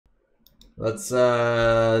Let's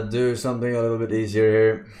do something a little bit easier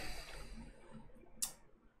here.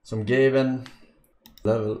 Some Gaven.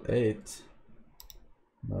 Level 8.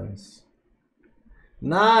 Nice.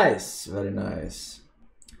 Nice! Very nice.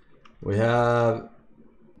 We have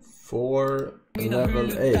 4 level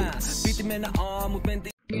 8s.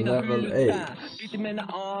 Level 8.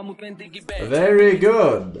 Very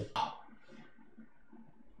good.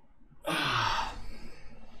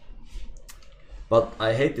 But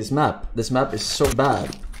I hate this map. This map is so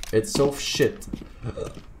bad. It's so shit.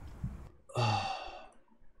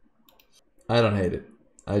 I don't hate it.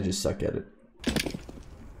 I just suck at it.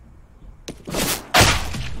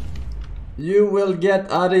 You will get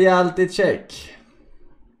a reality check.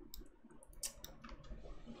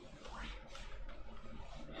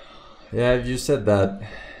 Yeah, you said that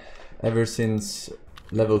ever since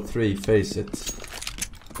level 3, face it.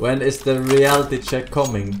 When is the reality check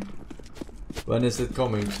coming? When is it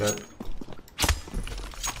coming, chat?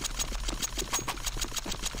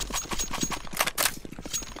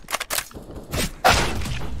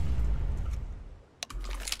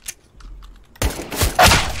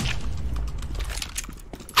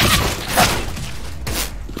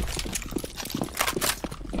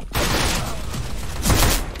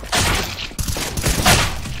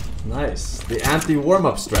 Nice. The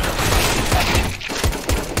anti-warm-up strap.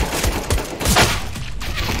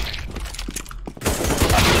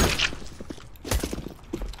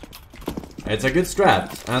 It's a good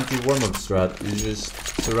strat, anti-warm-up strat. You just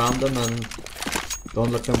surround them and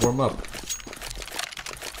don't let them warm up.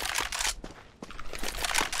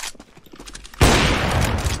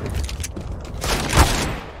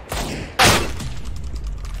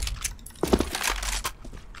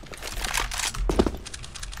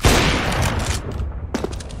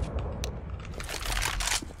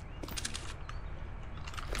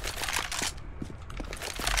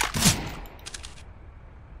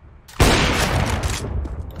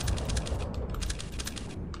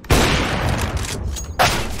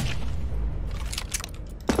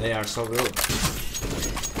 They are so good.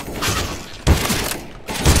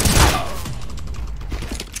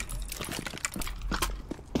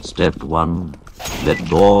 Step 1. Let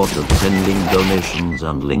board of sending donations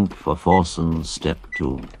and link for Forsens. Step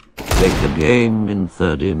 2. Make the game in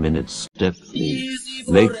 30 minutes. Step 3.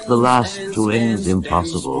 Make the last 2 ends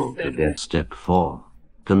impossible to get. Step 4.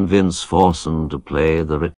 Convince Forsen to play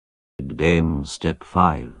the rigged game. Step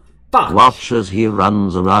 5. Fuck. Watch as he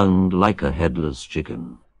runs around like a headless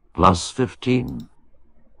chicken. Plus 15.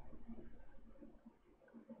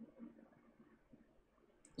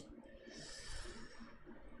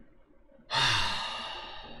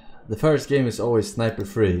 The first game is always sniper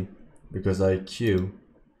free because I queue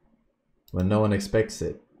when no one expects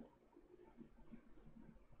it.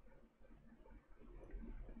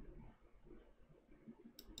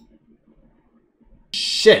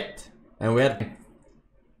 Shit! And we had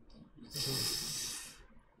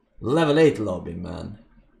level 8 lobby, man.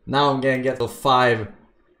 Now I'm gonna get to 5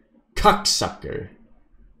 cocksucker.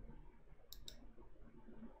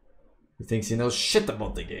 He thinks he knows shit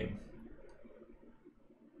about the game.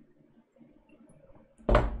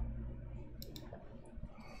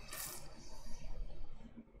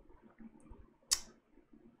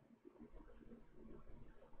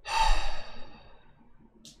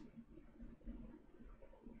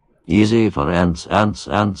 Easy for ants,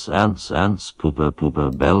 pooper,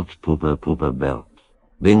 pooper, belt.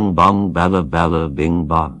 Bing bong, balla, balla, bing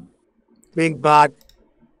bong. Big bad.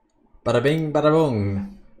 Bada bing, bada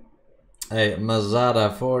boom. Hey,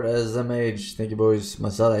 Mazada, 4 SMH. Thank you, boys.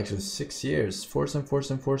 Mazada, actually 6 years. Forsen.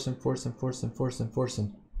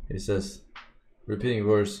 He says, repeating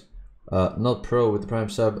words. Not pro with the prime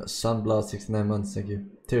sub. Sunblast, 69 months. Thank you.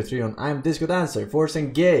 Tier 3 on I'm Disco Dancer.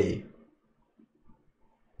 Forsen gay.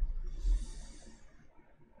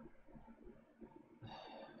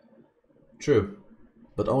 True.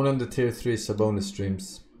 But only on the tier 3 Sabonis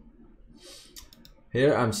streams.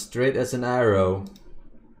 Here I'm straight as an arrow.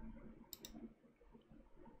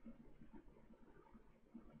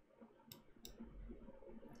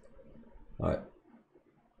 Alright.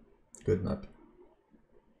 Good map.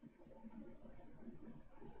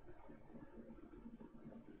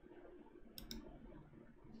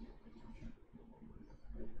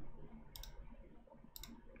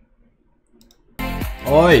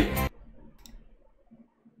 Oi!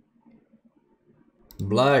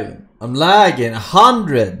 I'm lagging.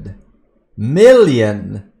 100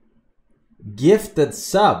 million gifted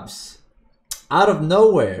subs out of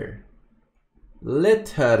nowhere.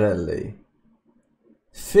 Literally.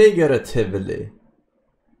 Figuratively.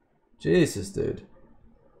 Jesus, dude.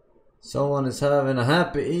 Someone is having a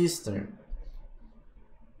happy Easter.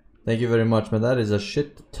 Thank you very much, man. That is a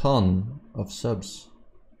shit ton of subs.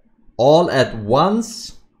 All at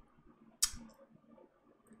once?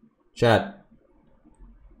 Chat.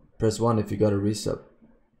 Press 1 if you got a resub.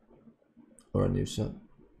 Or a new sub.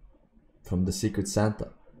 From the Secret Santa.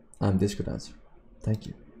 I'm Discord Answer. Thank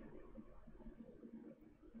you.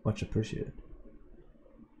 Much appreciated.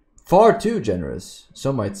 Far too generous,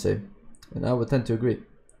 some might say. And I would tend to agree.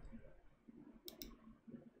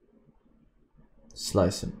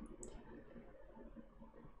 Slice him.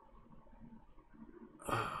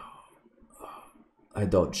 I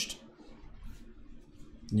dodged.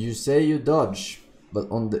 You say you dodge, but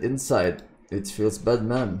on the inside, it feels bad,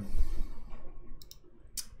 man.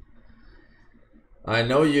 I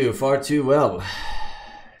know you far too well.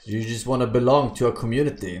 You just want to belong to a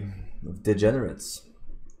community of degenerates.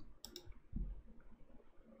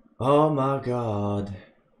 Oh my god.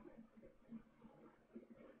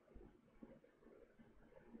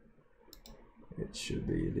 It should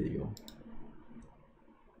be illegal.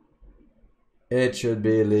 It should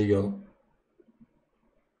be illegal.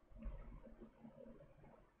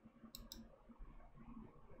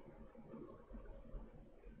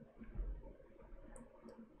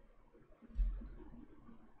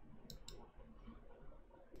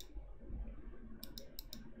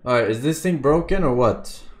 Alright, is this thing broken or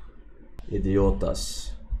what?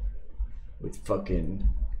 Idiotas. With fucking...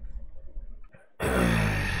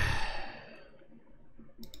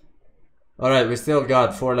 Alright, we still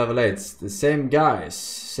got 4 level 8s. The same guys.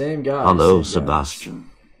 Same guys. Hello, same Sebastian.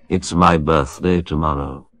 It's my birthday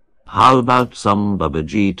tomorrow. How about some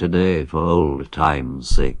Baba-G today for old time's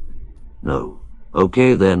sake? No.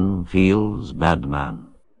 Okay then, feels bad, man.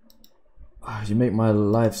 Oh, you make my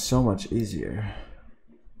life so much easier.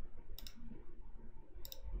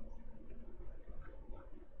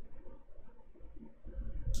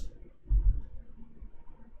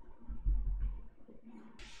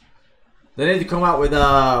 They need to come out with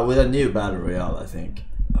a new battle royale, I think.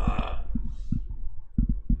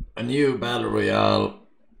 A new battle royale.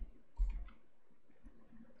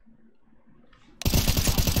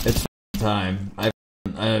 It's time.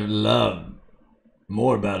 I love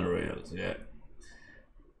more battle royales. Yeah.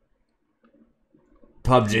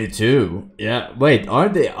 PUBG 2. Yeah. Wait,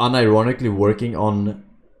 aren't they unironically working on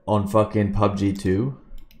fucking PUBG 2?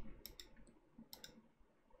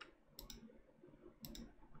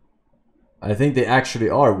 I think they actually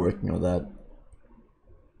are working on that.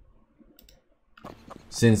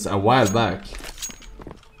 Since a while back.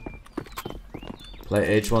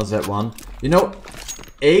 Play H1Z1. You know,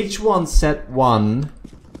 H1Z1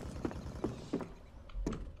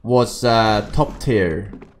 was top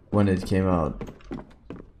tier when it came out.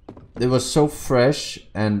 It was so fresh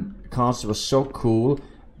and the concept was so cool.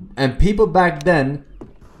 And people back then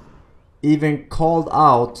even called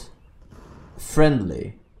out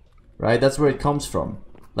friendly. Right, that's where it comes from.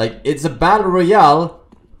 Like, it's a battle royale,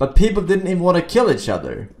 but people didn't even want to kill each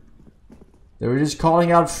other. They were just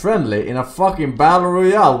calling out friendly in a fucking battle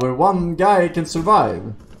royale where one guy can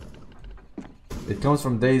survive. It comes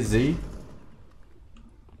from DayZ.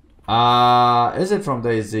 Is it from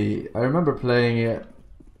DayZ? I remember playing it.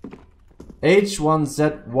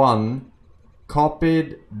 H1Z1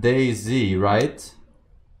 copied DayZ, right?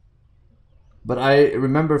 But I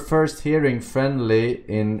remember first hearing friendly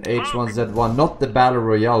in H1Z1, not the battle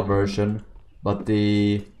royale version, but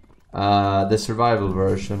the survival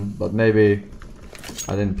version. But maybe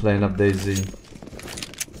I didn't play enough DayZ.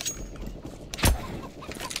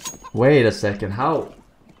 Wait a second, how?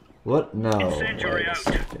 What? No. Wait a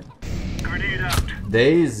second.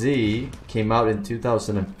 DayZ came out in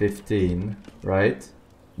 2015, right?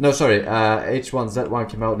 No, sorry. H1Z1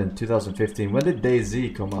 came out in 2015. When did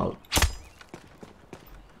DayZ come out?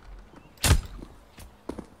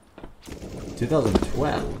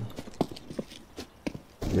 2012?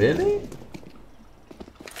 Really?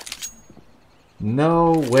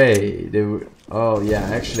 No way. They were... Oh yeah,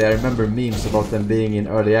 actually I remember memes about them being in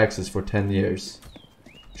early access for 10 years.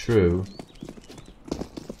 True.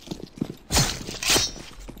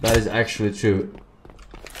 That is actually true.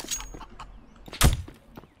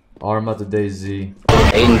 Arma to DayZ.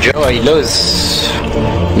 Enjoy lose.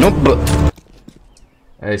 Nope.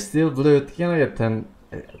 Hey, still blue. Can I get 10?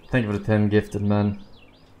 Thank you for the 10 gifted, man.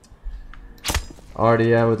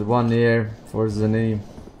 RDA with 1 ear for Zeni.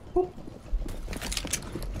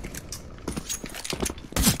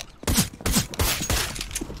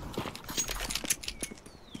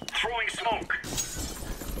 Throwing smoke.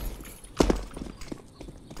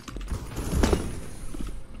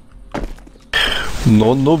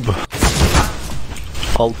 No noob.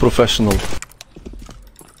 All professional.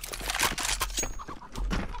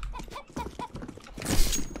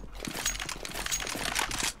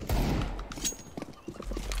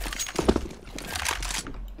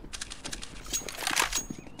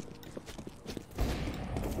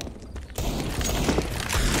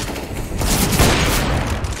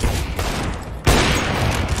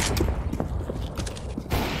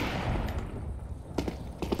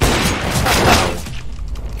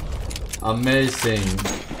 Amazing.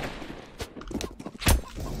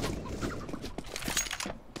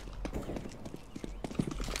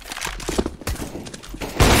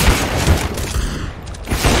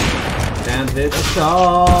 Can't hit a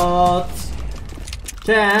shot.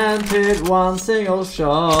 Can't hit one single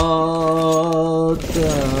shot.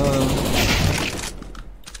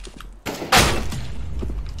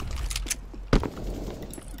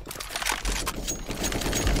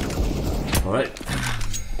 Alright.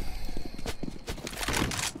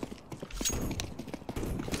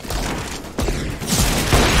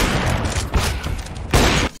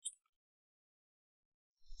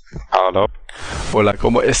 Hola. Hola,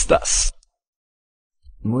 ¿cómo estás?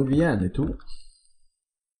 Muy bien, ¿y tú?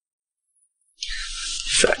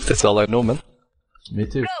 Fact, that's all I know, man. Me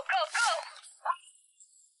too.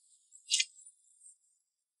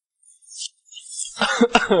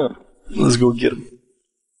 Let's go get him.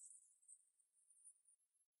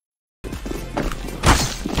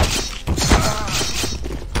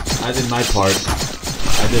 I did my part.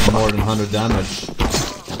 I did more than 100 damage.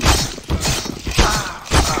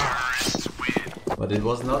 But it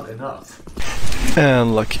was not enough.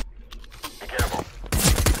 And lucky.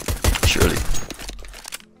 Surely.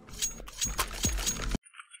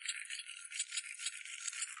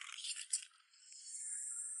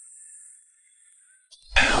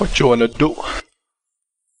 What you wanna do?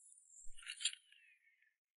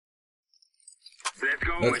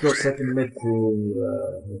 Let's go second mid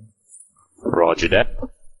to... Roger that.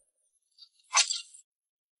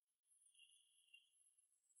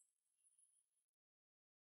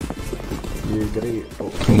 You gotta get...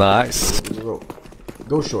 Oh, Nice.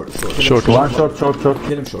 go short, short. Short Him one. Short.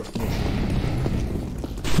 Get him short.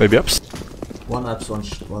 Maybe ups. One ups,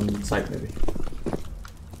 one side maybe.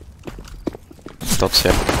 Tops,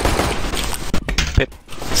 yeah. Pit.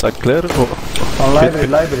 Side clear. Oh. On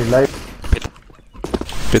library.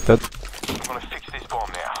 Pit dead.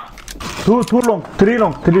 Too long, three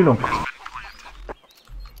long.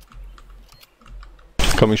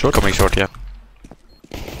 Coming short. Coming short, yeah.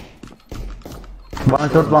 One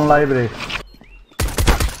short, one library.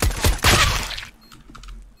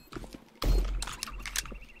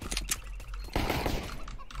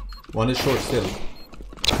 One is short still.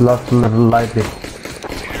 Last library.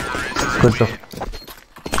 Good job.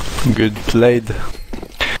 Good played.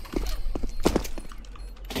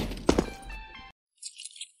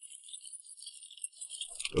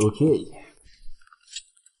 Okay.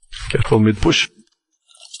 Careful mid push.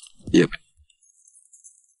 Yep.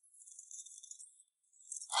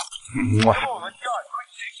 Mwah.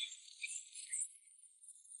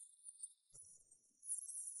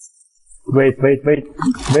 Wait.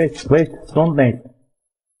 Don't nade.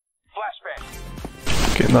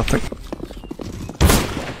 Okay, nothing.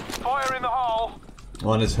 Fire in the hole.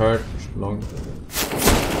 One is hurt. Long.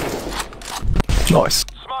 Nice.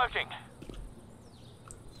 Smoking.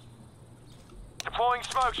 Deploying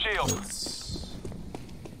smoke shield.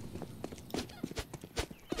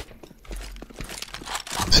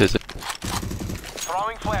 This is it.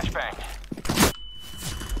 Throwing flashbang.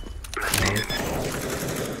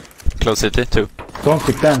 Close city, too. Don't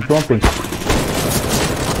pick them, don't pick.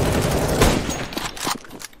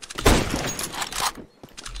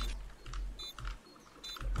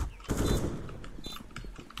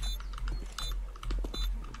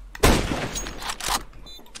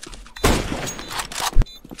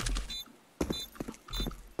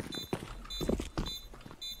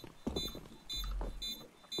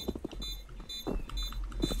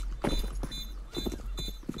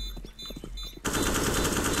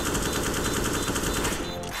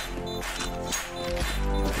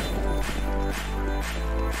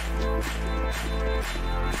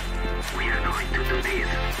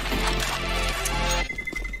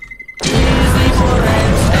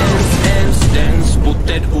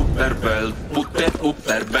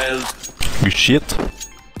 Good shit.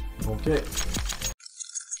 Okay.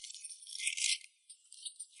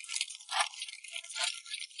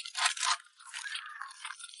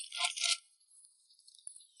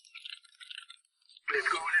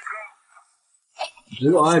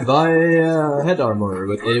 Do I buy head armor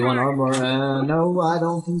with 81 armor? No, I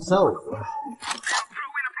don't think so.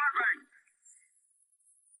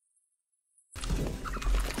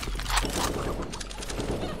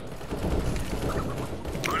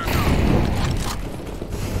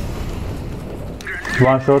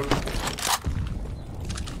 One shot.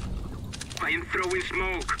 I am throwing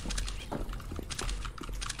smoke.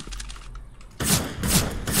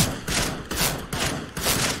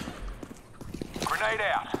 Grenade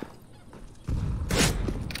out.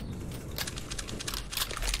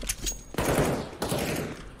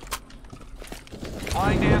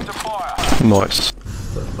 Return to fire. Nice.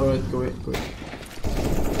 Alright, go in, go in.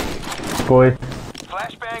 Go in.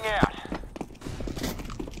 Flashbang out.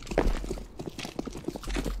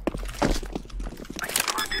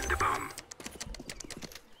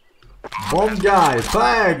 Bomb guy,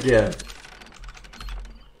 fag!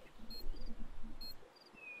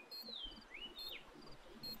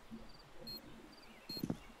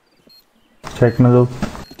 Check middle.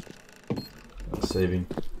 Saving.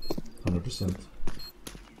 100%.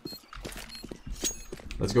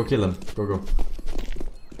 Let's go kill him. Go, go.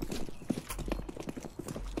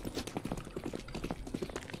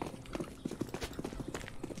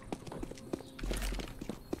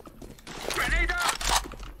 Grenade out.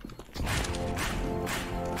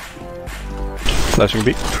 Flashing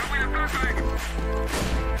B. Throwing a flashbang.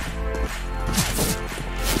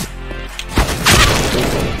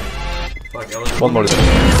 Fuck, I was... One more.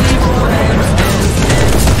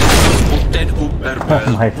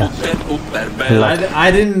 Oh my god.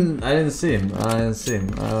 I didn't see him. I didn't see him.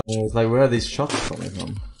 It's like, where are these shots coming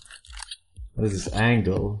from? What is this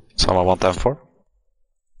angle? Someone want M4?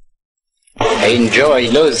 Enjoy,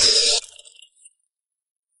 lose.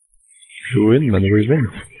 You win, man, we win.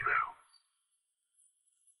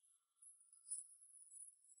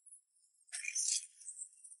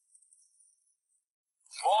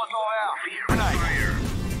 Molotov out. Grenade.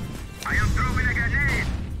 I am throwing a grenade.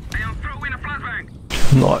 I am throwing a flashbang.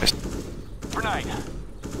 Nice. Grenade.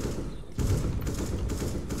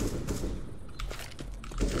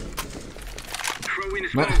 Throwing a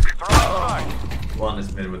smoke. Throwing smoke. One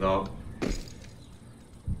is mid without.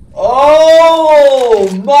 Oh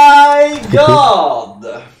my god!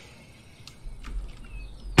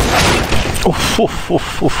 Oof, oof,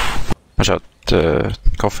 oof, oof. Watch out,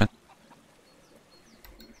 coffin.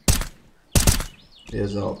 He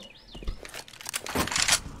is out.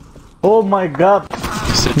 Oh my god.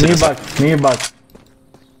 Knee back, knee back.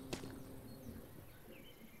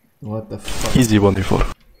 What the fuck? Easy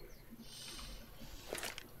 1v4.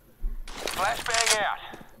 Flashbang out.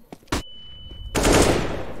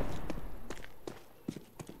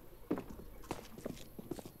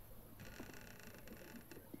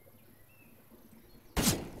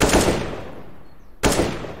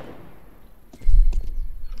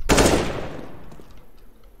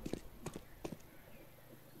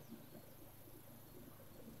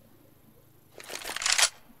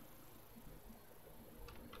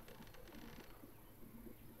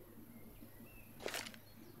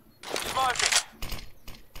 Smoking.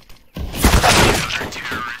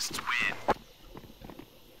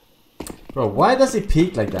 Bro, why does he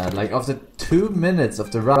peek like that? Like, after 2 minutes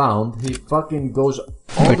of the round, he fucking goes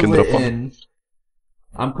all the way in.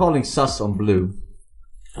 I'm calling sus on blue.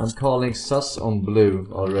 I'm calling sus on blue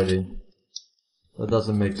already. That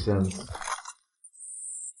doesn't make sense.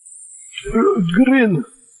 Green!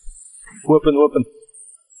 Weapon, weapon.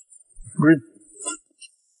 Green.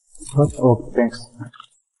 Oh, thanks.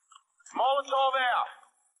 Molotov out.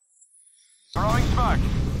 Throwing smoke.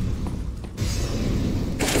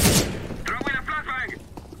 Throwing a flashbang.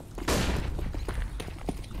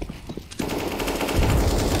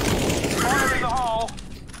 Fire in the hole.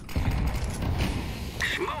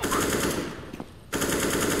 Smoke.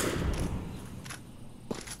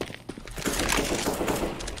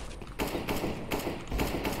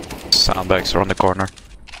 Sandbags are on the corner.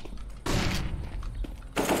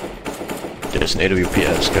 There's an AWP,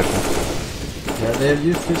 careful. Yeah, they have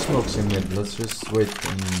used 2 smokes in mid. Let's just wait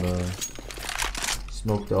and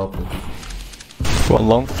smoke the upper. One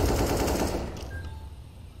long.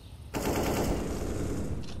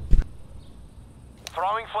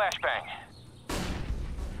 Throwing flashbang.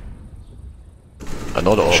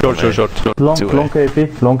 Another open. Short. Long, 2A. long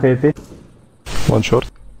KP, long KP. One short.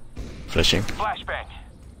 Flashing. Flashbang.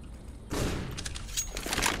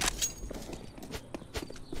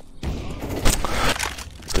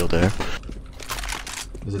 Still there.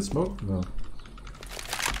 Is it smoke? No.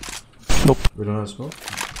 Nope. We don't have smoke?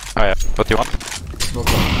 Oh yeah, what do you want? Smoke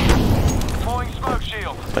on. Deploying smoke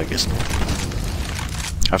shield. I guess.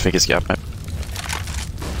 I think it's gap, man.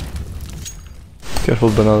 Careful,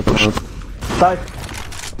 banana push. Side.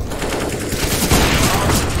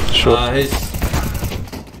 Short. He's...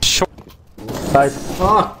 Short. Side.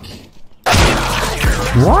 Fuck!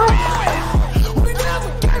 What?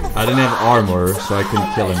 I didn't have armor, so I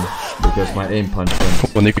couldn't kill him. Because my aim punch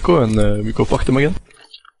went. One Nico and we go fuck them again.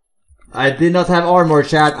 I did not have armor,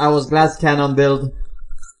 chat. I was glass cannon build.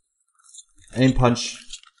 Aim punch.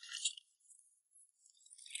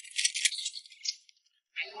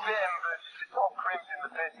 Them, the top crims in the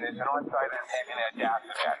business, and I'd say they're having their doubts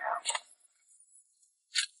about now.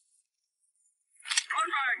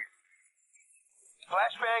 Flashbang!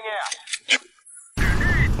 Flashbang out.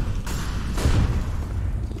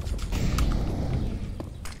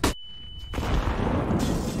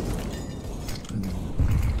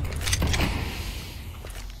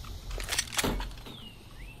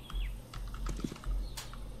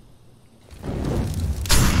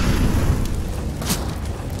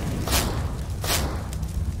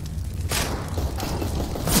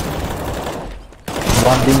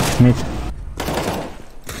 One link mid.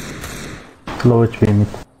 Low HP mid.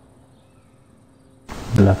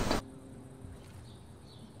 Left.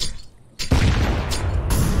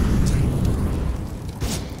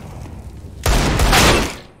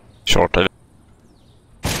 Short.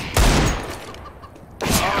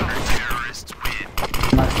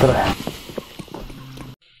 Nice try.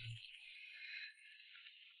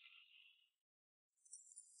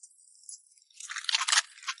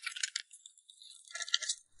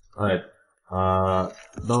 Alright.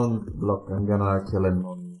 Don't block. I'm gonna kill him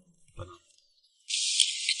on. Go,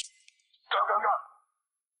 go, go.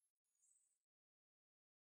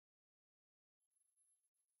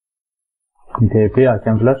 TP, I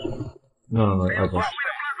can flash. No, I don't.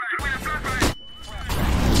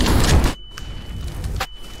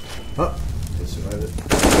 Oh, just survived it.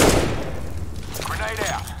 Grenade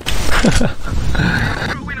out.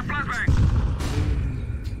 Throw in a flashbang.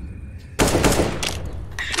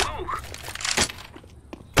 Smoke.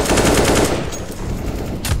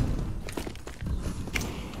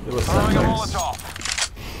 It was Throwing a nice. Molotov.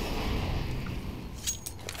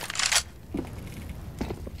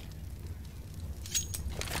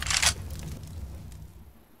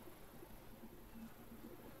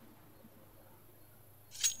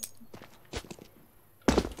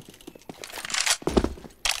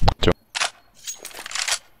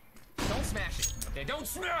 Don't smash it. Okay, don't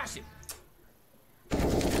smash it.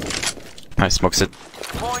 Nice smoke sit.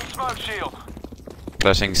 Deploying smoke shield.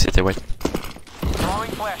 Flashing city, wait.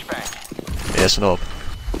 Throwing flashbang. Yes, no.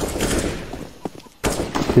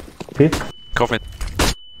 Hit. Coffin.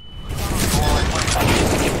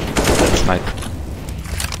 That's nice.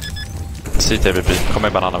 City VP. Kommer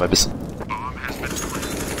banana med bis.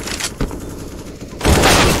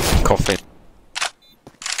 Coffin.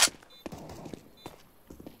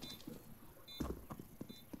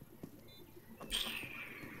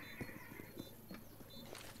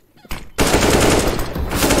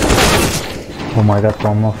 Oh my god,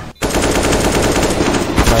 one more.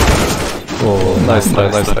 Oh, Nice try,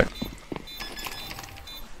 nice try.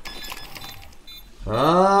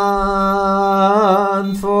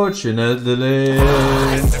 Unfortunately.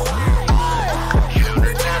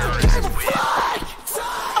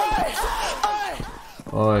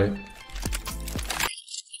 Oi.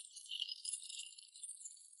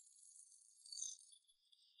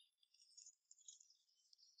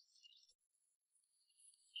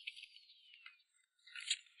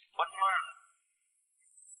 Let's move.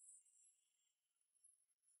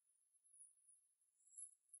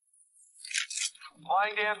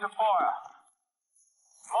 Laying down some fire.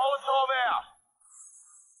 Molotov out.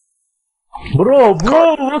 Bro,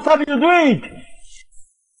 what are you doing? Grenade.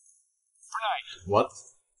 What?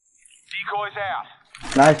 Decoys out.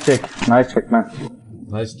 Nice check, man.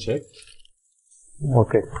 Nice check.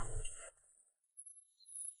 Okay.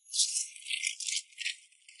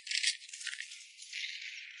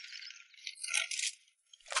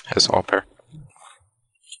 His all pair.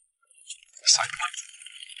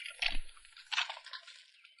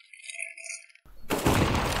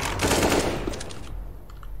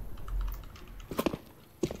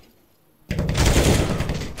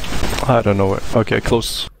 I don't know where. Okay,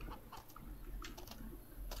 close.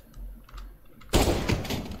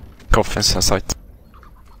 Coffins in sight.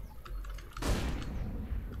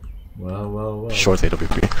 Well. Short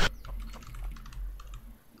AWP.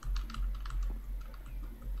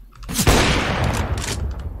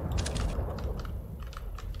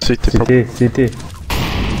 City. City.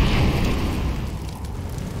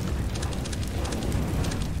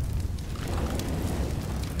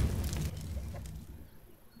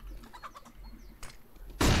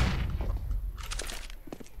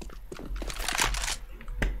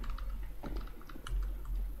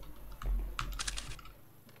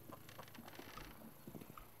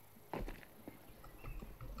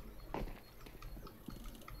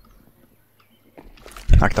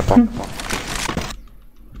 Knock the pop.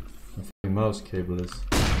 The mouse cable is.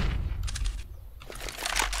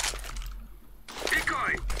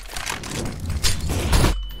 Decoy.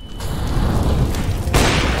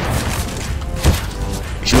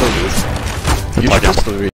 You should just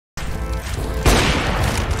do it.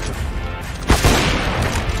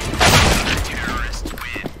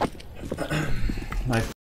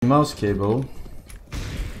 mouse cable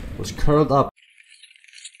was curled up.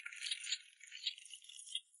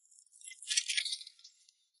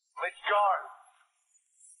 Let's go.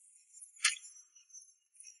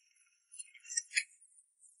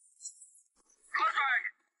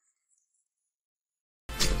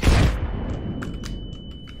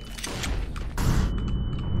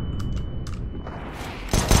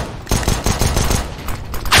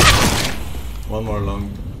 One more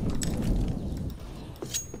long.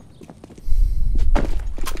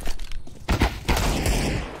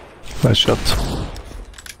 Nice shot.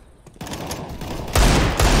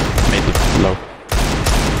 Made it low.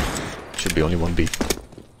 Should be only one B.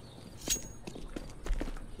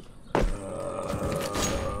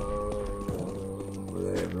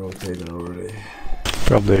 They have rotated already.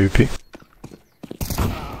 Probably AWP.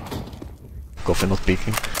 Coffee not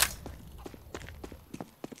peeking.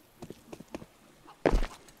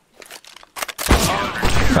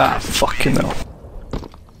 Ah, fucking hell.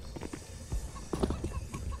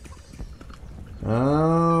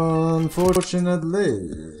 Unfortunately.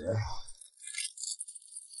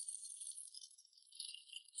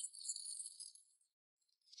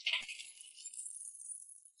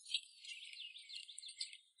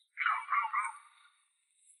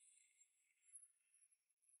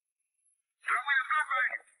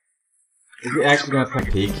 Is he actually gonna try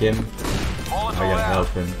to peek him? I gotta help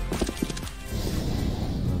him.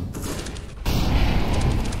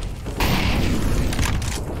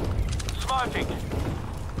 Smoking.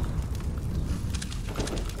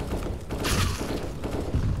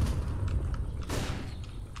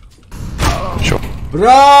 Sure.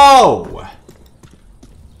 Bro!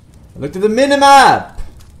 Look at the minimap!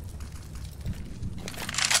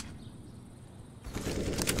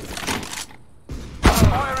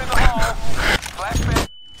 Fire in the hole. Flashbang.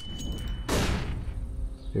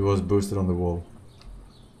 He was boosted on the wall.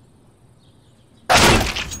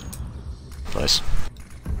 Nice.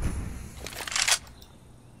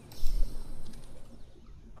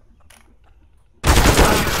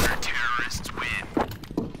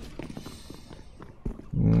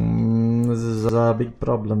 This is a big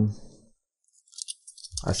problem.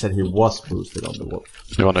 I said he was boosted on the wall.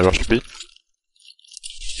 You wanna rush B?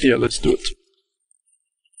 Yeah, let's do it.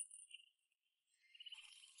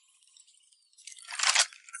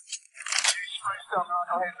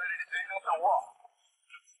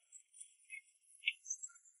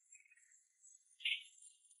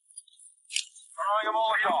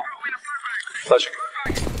 Flashing.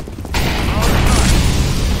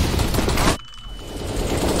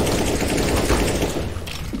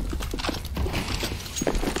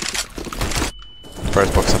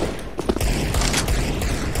 First box up.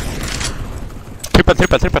 Triple.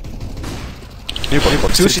 New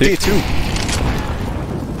box. 2 CT, 2.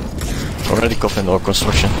 Already coffin or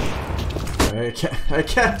construction. I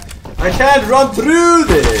can't run through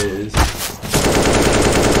this!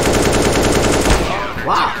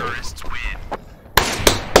 Wow!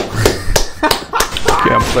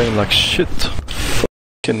 Okay, I'm playing like shit.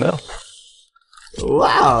 Fucking hell.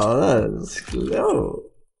 Wow, that's slow.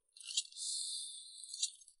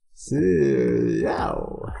 See,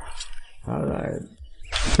 yow. Alright.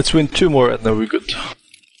 Let's win 2 more and then we're good.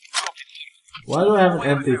 Why do I have an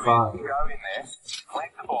empty 5? Go in there,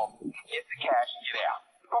 plant the bomb, get the cash, and get out.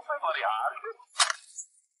 Not so bloody hard.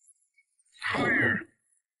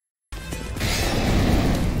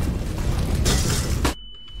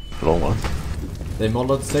 Long one. They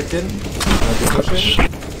molled second.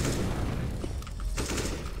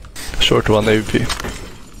 Short one AWP.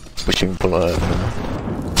 Pushing box.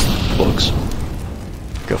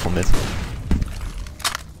 Go for mid.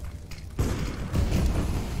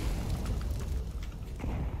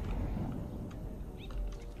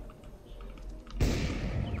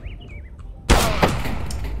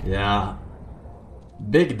 Yeah.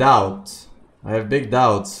 Big doubt. I have big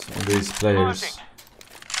doubts on these players.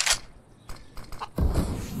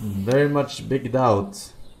 Very much big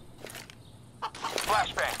doubt.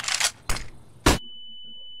 Flashbang.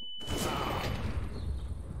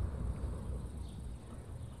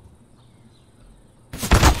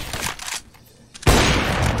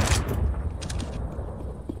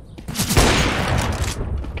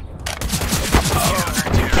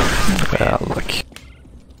 Yeah, lucky.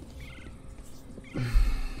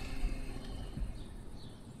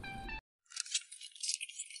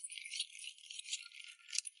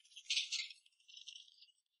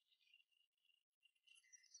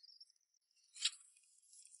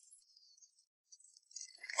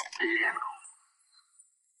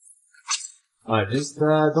 Alright, just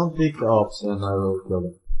don't pick the ops and I will kill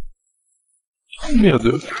them. Yeah,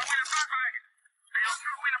 do it.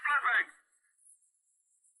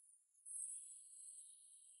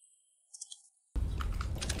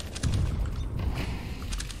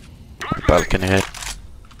 balcony here.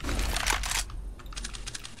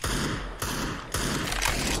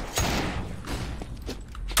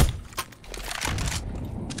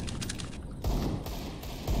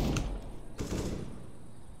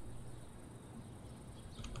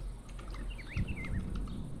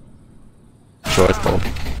 Short ball.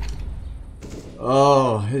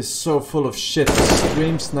 Oh, he's so full of shit.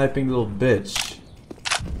 Stream sniping little bitch.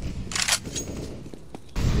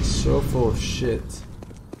 He's so full of shit.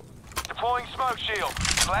 Deploying smoke shield.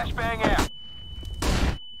 Flashbang out.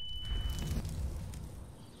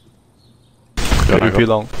 Gonna be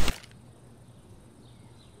long.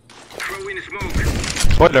 Throw in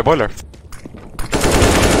smoke. Boiler, boiler.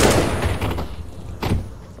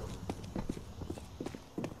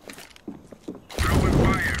 Throwing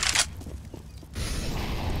fire.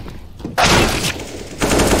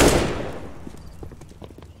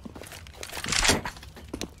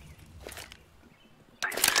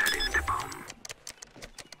 I'm setting the bomb.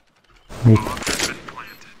 Mid.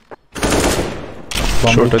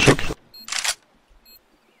 Short, I think.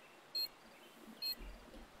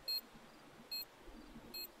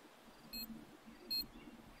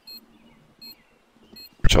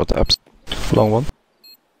 Short apps. Long one.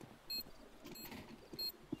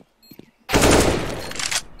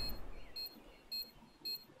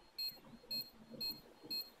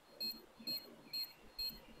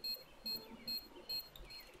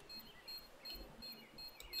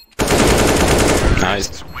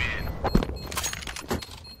 Nice.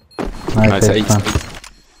 Nice ace.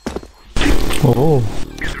 Oh.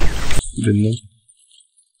 Didn't know.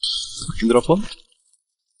 Fucking drop one. Let's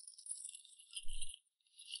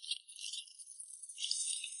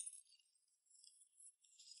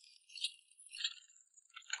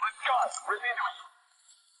go. Residuous.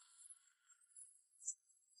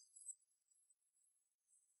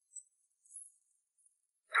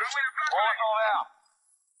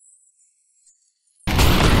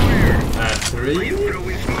 Three?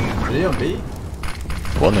 Three on B?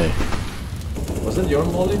 One A. Wasn't your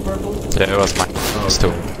molly purple? Yeah, it was mine. Oh, It's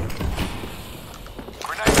two.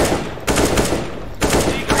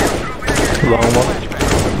 Long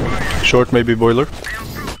one. Short, maybe boiler.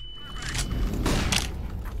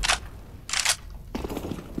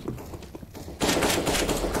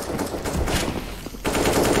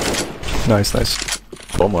 Nice, nice.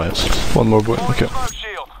 One more, yes. One more boiler, okay. Smoke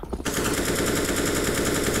shield.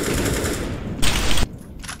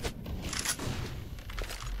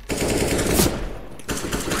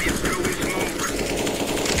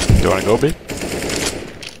 Do you wanna go B?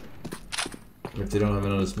 If they don't have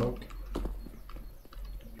another smoke.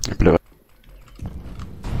 Blue.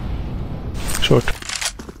 Short.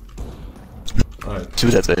 Alright,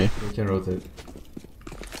 Two that A. we can rotate.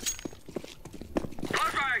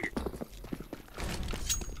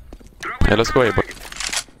 Yeah, let's go A, but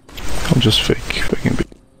I'm just faking B.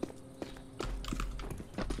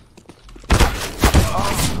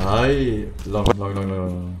 Aye, long.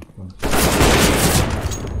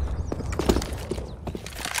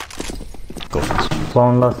 Go.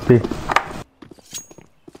 One last B.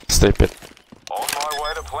 Stay pit. On my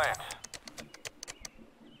way to plant.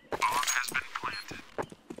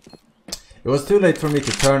 It was too late for me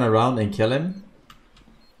to turn around and kill him.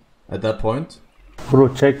 At that point.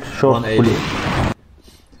 Bro, check short 180. fully.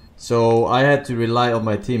 So I had to rely on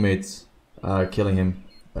my teammates killing him.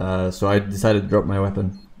 So I decided to drop my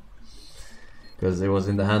weapon. Because it was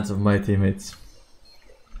in the hands of my teammates.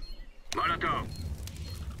 Molotov.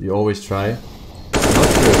 You always try. Not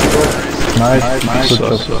good. Nice.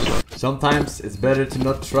 Good job. Sometimes it's better to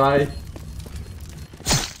not try.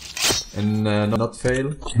 And not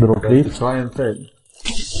fail. Drop, than to please. try and fail.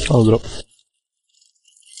 I'll drop.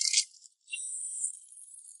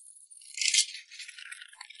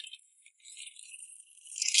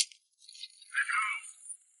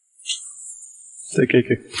 Take AK.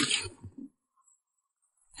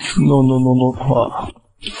 No. Ah.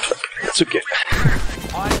 It's okay.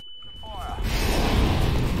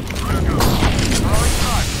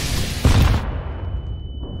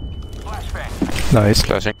 Nice.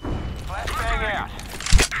 Flashing. Flashbang out.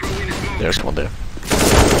 There's one there.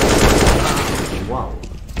 Wow.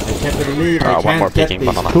 I can't believe I One can't more get peeking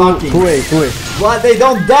these banana. fucking... Two A. What? They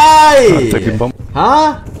don't die! Taking bomb.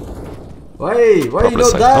 Huh? Why you Probably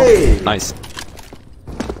don't side. die? Oh, nice.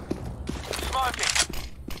 Smoking.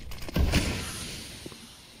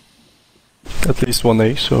 At least one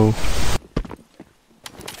A, so.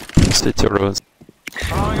 Stay to your ruins.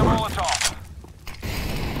 Throwing a Molotov.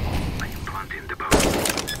 I'm planting the bomb.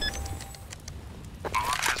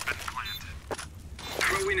 Bomb has been planted.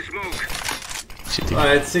 Throw in smoke. City.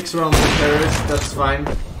 Alright, 6 rounds of terrorists, that's fine.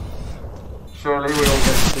 Surely we all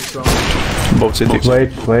get 6 rounds. Both cities.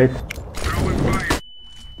 Wait.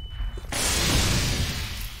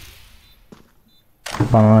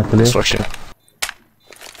 Banana clear. Construction.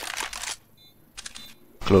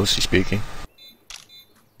 Closely speaking.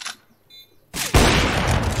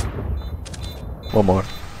 One more.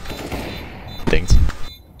 Thanks.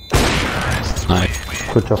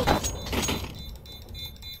 Nice. Good job.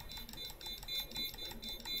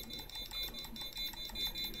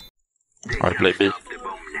 I play B. I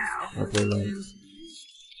play long.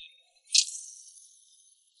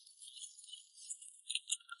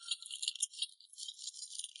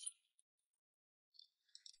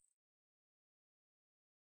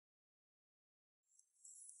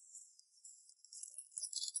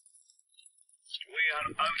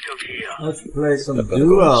 Let's play some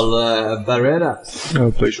dual Berettas.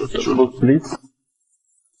 I'll play short. Please.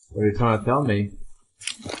 What are you trying to tell me?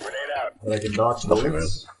 That I can dodge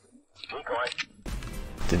bullets?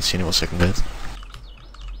 Didn't see anyone second hit.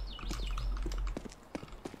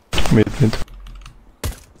 Mid.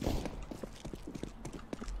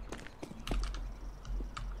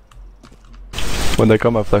 When they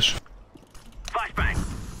come, I flash. Flashbang.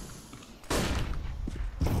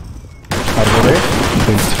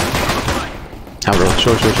 How roll?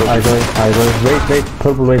 Sure. I go. Wait,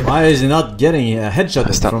 purple wait. Why is he not getting a headshot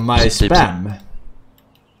from my spam?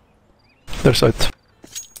 Their side.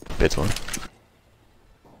 Bit one.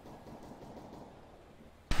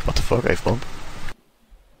 What the fuck, F-bomb?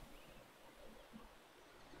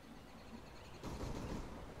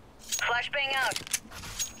 Flashbang out.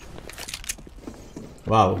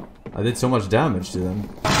 Wow, I did so much damage to them.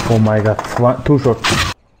 Oh my god, 2 short.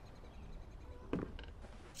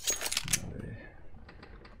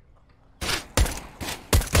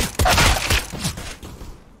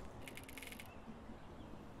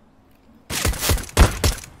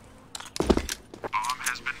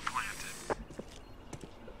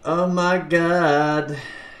 Oh my god.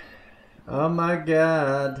 Oh my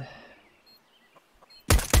god.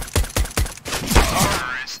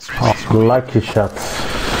 Oh, lucky shots.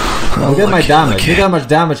 Look at my damage. Look how much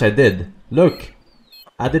damage I did. Look.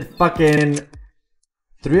 I did fucking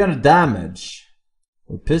 300 damage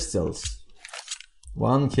with pistols.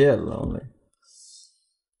 1 kill only.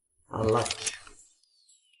 Luck.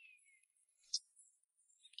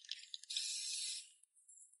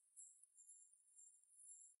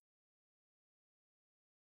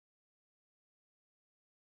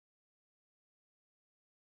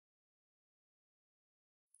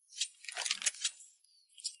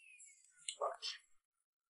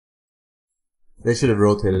 They should have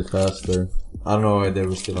rotated faster. I don't know why they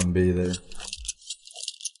were still on B there.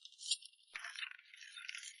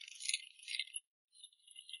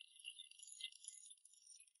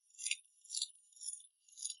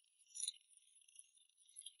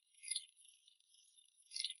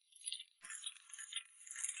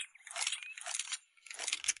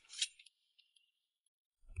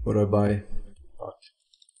 What do I buy? Fuck.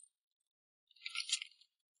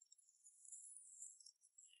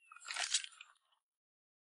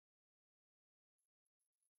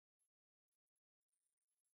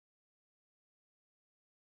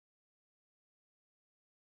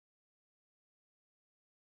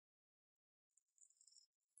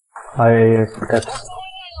 I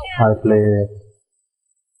play.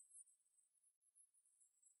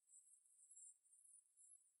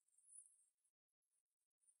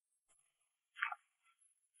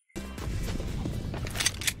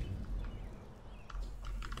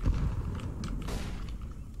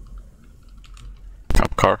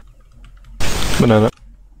 Up car. Banana.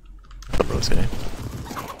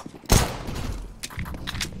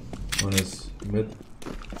 One is mid.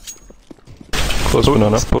 Close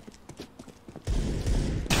banana.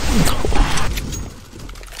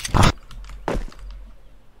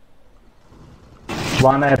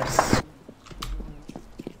 One Fs.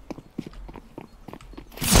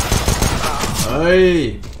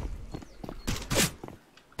 Hey! They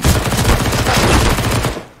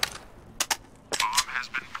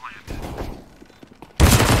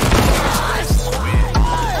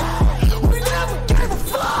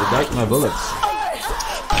backed my bullets.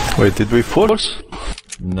 Wait, did we force?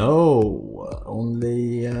 No,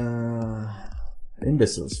 only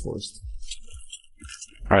imbeciles forced.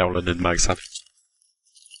 I only did max up.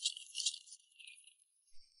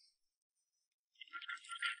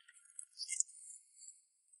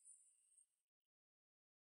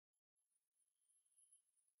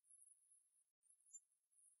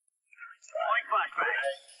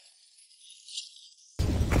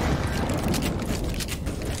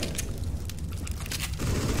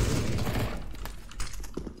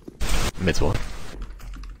 mid wall.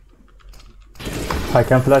 I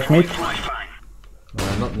can flash mid.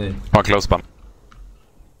 Not me. One close bomb.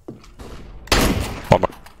 One more.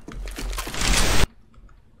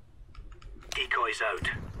 Decoys out.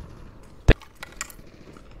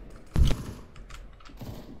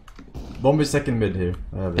 Bomb is second mid here.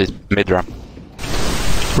 I have it. He's mid ramp.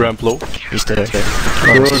 Ramp low. He's there.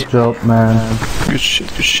 Good job, man. Good shit,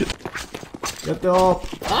 good shit. Get the op!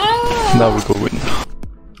 Now we go win.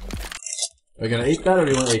 Are you gonna eat that or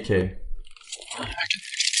do you want AK?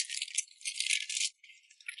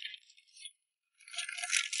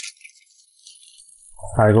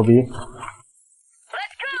 I go B. Let's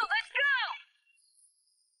go!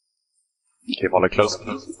 Okay, volley close.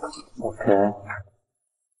 Okay.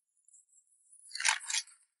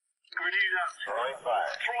 Grenade out. Throwing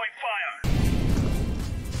fire.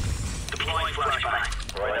 Deploying flashbang.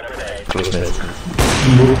 Close mid.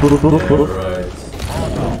 Right.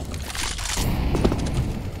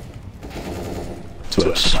 To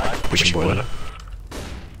us. Pushing boiler.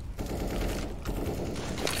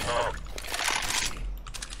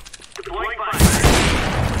 Deploying fire.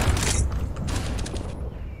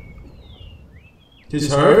 He's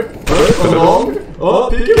hurt. Hurt along. Oh,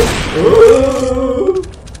 peek him.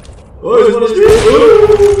 Oh, he's on the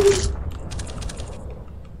street.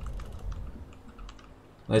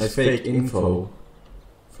 Nice fake info.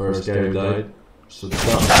 First guy who died. So dumb.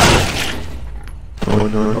 Oh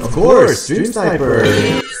no. Of course, Stream Sniper.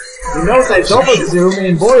 He knows I double zoom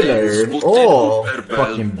in boiler. Oh,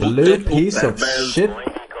 fucking blue piece of shit.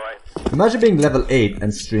 Imagine being level 8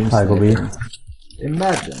 and Stream I go B. Sniper.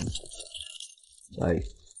 Imagine. Like,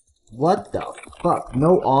 what the fuck?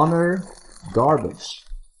 No honor? Garbage.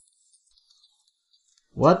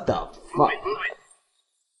 What the fuck?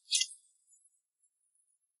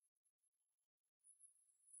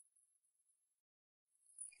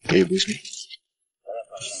 Can you boost me?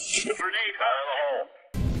 Grenade fire in the hole.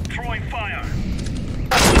 Throwing fire.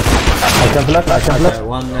 I can flash, I can flash.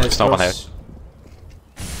 One There's no one here.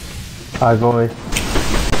 I go A.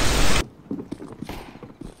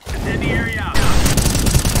 In the area.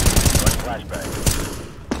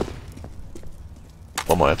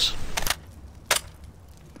 One more Fs.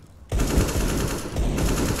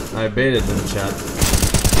 I baited them, chat.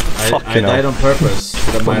 I Fucking died hell. on purpose.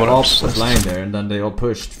 That my One more op ups, was that's- lying there, and then they all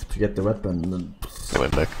pushed to get the weapon. And then I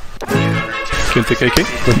went back. Can you take AK?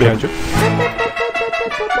 Behind you.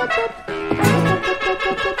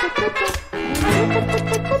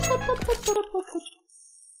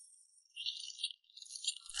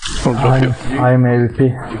 I'll drop you. I'm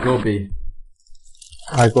AVP. you go B.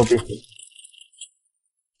 I go B.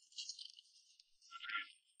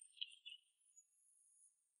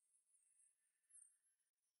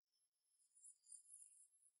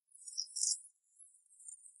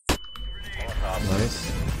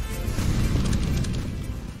 Nice.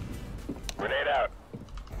 Grenade out.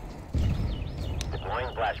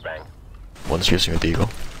 Deploying flashbang. One's using a deagle.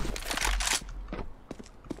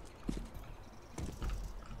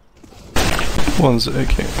 One's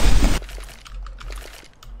AK.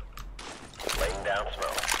 Laying down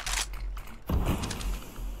smoke.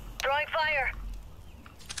 Throwing fire.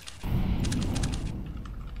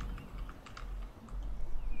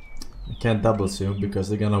 I can't double zoom because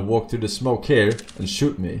they're gonna walk through the smoke here and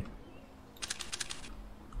shoot me.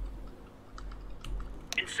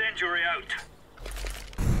 Incendiary out.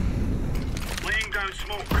 Laying down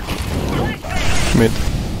smoke. Mid.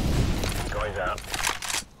 Going out.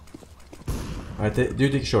 Alright, do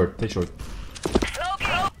take short, take short.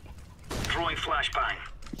 Throwing flashbang.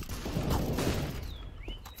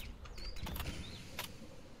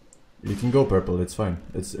 You can go purple, it's fine.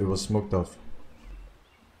 It was smoked off.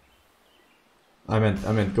 I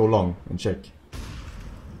meant go long and check.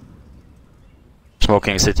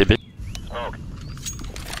 Smoking city B. Smoke.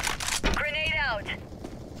 Grenade out.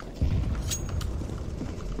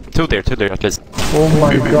 Two there at least. Oh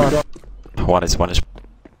my god. One is. Bomb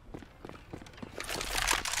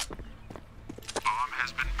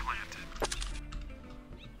has been planted.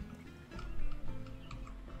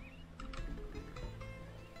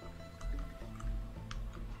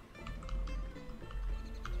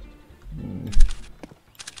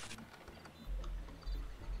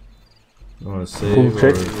 You wanna save Full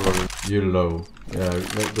check. or you low? Yeah,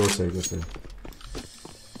 go save, go save.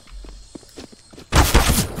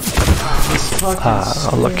 This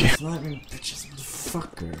fucking unlucky. flagging bitches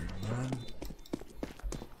motherfucker, man.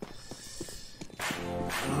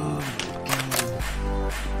 Oh my god.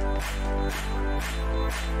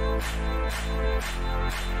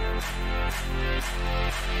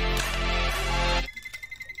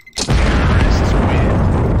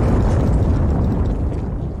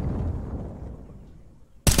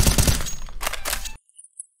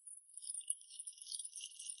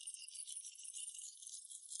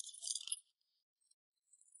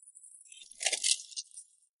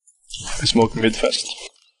 I smoke mid fast.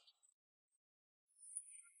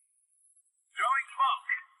 Throwing smoke.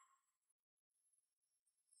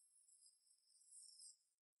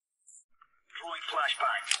 Throwing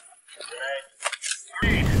flashbang.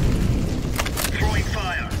 Grenade. Throwing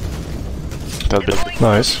fire. That'll be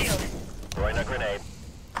nice. Throwing a grenade.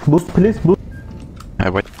 Boost, please, boost. Hey,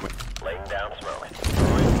 wait. Laying down smoke.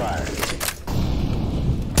 Throwing fire.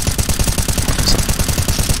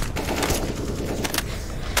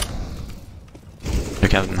 You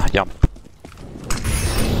can jump.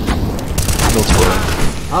 Not spoiling.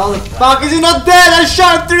 How the fuck is he not dead? I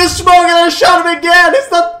shot him through the smoke and I shot him again!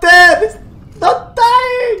 He's not dead! He's not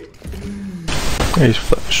dying! He's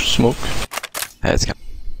flash smoke. Hey, it's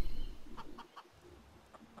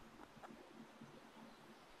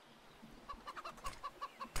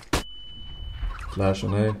Flash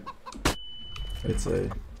on A. It's A.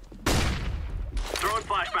 Throwing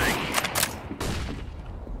flashbang.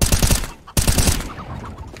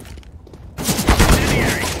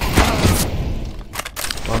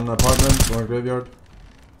 One apartment, one graveyard.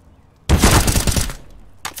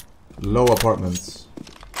 Low apartments.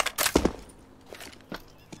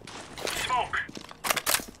 Smoke.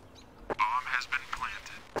 Bomb has been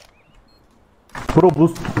planted. Pro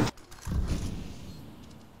boost.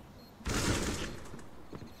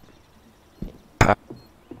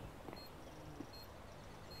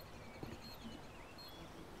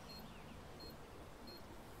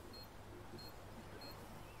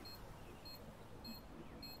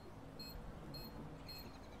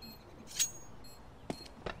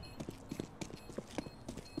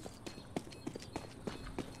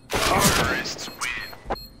 Terrorists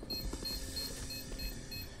win.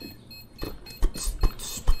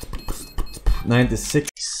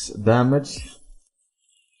 $96 damage.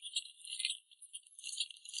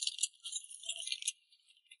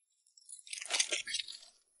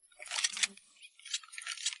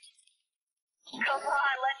 Come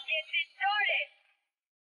on, let's get this started.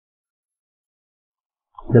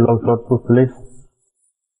 Yellow short boost, please.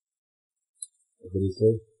 What did he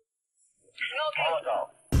say?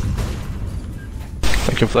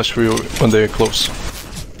 I can flash for you when they're close.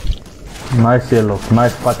 Nice yellow.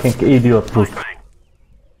 Nice fucking idiot boost.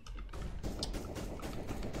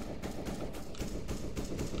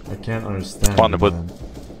 I can't understand. One wood. Man.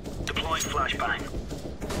 Deploying flashbang.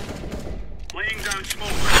 Laying down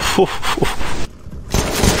smoke.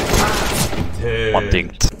 Dude. One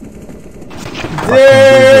dinked.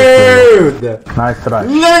 Dude! Nice try.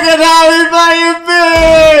 Look at how he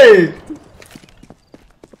fucking beat!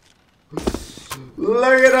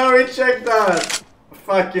 Look at how he checked that!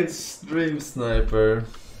 Fucking stream sniper.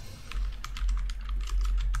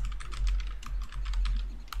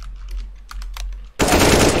 Bomb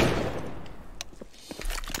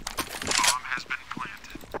has been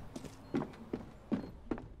planted.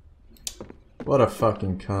 What a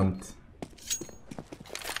fucking cunt.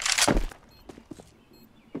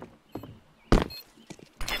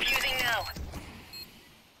 Defusing now.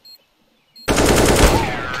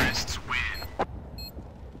 Terrorists win.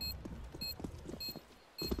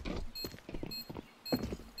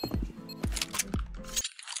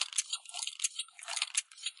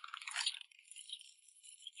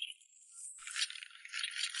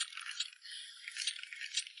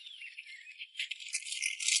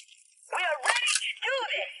 We are ready to do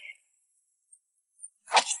this.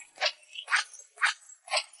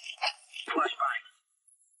 Flashbang.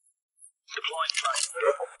 Deploying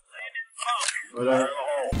flashbang. Landing smoke.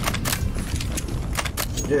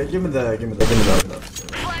 Yeah, give me the.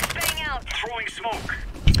 Flashbang out. Throwing smoke.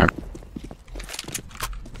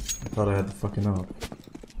 I thought I had the fucking up.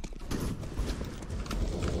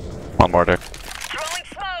 One more there. Throwing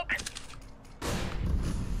smoke.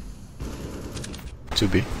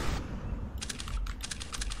 2B.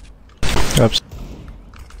 Oops.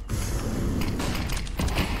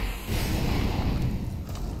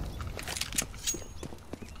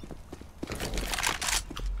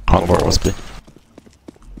 One more was B.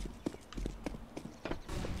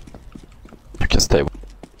 You can stay.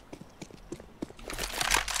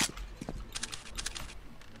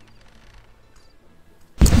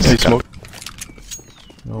 Hey, smoke.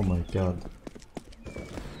 Oh my god.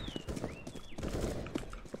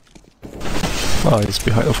 Ah, he's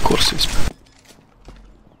behind. Of course he's behind.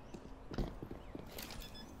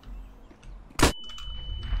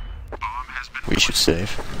 We should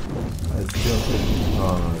save. I still think.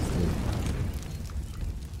 Oh no, it's good.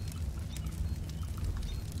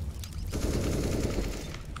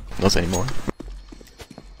 Not anymore.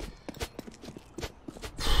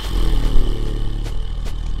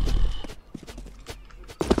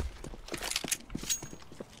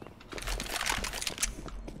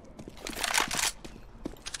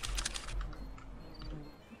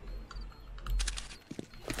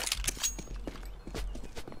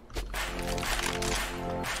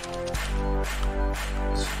 He's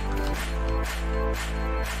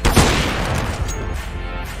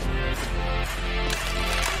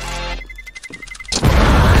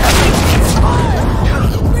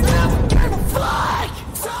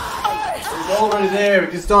already there,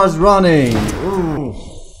 he starts running. Ooh.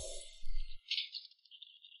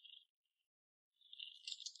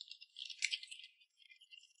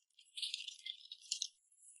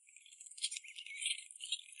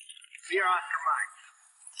 Fear on your mind.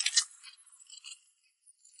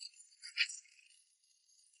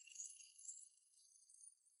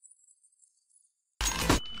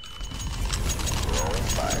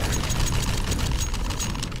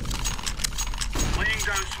 Laying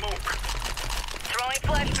down smoke. Throwing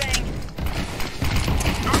flashbang.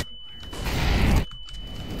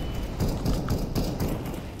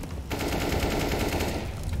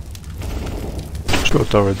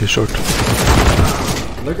 Short already, short.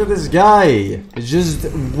 Look at this guy. He's just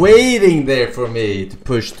waiting there for me to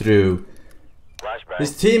push through.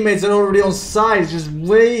 His teammates are already on side, just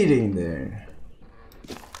waiting there.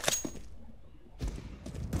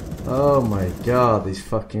 Oh my god, these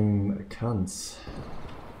fucking cunts.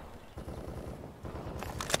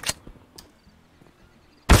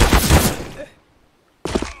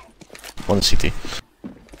 One CT.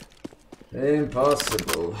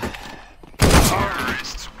 Impossible.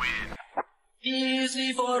 Terrorists win.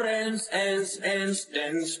 Diesli, Forsens,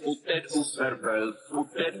 dens, putted upperfeld.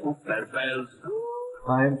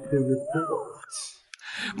 Time to report.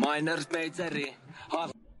 Miners Beizeri.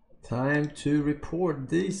 Time to report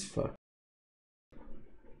these fuck.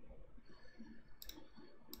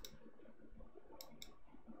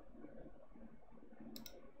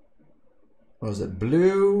 What was it?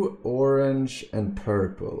 Blue, orange, and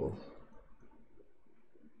purple.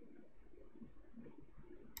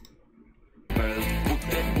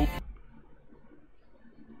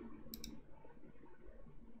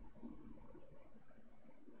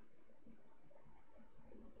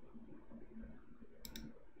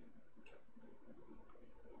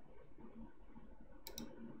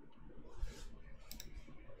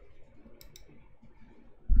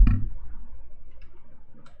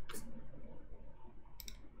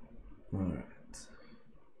 Alright.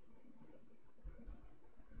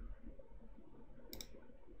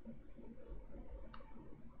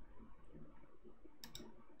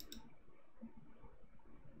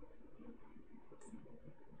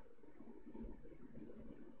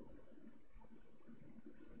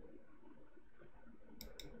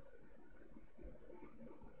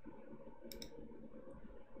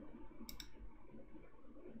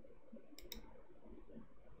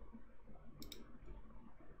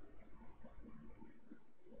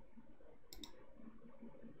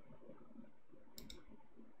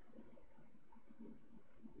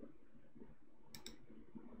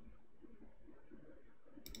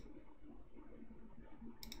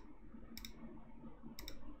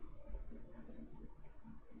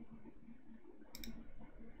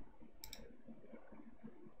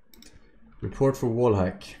 Report for wall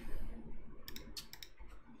hack.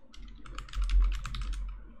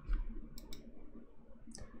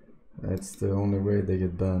 That's the only way they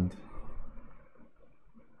get banned.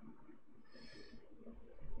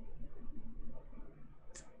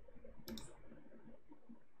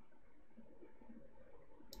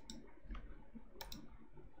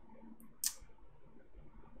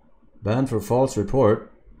 Banned for false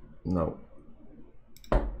report? No.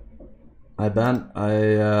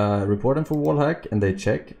 I report them for wall hack and they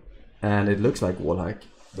check and it looks like wall hack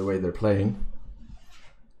the way they're playing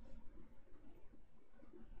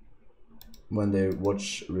when they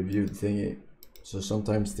watch review thingy. So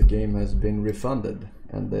sometimes the game has been refunded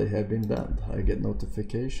and they have been banned. I get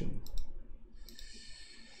notification.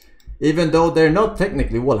 Even though they're not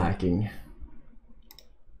technically wall hacking.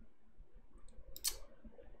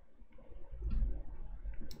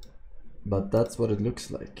 But that's what it looks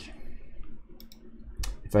like.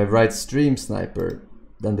 If I write stream sniper,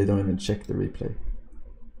 then they don't even check the replay.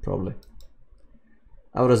 Probably.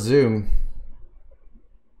 I would assume.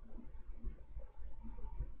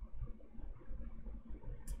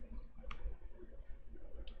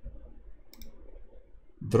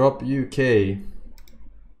 Drop UK.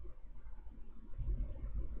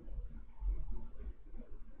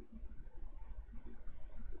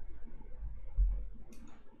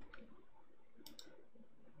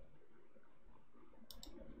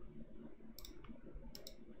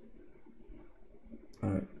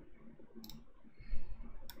 Alright.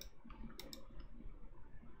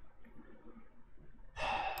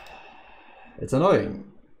 It's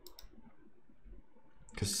annoying.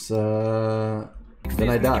 Because then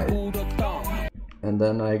I die. and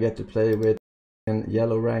then I get to play with in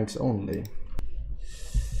yellow ranks only.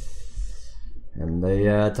 And they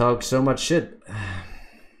talk so much shit.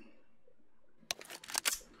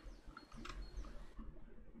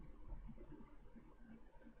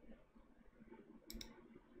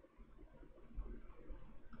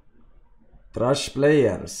 Trash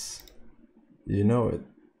players. You know it.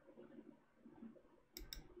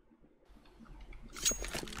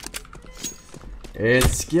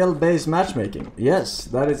 It's skill-based matchmaking. Yes,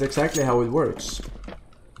 that is exactly how it works.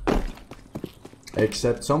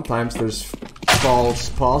 Except sometimes there's false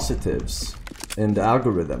positives in the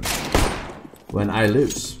algorithm when I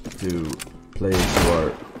lose to players who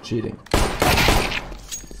are cheating.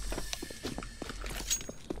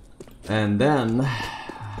 And then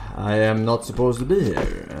I am not supposed to be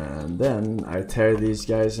here, and then I tear these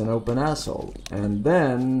guys an open asshole, and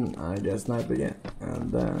then I get sniped again,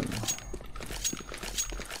 and then...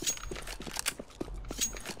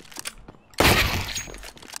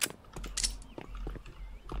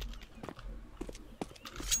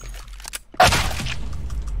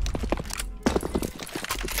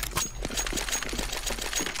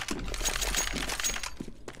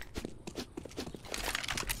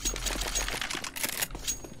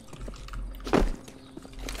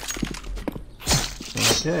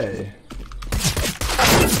 Okay.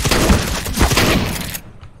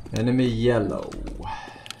 Enemy yellow.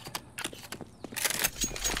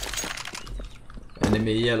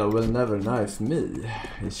 Enemy yellow will never knife me.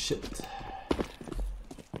 He's shit.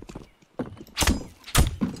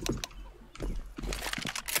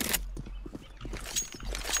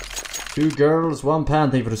 Two girls, one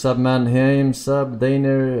panting for the sub. Manheim sub,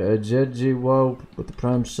 Daner, Dezhnyov with the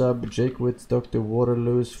prime sub, Jake with Dr.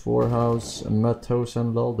 Waterloos, Forehouse,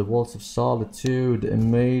 Matosan Lol, The Walls of Solitude,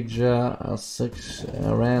 Imaja, 6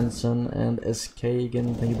 Ranson, and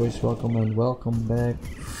Skagan. Thank you boys, welcome and welcome back.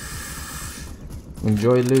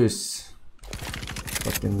 Enjoy loose.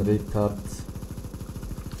 Fucking retard.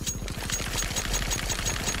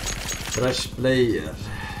 Trash player.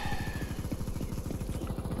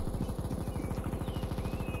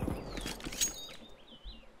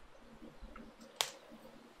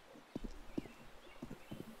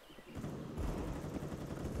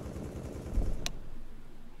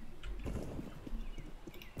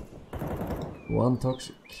 One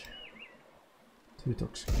toxic, two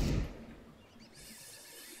toxic.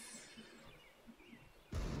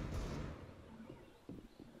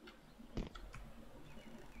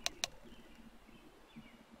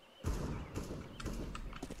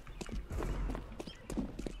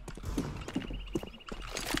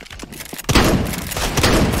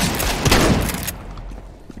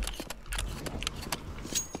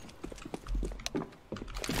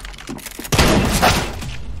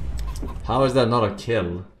 How is that not a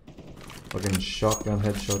kill? Fucking shotgun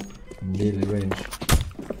headshot, melee range.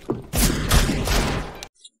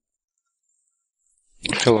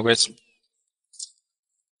 Hello guys.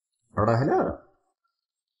 Hello.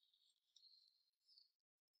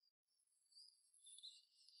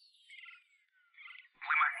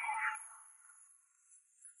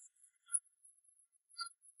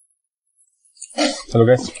 Hello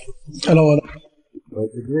guys. Hello. Wait,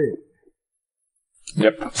 agree.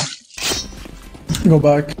 Yep. Go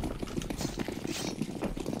back.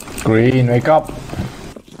 Green, wake up.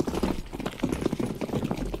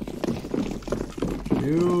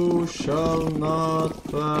 You shall not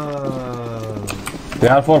pass. They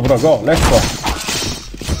are 4, bro. Go. Let's go.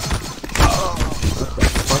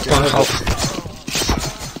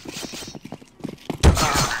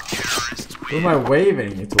 Who am I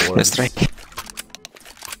waving towards? Let's try.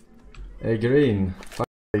 Hey, Green. Fuck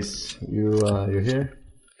this. You're here?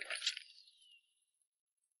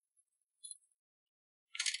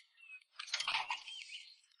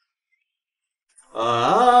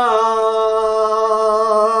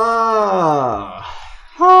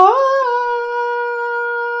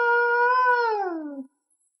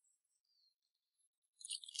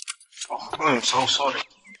 I'm so sorry.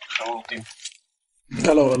 Hello team.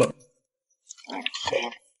 Hello. Okay.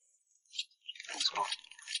 Let's go.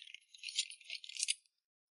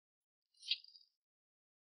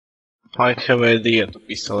 I have an idea to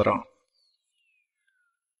pistol around.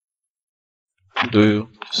 Do you?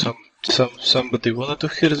 Somebody wanted to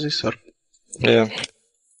hear this or? Yeah.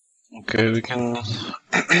 Okay, we can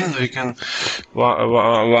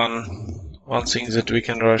one thing that we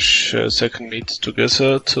can rush second meet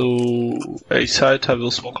together to A side. I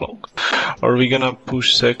will smoke long, or we gonna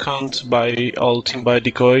push second by all team by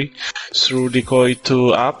decoy through decoy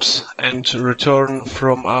to apps and return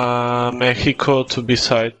from Mexico to B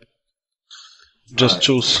side. Just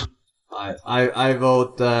choose. I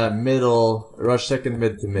vote middle, rush second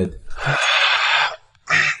mid to mid.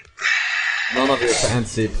 None of your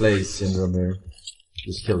fancy plays in Ramir.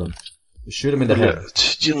 Just kill him. Shoot him in the head.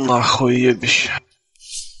 Иди нахуй, ебище.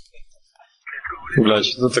 Блядь,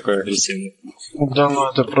 что такое агрессивный? Да ну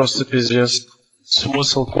это просто пиздец.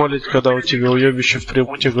 Смысл колить, когда у тебя уебище в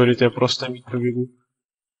прямуте говорит, я просто мид побегу.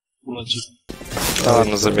 Да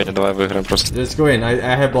ладно, забей, давай выиграем просто. Let's go in, I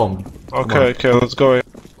have bomb. Okay, let's go in.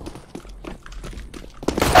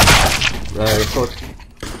 Short.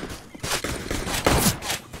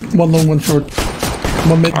 One long, one short.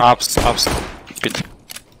 One mid. Ups. Pit.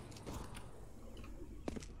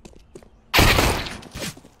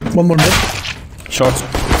 One more mid. Short.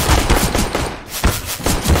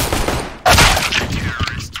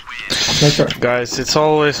 Guys, it's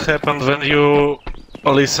always happened when you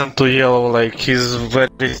listen to yellow, like he's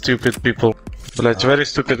very stupid people. Блять, very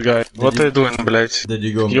stupid guy. What are you doing, блять? Did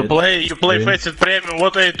you go You mid? play Facet Premium,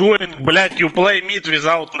 what are you doing, блять? You play mid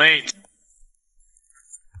without nade.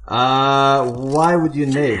 Why would you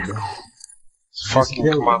nade?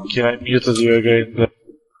 Fucking monkey, I muted you again.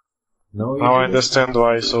 No, you Now I didn't. understand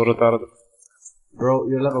why you're so retarded. Bro,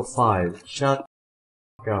 you're level 5. Shut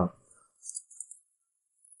up.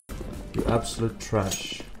 You absolute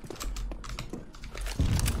trash.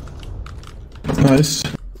 Nice.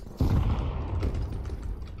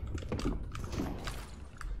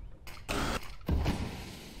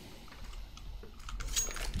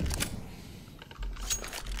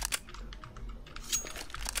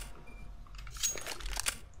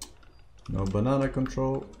 No banana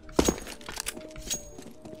control.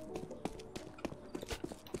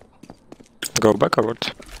 Go back or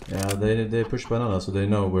what? Yeah, they push banana, so they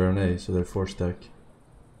know we're on A, so they're 4-stack.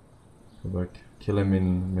 Go back. Kill him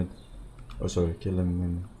in mid. Oh, sorry, kill him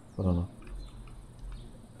in banana.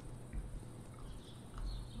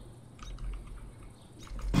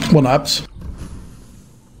 One apps.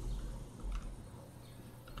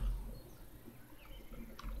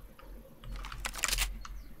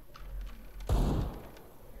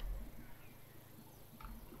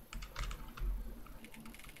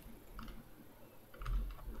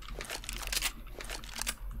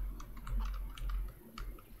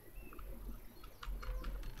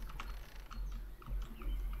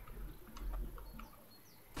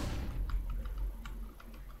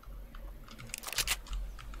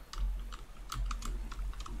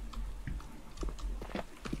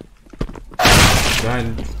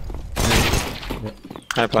 Behind. Yeah.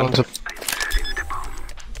 I planted.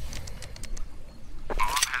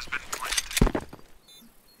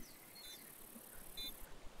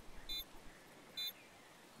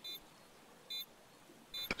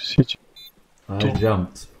 I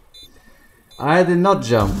jumped. I did not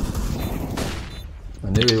jump.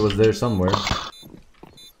 I knew he was there somewhere.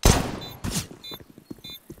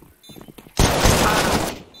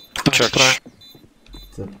 Check.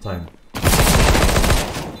 It's time.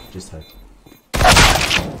 Just hide.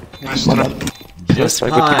 Nice try. Just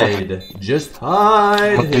hide. Just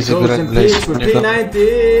hide. He goes in peace with P90.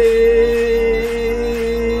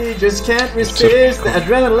 Just can't resist. The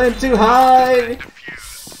adrenaline too high.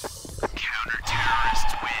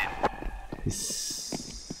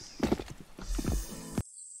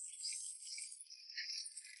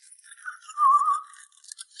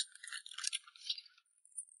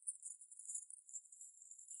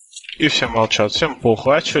 И все молчат, всем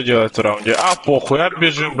похуй, а что делать в раунде? А похуй, а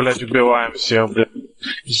бежим, блять, убиваем всех, блять.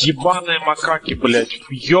 Ебаные макаки, блять,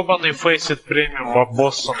 ебаный фейсит премиум,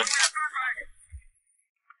 обоссанный.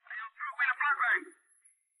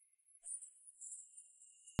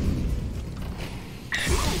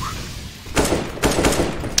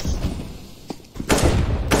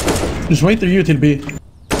 Just wait there, you till B.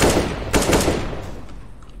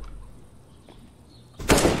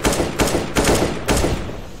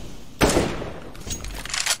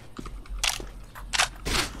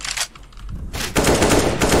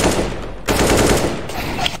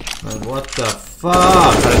 Man, what the fuck? I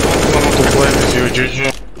don't want to play with you, GG.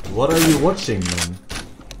 What are you watching, man?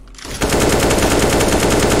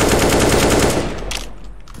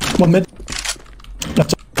 One mid.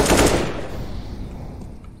 Left.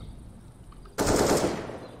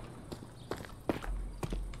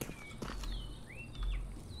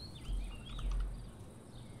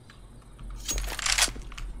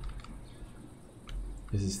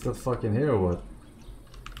 Is he still fucking here or what?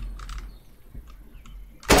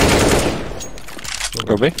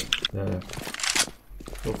 Go B? Yeah.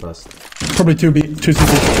 Go fast. Probably 2B, 2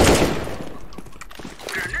 CT.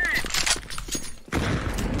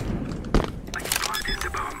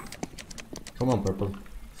 Come on, purple.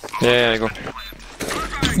 Yeah, I go.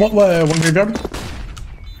 One graveyard.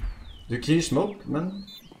 You clear smoke, man?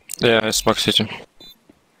 Yeah, smoke city.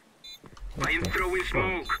 I am throwing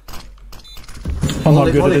smoke. I'm not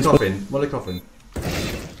Molly, good at Molly this. coffin. Molly coffin.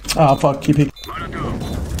 Ah, fuck. Keep it. Molotov.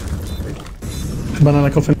 Banana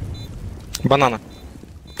coffin. Banana.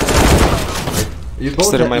 You both,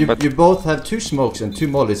 Still in my bed. you both have 2 smokes and 2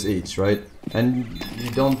 mollies each, right? And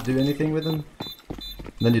you don't do anything with them?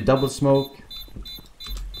 Then you double smoke.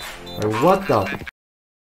 What the?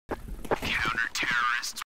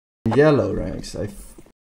 Yellow ranks.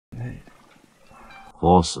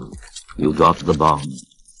 Forsen, you got the bomb.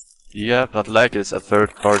 Yeah, but like it's a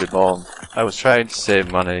third-party bomb. I was trying to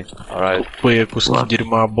save money. Alright. Охуя куски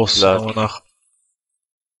дерьма босса Да. нахуй.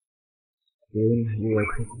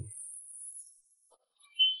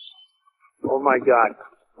 Oh my god.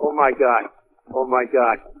 Oh my god. Oh my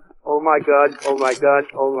god. Oh my god. Oh my god.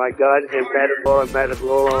 Oh my god. And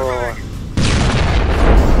Matador.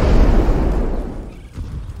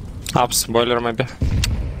 Ups, boiler maybe.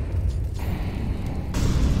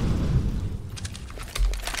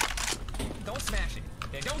 Don't smash it.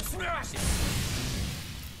 They don't smash it.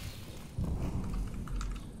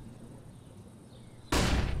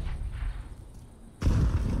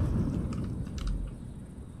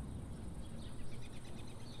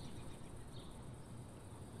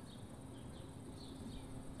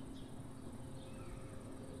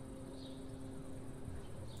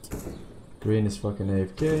 Green is fucking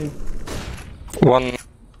AFK. One.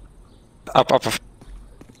 Up.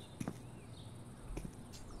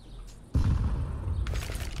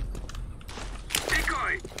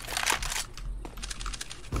 Decoy.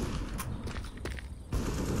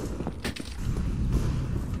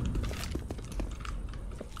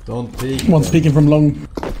 Don't peek. One speaking from long.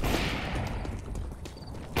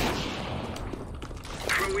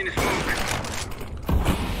 Throwing smoke.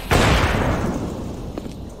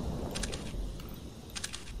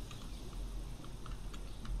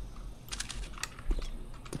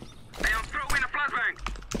 I am throwing a flashbang.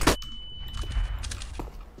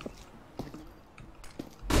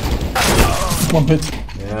 One pit.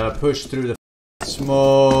 Yeah, push through the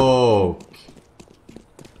smoke.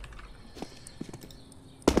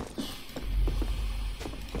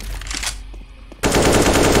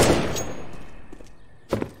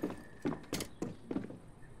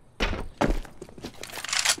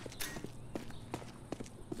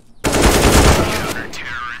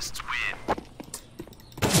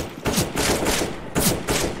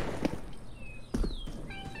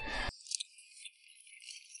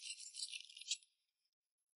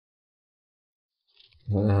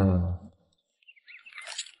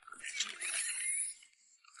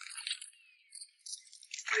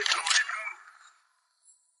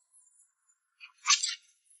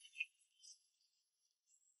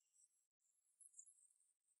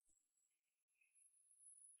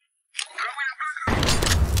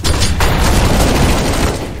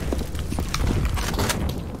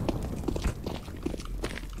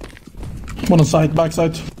 One on side,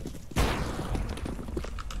 backside.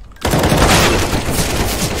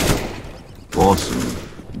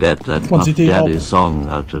 Forsen, get that One Puff CT Daddy help. song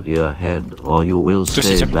out of your head, or you will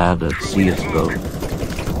stay CT. bad at CSGO.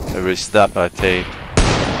 Every step I take.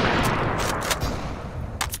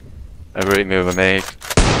 Every move I make.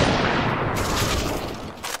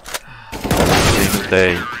 Every single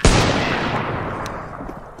day.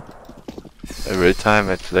 Every time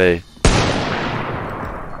I play.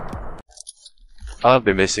 I'll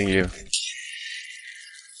be missing you.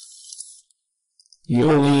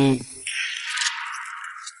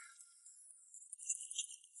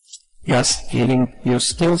 Yes, healing. You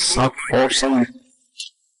still suck, Forsen.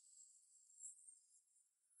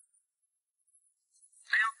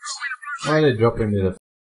 Why are they dropping me the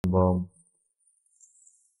bomb?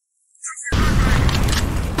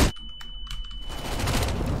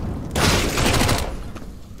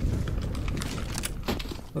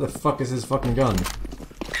 What the fuck is this fucking gun?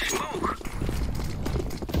 Smoke.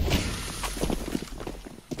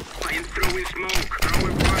 I am throwing smoke.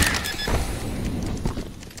 Throwing fire.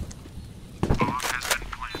 Bomb has been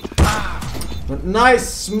planted. Nice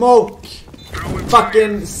smoke! Throwing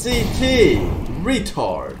Fucking CT!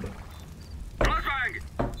 Retard! flashbang.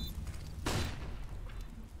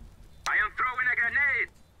 I am throwing a grenade.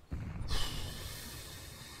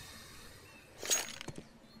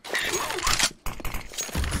 Smoke.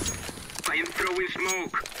 I am throwing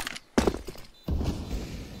smoke.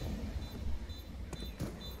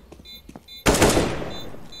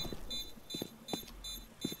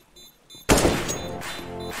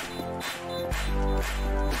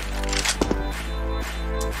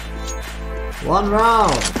 One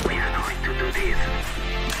round! We are going to do this.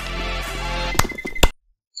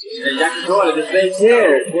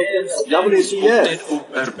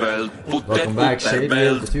 Welcome back, Shady.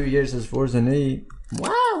 2 years as Forsen E. Wow,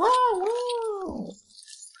 wow, wow.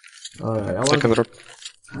 Alright, I want Second drop.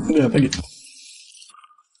 Yeah, thank you.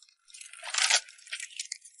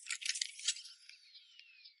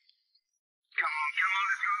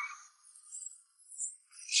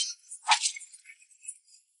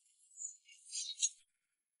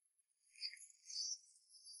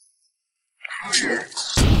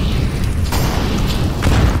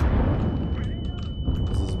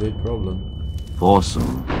 big problem. Forsen,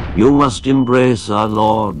 you must embrace our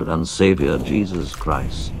Lord and Savior Jesus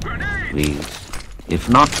Christ. Please, if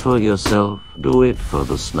not for yourself, do it for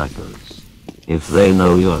the snackers. If they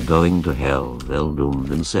know you're going to hell, they'll doom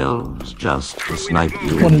themselves just to snipe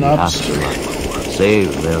you in the afterlife.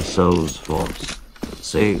 Save their souls, Force.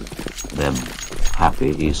 Save them. Happy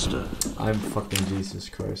Easter. I'm fucking Jesus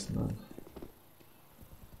Christ, man.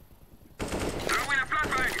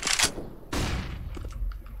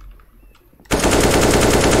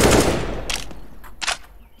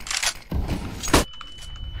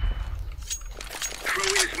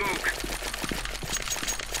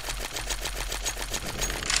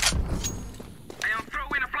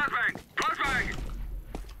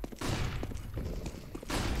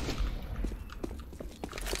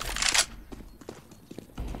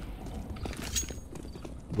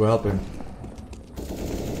 Go help him.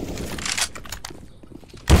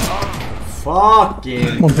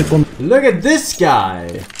 Fucking look at this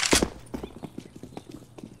guy.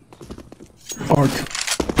 Arc.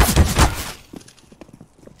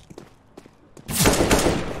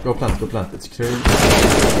 Go plant, it's clear.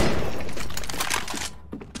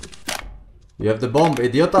 You have the bomb,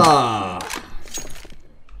 idiota!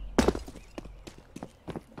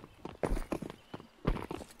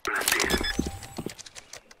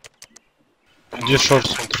 Где шорт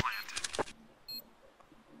смотри?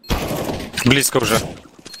 Близко уже.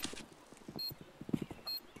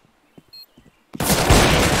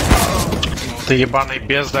 Ты ебаный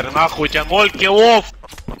бездарь, нахуй, у тебя 0 киллов!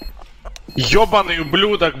 Ёбаный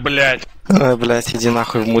ублюдок, блядь! Ой, блядь, иди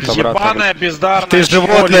нахуй в мут обратно. Ебаная бездарная. Ты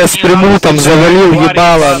животное с примутом завалил,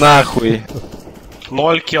 ебало нахуй.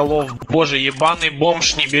 0 киллов, боже, ебаный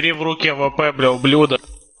бомж, не бери в руки АВП, бля, ублюдок.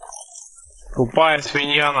 Тупая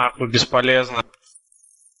свинья, нахуй, бесполезна.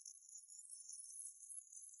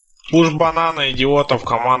 Пуш банана, идиотов,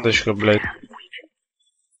 командочка, блядь.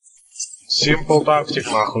 Simple тактик,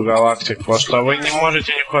 нахуй, галактик. Потому что вы не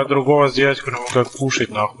можете нихуя другого сделать, кроме как пушить,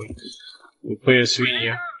 нахуй. Тупые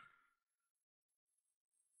свиньи.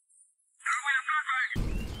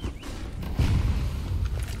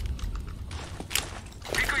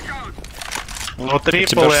 Ну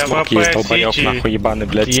трипл и АВП сити. Нахуй, ебаный,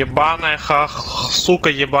 блядь. Ебаная сука,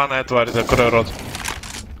 ебаная тварь, закрой рот.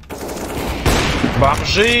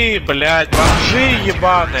 Бомжи, блядь, бомжи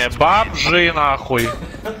ебаные, бомжи нахуй.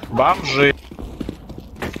 Бомжи.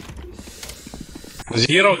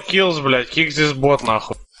 Zero kills, блядь, kick this bot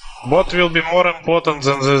нахуй. Bot will be more important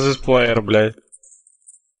than this player, блядь.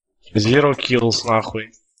 Zero kills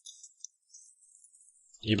нахуй.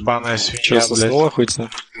 Ебаная свинья, блядь. Чё, заснула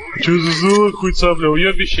хуйца? Чё заснула хуйца, бля,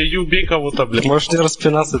 уёбище, убей кого-то, блядь. Можешь не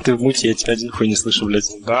распинаться, ты в муте, я тебя один хуй не слышу,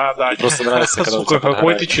 блядь. Да, просто нравится, когда сука,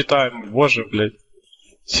 какой ты читаем, боже, блядь.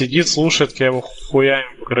 Сидит, слушает, я его хуями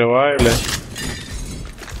покрываю, блядь.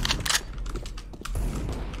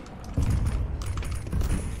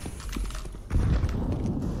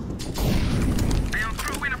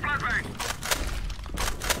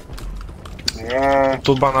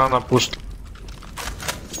 Тут банана пушит.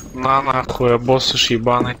 На нахуй, босс уж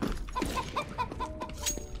ебаный.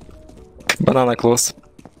 Банана клосс.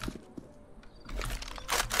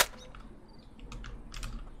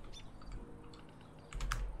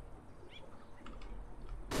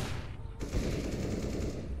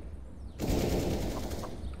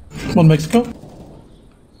 Come on, Mexico.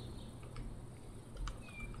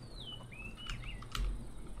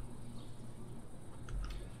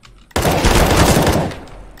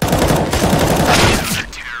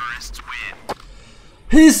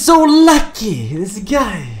 He's so lucky, this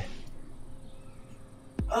guy.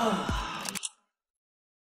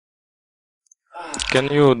 Can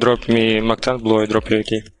you drop me MAC-10 blue? I drop you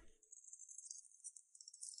AK.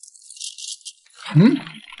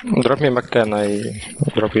 Drop me MAC-10, I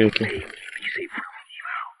drop you AK.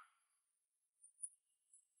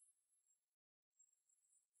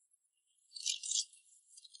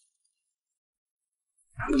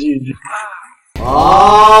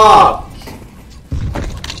 Ah!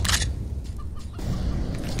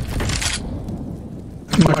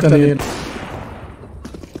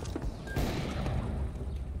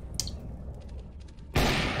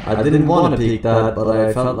 I didn't want to pick that, but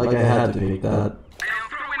I felt like I had to pick that.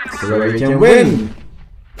 So that we can win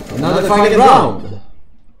another fucking round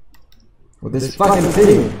with this fucking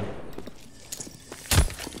team.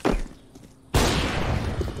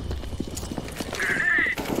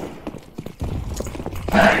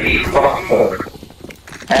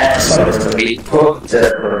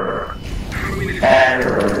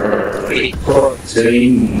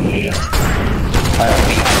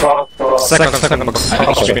 Second box.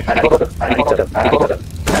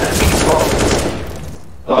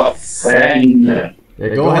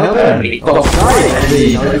 Yeah, go help him. Oh, sorry,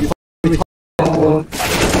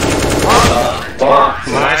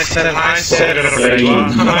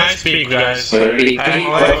 Nice pick, guys. I'm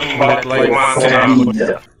lagging, but like one.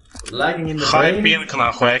 Lagging in the High brain? ping,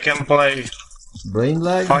 нахуй, I can play. Brain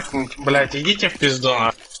lag? Fucking, блять, идите в пизду,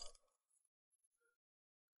 нахуй.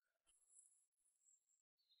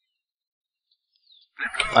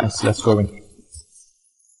 Nice, let's go in.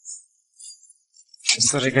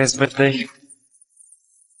 Sorry guys, bad day.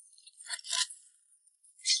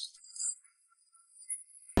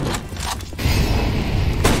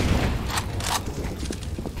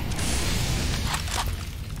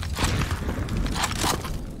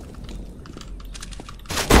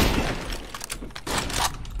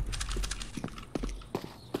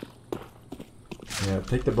 Yeah,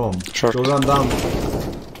 take the bomb. Short. Go run down.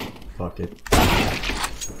 Fuck it.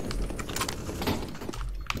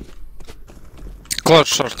 Close,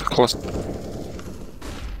 short, close. What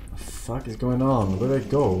the fuck is going on? Where did I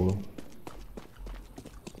go?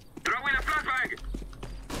 Throw in a flashbang.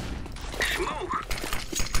 Smoke.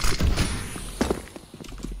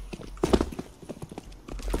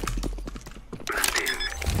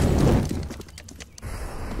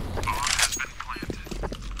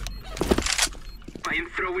 I am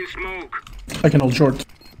throwing smoke. I can hold short.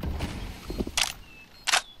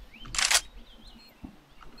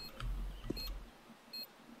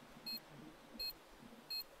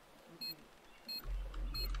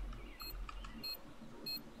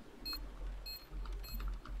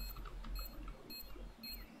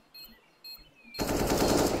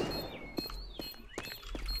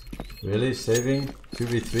 Really? Saving?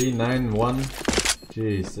 2v3, 9-1?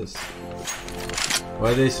 Jesus. Why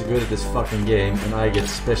are they so good at this fucking game and I get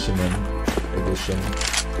Specimen Edition?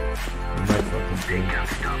 In my fucking game.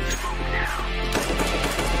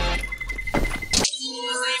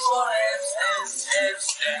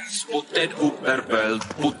 Put that upper belt,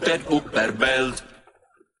 put that upper belt.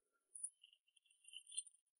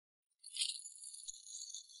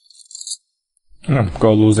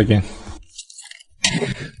 Go lose again.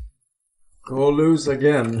 Go lose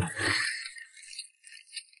again.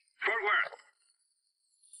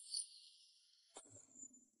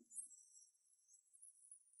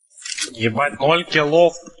 Ебать, 0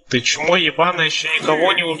 киллов. Ты чмо ебаное, еще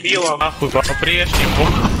никого не убила, нахуй, по-прежнему.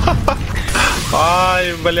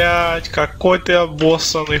 Ай, блядь, какой ты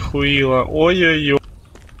обоссанный хуила. Ой-ой-ой.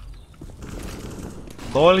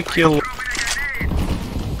 0 киллов.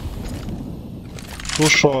 Too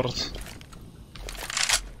short.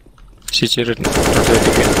 City rotate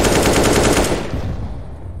again.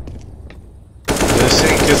 I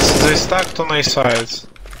think they stacked on A sides.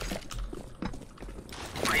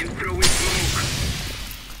 I am throwing smoke.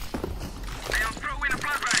 I am throwing a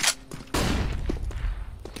flashbang.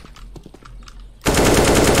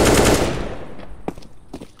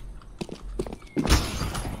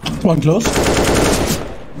 One close.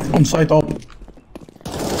 On site up.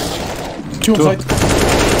 Two on site.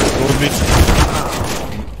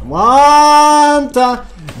 One time.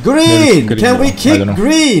 Green! Green, Can we I kick don't know.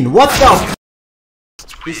 green? What the f?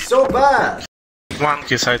 It's so bad.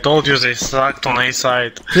 Monkeys, I told you they stacked on A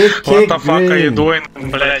side. Kick What the fuck green. are you doing,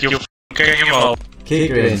 блядь, you fucking animal?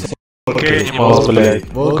 Kick green. Okay, animals,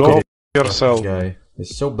 блядь. Go f yourself. Guy.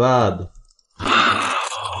 It's so bad.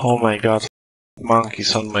 Oh my god.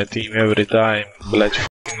 Monkeys on my team every time. Блядь,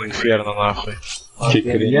 fucking inferno, нахуй. Kick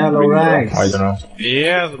green. Yellow ranks. I don't know.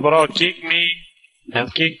 Yes, bro, kick me.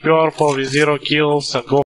 And kick purple with 0 kills and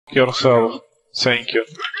go f yourself. Thank you.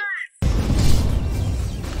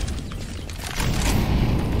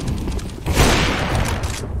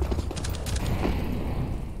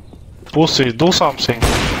 Pussy, do something.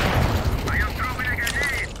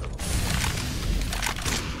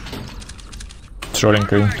 Trolling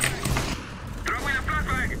green.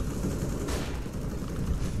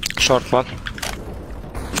 Short one.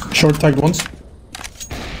 Short tagged once.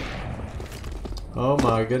 Oh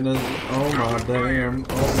my goodness. Oh my damn.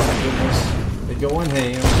 Oh my goodness. They're going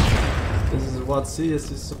ham. This is what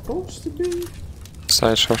CS is supposed to be.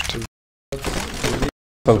 Side short.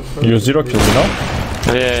 So, you 0 kills, you know?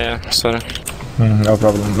 Yeah, sorry. No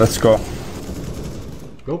problem, let's go.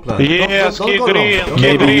 Go plan. Yes, don't kick go green, long.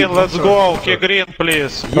 kick Don't green, go let's long. go, kick green,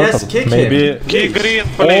 please. Yes, kick Maybe him. Kick green,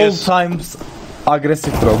 all please. times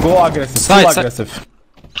aggressive, bro. Go aggressive, full aggressive.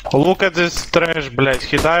 Look at this trash, блять.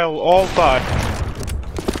 He dialed all time.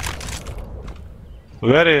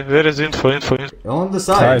 Where is info? On the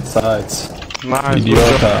side. Sides. Nice.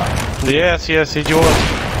 Idiota. Yes, idiot.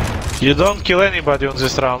 You don't kill anybody on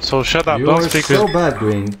this round, so shut up, You don't are speak so with... bad,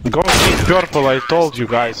 Green. Go kick purple, I told you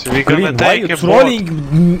guys. We're gonna Green, why take you a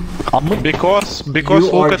trolling? Because You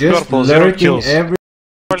look are at just purple, 0 lurking kills. every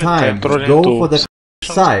time. trolling Go too. for the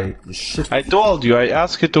side. Shit. I told you, I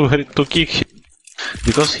asked you to kick him.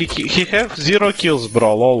 Because he have 0 kills,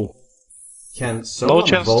 bro, lol. Can someone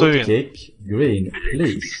chance to vote win. kick Green,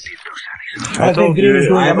 please? I think Green is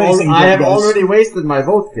doing amazing I job, have guys. already wasted my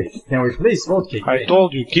vote kick. Can we please vote kick Green? I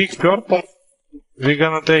told you, kick purple. We're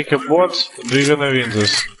gonna take a bot, we're gonna win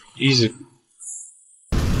this. Easy.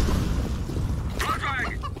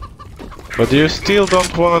 But you still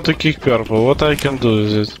don't want to kick purple. What I can do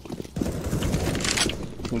is it?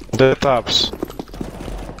 The taps.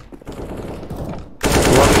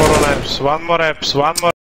 One more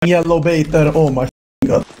apps. Yellow baiter, oh my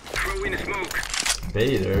god.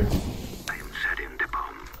 Bader.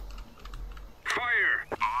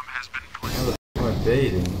 Am I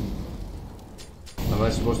baiting? Am I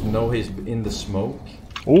supposed to know he's in the smoke?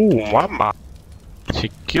 Ooh, mama. He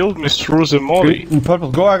killed me through the molly.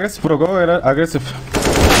 Purple, go aggressive, bro. Go aggressive.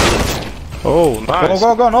 Oh, nice.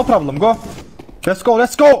 Go, no problem. Go. Let's go.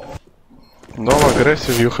 No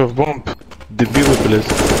aggressive, you have bomb. Дебилы, блядь.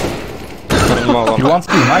 You want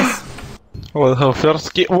skill, nice. Well,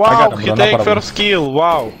 first kill. Wow, he take first kill.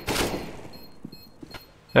 Wow.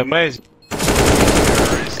 Amazing.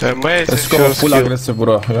 Let's go full aggressive,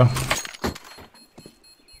 bro. Yeah.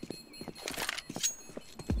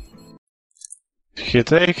 He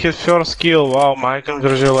take his first kill. Wow, my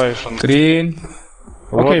congratulations. Green.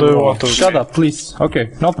 What Okay, do you bro. want to Shut up, please.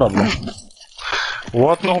 Okay, no problem.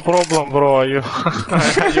 What no problem, bro? Are you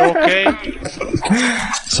okay?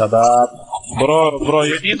 Shut up. Bro,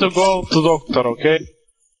 you need to go to doctor, okay?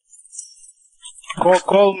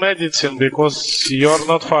 Call medicine because you're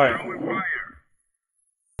not fine.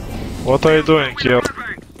 What are you doing here?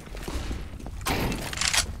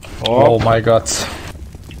 Oh my god.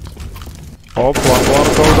 One more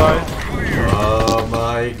go die. Oh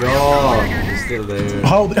my god. He's still there.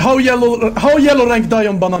 How yellow rank die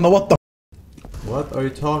on banana? What the? What are you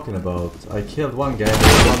talking about? I killed one guy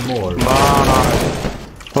and one more. No.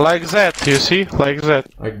 Like that, you see? Like that.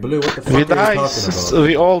 Like blue, what the fuck We are you die, talking about?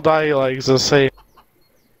 we all die like the same.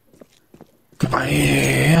 I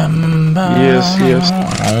am. Yes.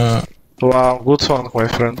 Wow, good song, my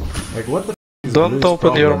friend. Like what the f is Don't blue's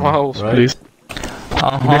open your problem, mouth, right? please.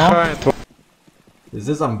 Behind. Is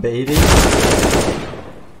this I'm baiting?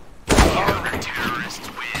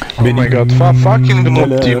 Oh my god, fucking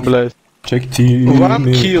noob team, блядь. Check team. One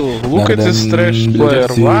kill. Look at this trash player.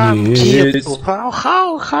 One kill.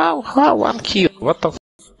 How? One kill. What the f?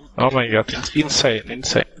 Oh my god, it's insane.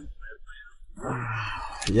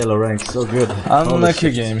 Yellow rank, so good.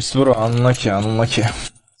 Unlucky games, bro. Unlucky.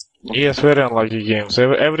 Yes, very unlucky games.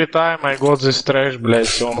 Every time I got this trash,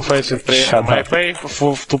 блядь, on Faceit Premium, I pay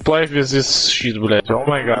to play with this shit, блядь. Oh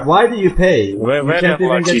my god. Why do you pay? You Very can't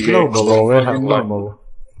even unlucky get games, global bro. or Very fucking unlucky. normal.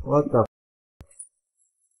 What the f?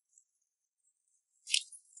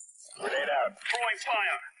 Grenade out. Throwing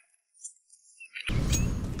fire.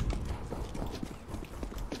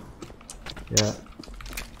 Yeah.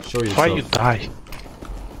 Show yourself. Why you die?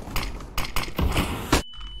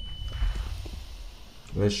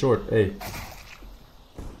 Very short, hey.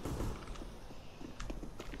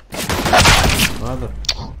 Mother.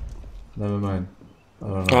 Never mind. I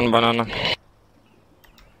don't know. One banana.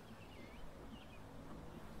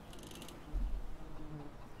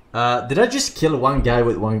 Did I just kill one guy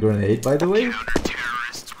with one grenade, by the way?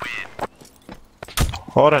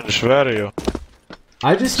 Orange, where are you?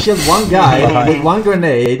 I just killed one guy with one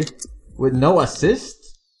grenade with no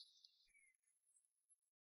assist?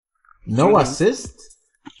 No assist?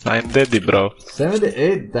 I'm dead, bro.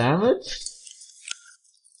 78 damage?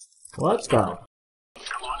 What the?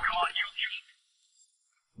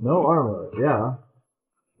 No armor, yeah.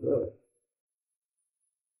 Good.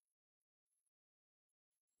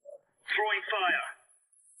 Throwing fire.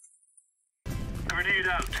 Grenade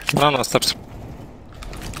out. Banana steps.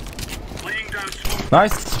 Laying down smoke.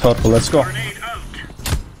 Nice, purple. Let's go. Grenade out.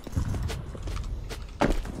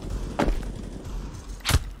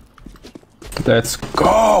 Let's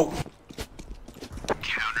go.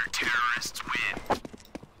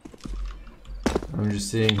 I'm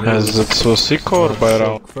just seeing. Is it so sick or by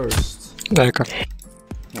round? First. Дай-ка.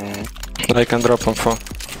 I can drop on 4.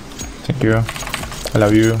 Thank you. I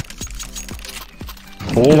love you.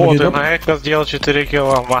 О, ты на эко сделал 4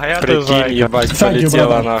 килла. Моя ты Прикинь, зайка. ебать,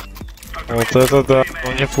 полетела нахуй. Вот это да.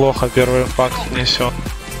 Ну неплохо, первый факт несет.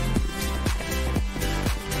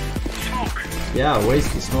 Yeah,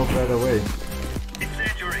 waste the smoke right away.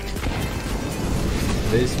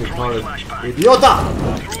 This we call it idiota!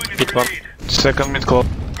 Hit one. Second mid close.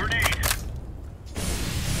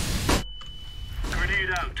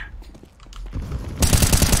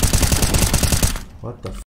 What the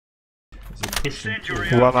f? Is he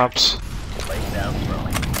pushing? One ups.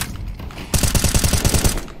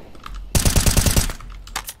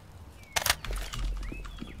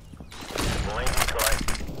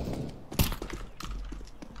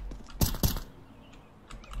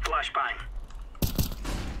 Flashbang.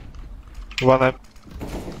 One up.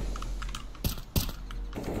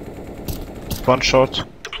 One short.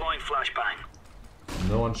 Deploying flashbang.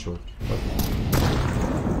 No one short.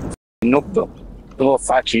 Nope. No,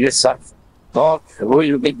 facci this up. Dog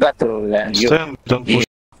will be better than you. Stand, don't push.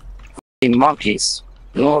 In monkeys.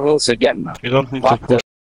 No rules again. You don't need to push.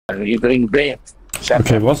 You bring brain.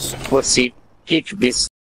 Okay, boss. Pussy. Kick this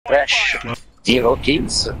fresh. 0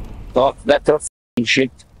 kills. Dog better f***ing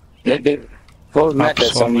shit. Maybe 4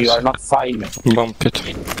 meters and you are not fine. Bump it.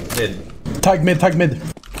 Dead. Tag mid, tag mid.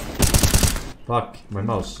 Fuck, my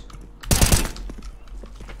mouse.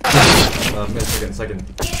 Mid second.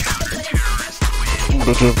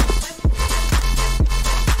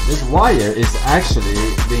 This wire is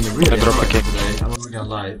actually being really annoying today, I'm not gonna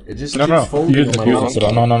lie. It just keeps folding Use on it, my use mouse. it,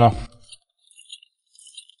 bro. No.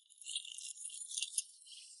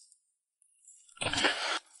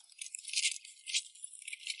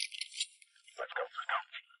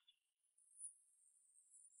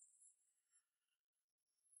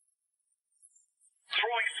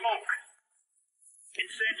 Throwing smoke.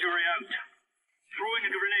 Incendiary out. Throwing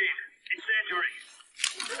a grenade. Incendiary.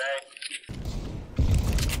 Grenade.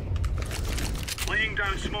 Laying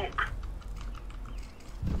down smoke.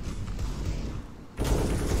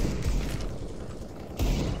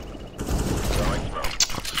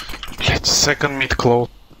 Блять, second mid close.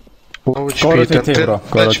 Low HP, Go rotate, bro.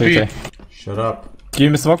 Go rotate. Shut up.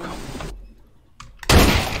 Give me smoke.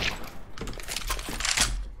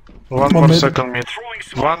 One more second mid.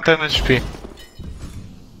 110 HP.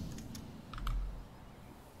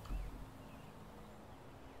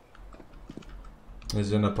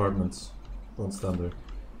 He's in apartments. Don't stand there.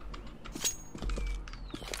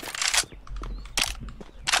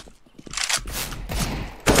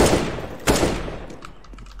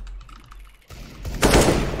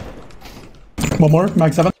 One more,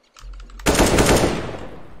 mag 7.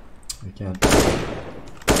 I can't.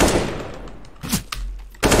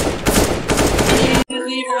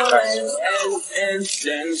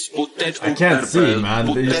 I can't see,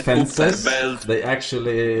 man. These fences, they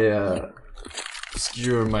actually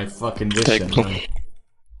obscure my fucking vision.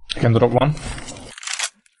 I can drop one.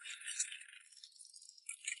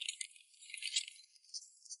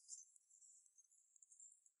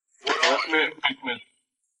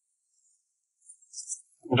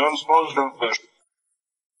 Don't smoke, don't flash.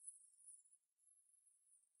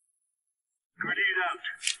 Grenade out.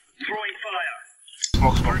 Throwing fire.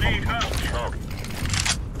 Smoke. Grenade out.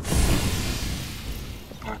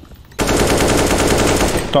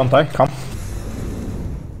 Don't die, come.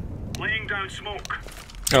 Laying down smoke.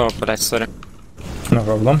 Oh, блять, sorry. No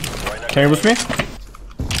problem. Can you boost me?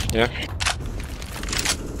 Yeah.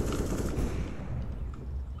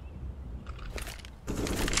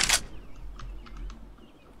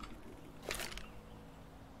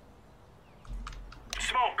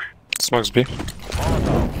 Smoke. Smokes B.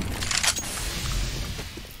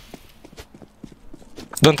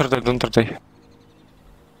 Don't rotate.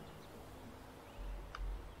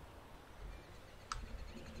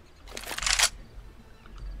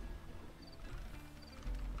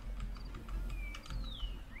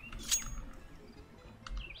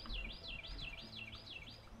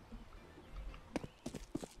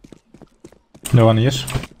 No one here.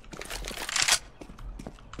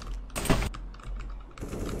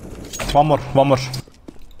 One more.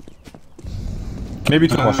 Maybe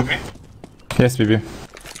 2 more. Yes, baby.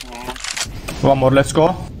 One more, let's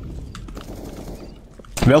go.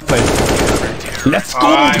 Well played. Let's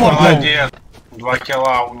go, Молодец. 2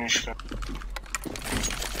 килла уничтожил.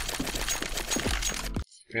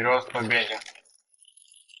 Вперед к победе.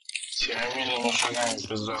 Тирамили машинами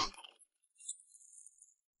пизду.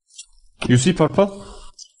 You see purple?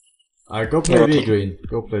 Alright, go play B, green.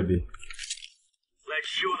 Go play B. Let's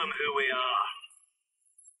show them who we are.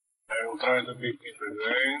 try to pick it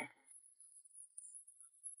again.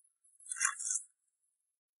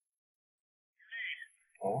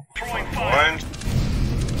 Oh, Throwing fire.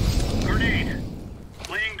 Grenade.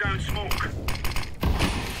 Laying down smoke.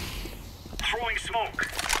 Throwing smoke.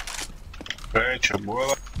 Вече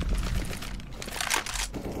было.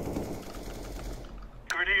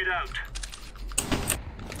 Grenade out.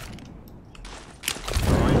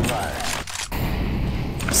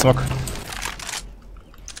 Smoke.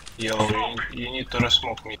 Yo, you need to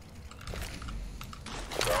resmoke me.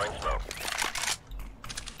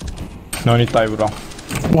 No need die, bro.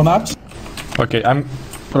 One up. Okay, I'm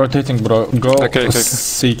rotating, bro. Go Okay.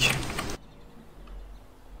 seek.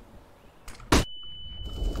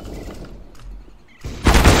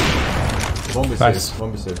 Bomb is Nice. safe.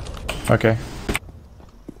 Bomb is safe. Okay.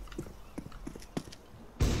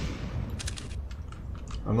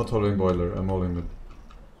 I'm not holding boiler. I'm holding mid.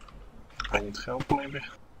 I need help maybe.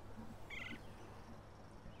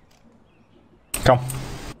 Come.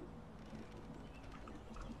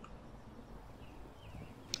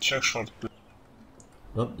 Check short.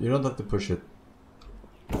 You don't have to push it.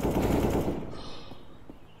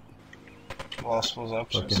 Last was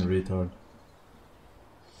up. Fucking retard.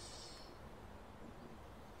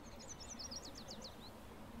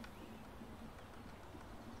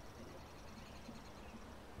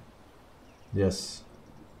 Yes.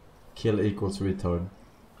 Kill equals retard.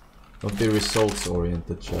 Don't be results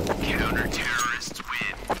oriented, chat. Counter-terrorists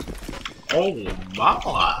win. Oh,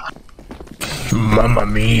 mama. Mamma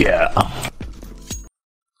mia.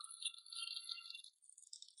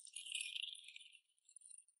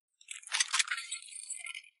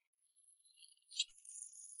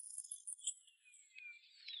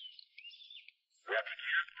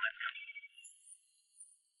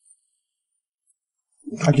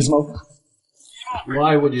 I can smoke.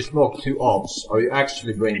 Why would you smoke 2 ops? Are you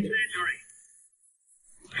actually brain dead?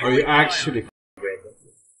 Are you actually brain dead?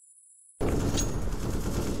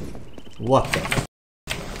 What the?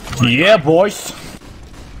 Yeah, boys.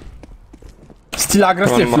 Still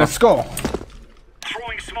aggressive. Let's go.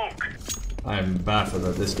 Throwing smoke. I'm baffled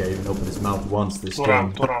that this guy even opened his mouth once this Two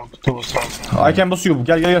game. round. I can boost you.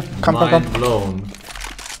 Gel. Come. Mind blown.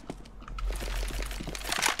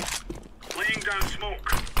 Laying down smoke.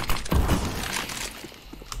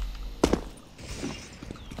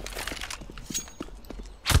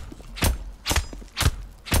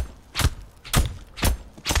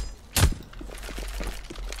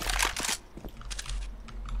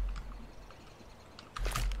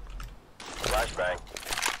 Flashbang.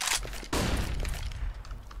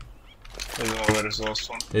 I don't know where is the last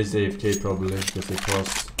one. He's AFK probably because he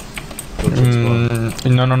crossed.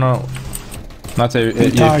 No. Not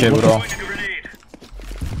AFK, bro.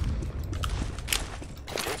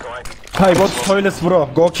 Hi, what's toilets, bro?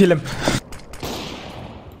 Go kill him.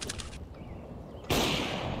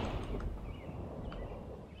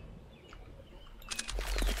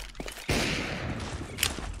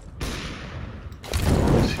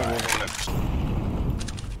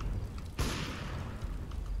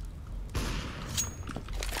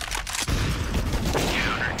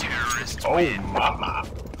 Oh, mama.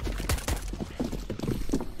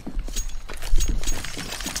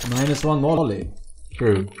 -1 molly.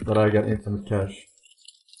 True, but I got infinite cash.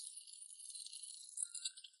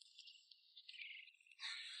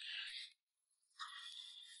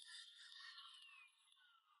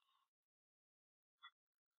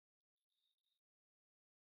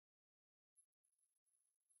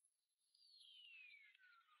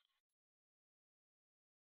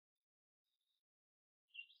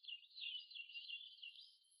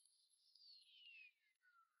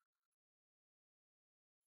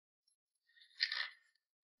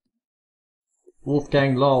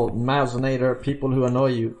 Wolfgang Lol, Mausonator, People Who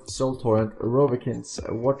Annoy You, Soul Torrent, Rovekins,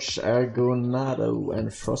 Watch Argonado, and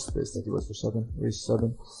Frostfist. Thank you guys for subbing.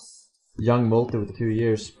 Resubbing. Young Multi with a few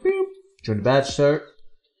years. Boop. Join the badge, sir.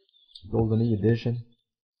 Golden E edition.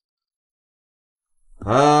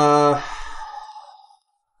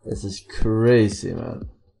 This is crazy, man.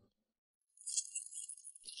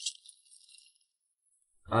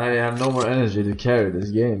 I have no more energy to carry this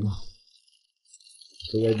game.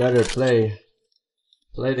 So I better play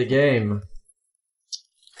the game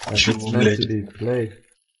as it's meant to be played.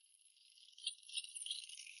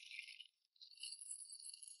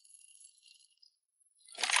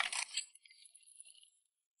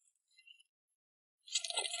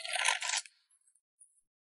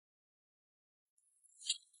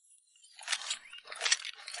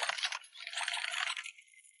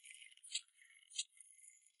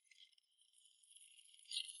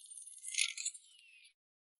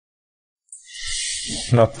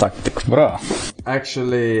 Not tactic, bra.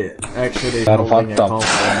 Actually holding a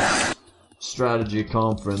conference, strategy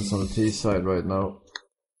conference on the T side right now.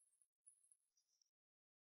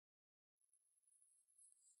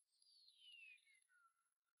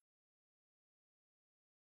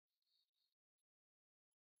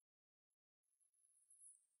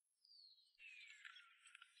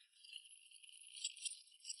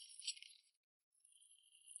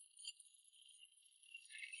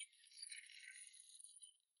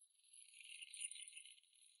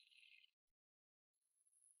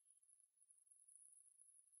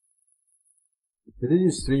 Did he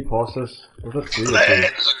use 3 pauses? Was that 3 or 2?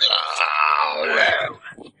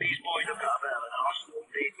 These boys have got an arsenal.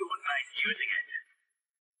 They don't mind using it.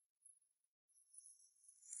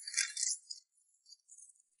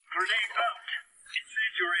 Grenade out.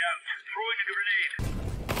 Incendiary out. Throwing a grenade.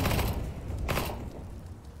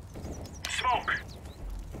 Smoke.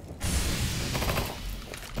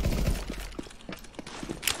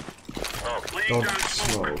 Don't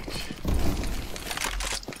smoke.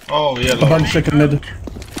 Oh, yellow. A bunch second mid.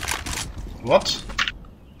 What?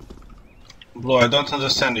 Blue, I don't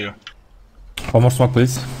understand you. One more smoke,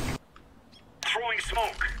 please. Throwing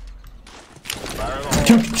smoke.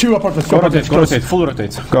 Two apartments. Go rotate, full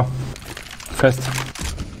rotate. Go. Fast.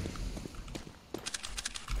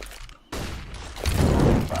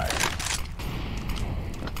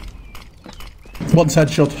 One's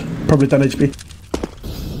headshot. Probably 10 HP.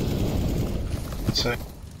 Let's see.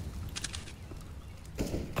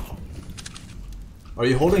 Are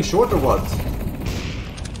you holding short or what?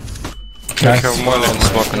 Nice. More than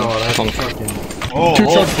smoke. No, that's fucking... Oh, too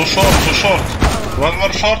short. One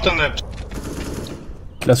more short and it.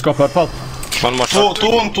 Let's go purple. One more shot. Two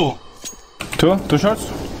on two. Two shots?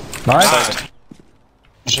 Nice.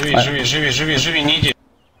 Живи, не иди.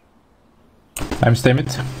 I'm stay mid.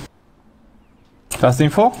 Last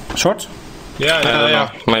info? Short?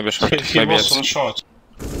 Yeah. Maybe short. He Maybe was it's... on short.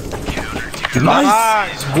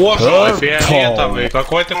 Nice! Боже мой, фиолетовый,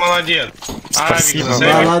 какой ты молодец. Спасибо.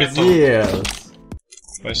 Молодец!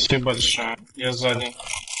 Спасибо большое. Я сзади.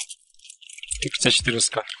 54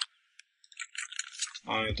 ска.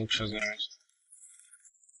 Я только сейчас заметил.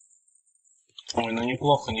 Ой, ну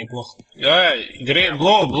неплохо. Эй,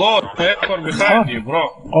 blow, pepper behind you, bro.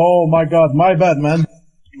 Oh my god, my bad, man.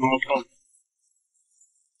 No problem.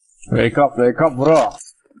 Wake up, bro.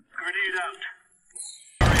 Grenade out.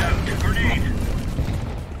 Grenade.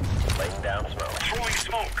 Laying down smoke. Throwing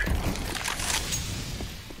smoke.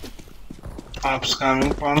 Up's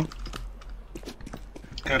coming, one.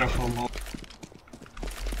 Careful, bro.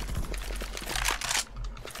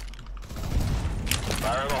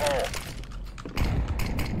 Fire in the hole.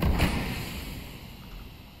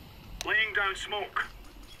 Laying down smoke.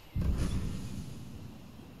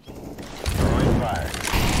 Throwing fire.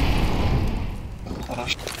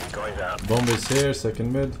 Going down. Bomb is here,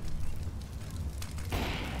 second mid.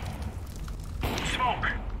 Smoke.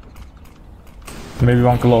 Maybe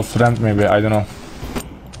one close ramp, maybe, I don't know.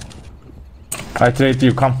 I trade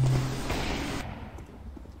you, come.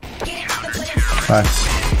 Nice.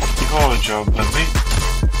 Good job, baby.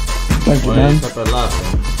 Thank you, man.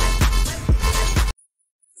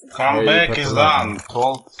 Comeback is done.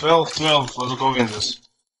 12, let's go win this.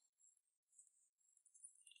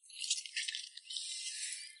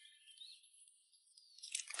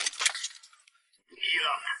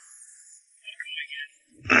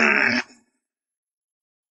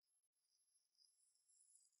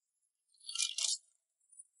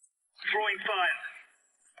 Throwing fire.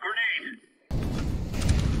 Grenade.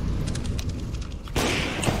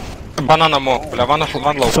 Banana mo. Бля,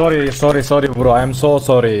 one low. Sorry, bro. I'm so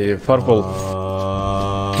sorry. Purple.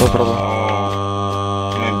 No problem.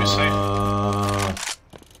 Can I be safe?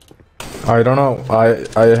 I don't know.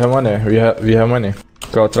 I have money. We have money.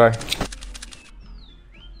 Go try.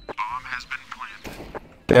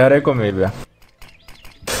 They are echo maybe.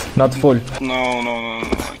 Not full. No.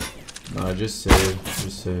 No, just save.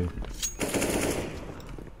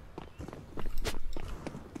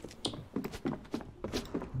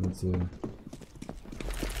 Let's see.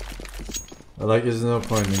 Like, there's no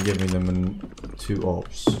point in giving them 2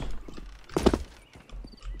 ops.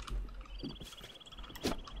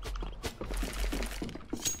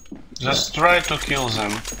 Just try to kill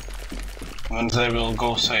them when they will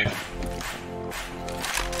go safe.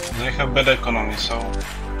 They have bad economy, so...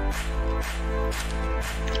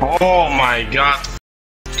 Oh my god!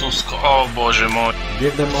 Oh боже мой!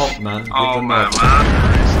 Give them up, man. Give Oh them my up. man!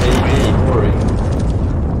 Stay boring.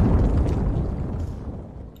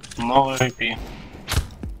 No AP.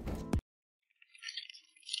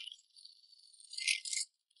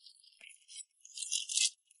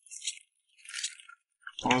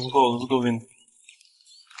 Let's go win.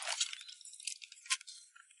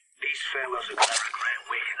 These fellas are gonna regret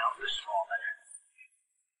waking up this morning.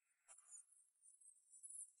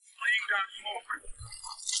 Laying down smoke.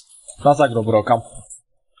 That's aggro, bro, come.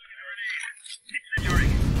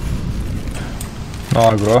 No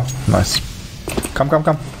aggro, nice. Come.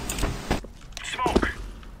 Smoke.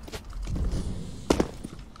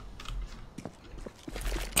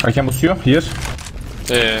 I can boost you, here.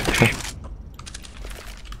 Yeah.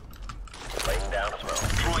 Laying down smoke.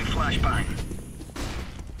 Throwing flashbang.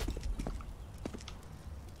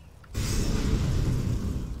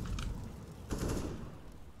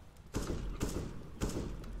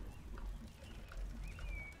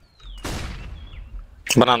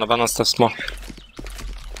 Banana stuff small.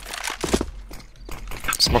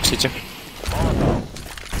 Smoke city.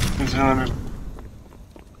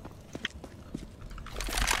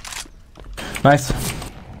 Nice.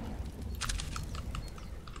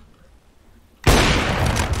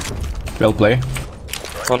 Well play.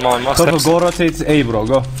 One more Go, steps. go rotate A, bro,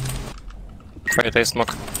 go. Wait, I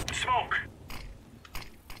smoke. Smoke.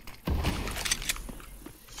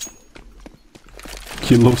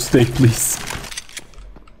 Kill low stay, please.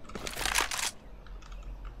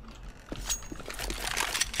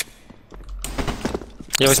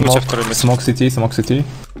 Я возьму тебя в коробе. Smoke city.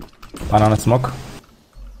 Banana smoke.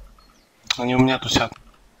 Они у меня тусят.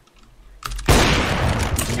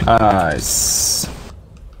 Nice.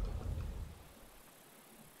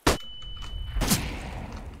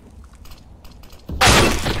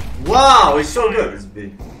 Wow, it's so good. It's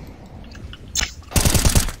big.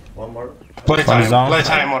 One more.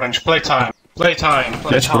 Playtime, Orange. Playtime.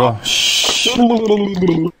 Yes, bro.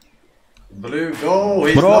 Blue, go.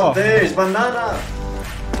 He's Bro. not there. It's banana.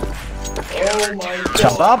 Oh my god.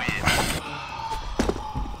 Shut up.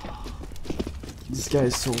 This guy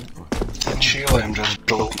is so. Chill, I'm just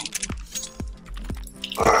joking.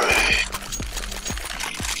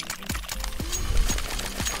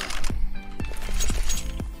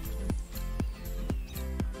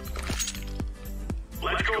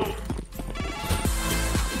 Let's go.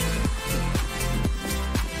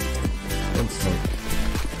 One smoke.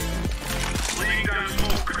 Laying down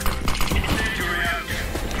smoke. Incendiary out.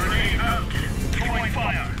 Grenade out. Throwing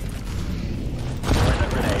fire.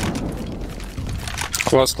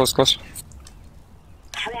 Close.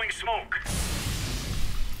 Throwing smoke.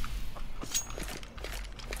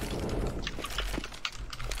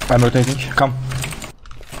 I'm rotating. Come.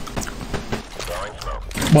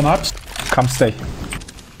 One up. Come stay.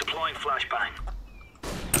 Deploying flashbang.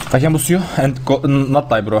 I can boost you and go, not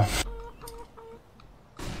die, bro.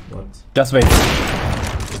 What? Just wait.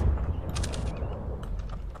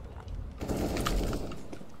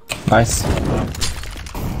 Nice.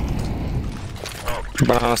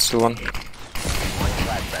 Banana still one.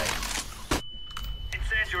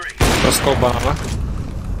 Incendiary. Let's go banana.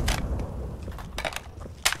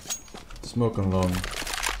 Smoke on long.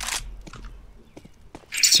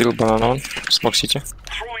 Still banana one. Smoke city.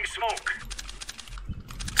 Throwing smoke.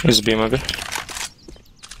 Is B maybe.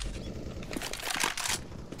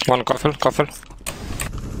 One coughle.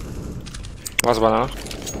 Last banana.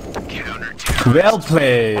 Well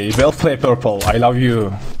play, purple. I love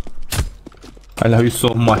you. I love you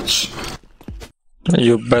so much.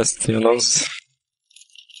 You best, you know.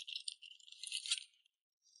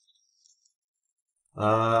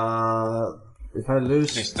 If I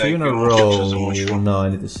lose Please two take in a your row, captures and watch one. no, I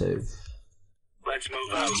need to save. Let's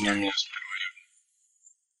move out.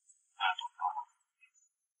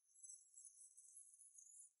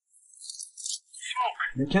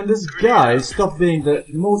 Can this guy stop being the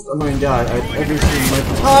most annoying guy I've ever seen in my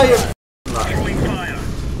entire life? Throwing fire.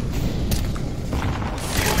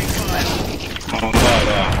 Throwing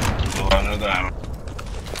fire.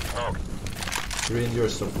 Green, you're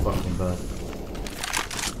so fucking bad.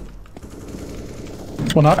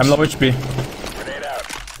 One up. I'm low HP. Grenade out.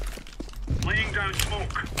 Laying down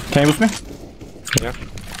smoke. Can you boost me? Yeah.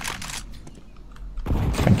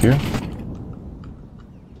 Thank you.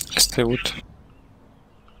 Stay wood.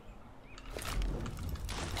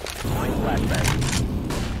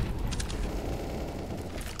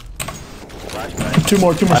 Two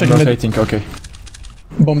more I'm second mid. rotating, okay.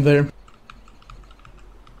 Bomb there.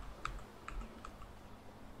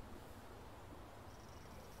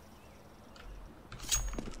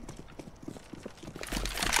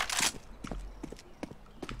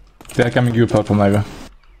 They're coming you purple maybe.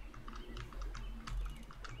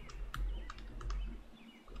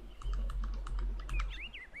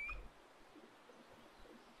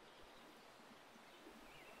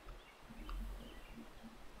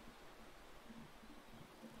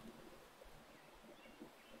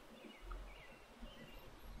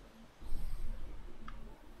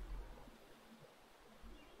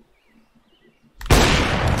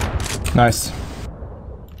 Nice.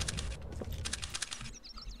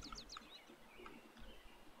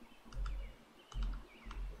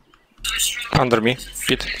 Under me.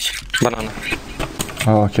 Hit. Banana.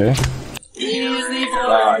 Okay.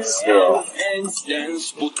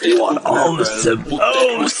 One awesome.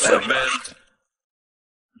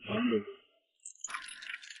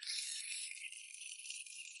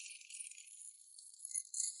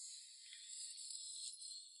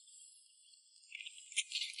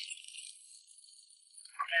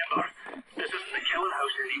 This isn't the killer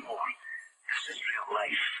house anymore. This is real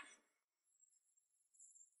life.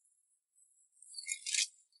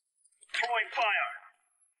 Throwing fire.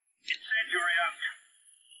 Incendiary out.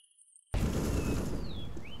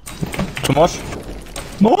 Too much.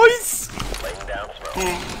 Nice!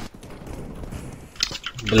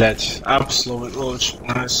 Блять, absolute очень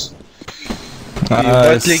nice.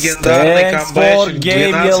 Thanks for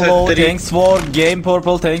game yellow, thanks for game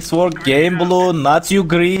purple, thanks for game blue, not you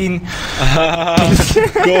green.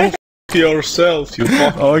 Go f yourself, you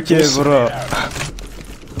fuck. Okay, bro.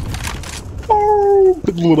 Oh,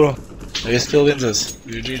 good bro. We still win this.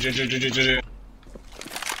 GG.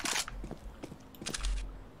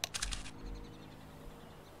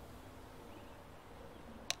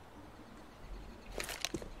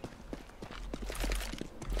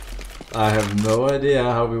 I have no idea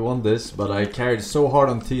how we won this, but I carried so hard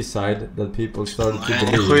on T side that people started to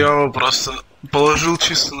believe. Нихуя просто положил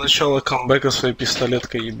чисто начало камбэка своей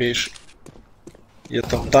пистолеткой ебейшей. Я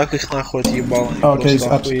там так их нахуй отъебал, они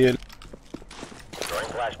просто охуели.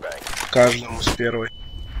 Каждому с первой.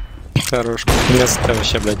 Хорош. Место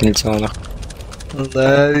вообще, блядь, не летело нахуй.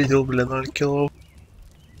 Да, видел, бля, 0 киллов.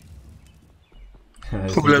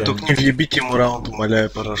 Бля, только не въебите ему раунд, умоляю,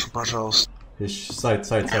 пожалуйста.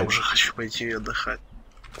 Side. Я уже хочу пойти отдыхать.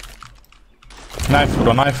 Knife,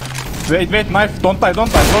 bro, knife. Wait, knife, don't die,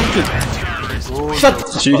 don't kill. Shut.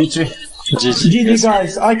 GG,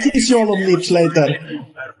 guys, I kiss you all on lips later.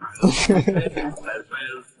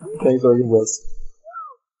 Thanks for your best.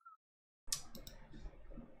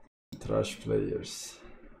 Trash players.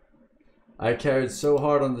 I carried so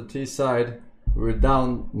hard on the T side. We were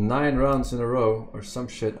down 9 rounds in a row or some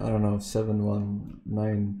shit. I don't know. 7-1,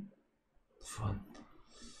 9. Fun.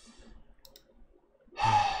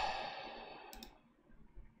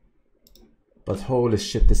 But holy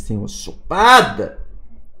shit, this team was so bad.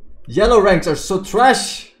 Yellow ranks are so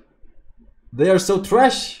trash. They are so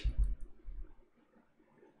trash.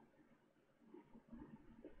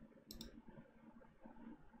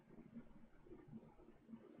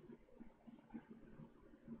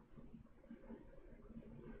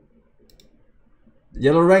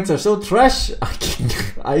 Yellow ranks are so trash.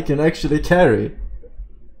 I can actually carry.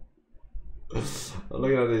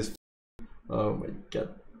 Look at this. Oh my god.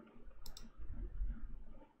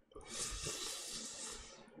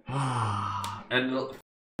 And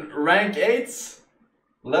rank 8s,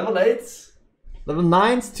 level 8s, level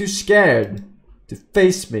 9s too scared to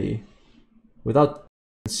face me without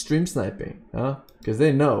stream sniping, huh? Because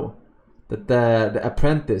they know that the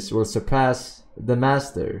apprentice will surpass the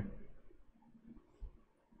master.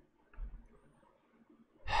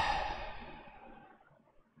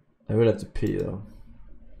 I will have to pee though.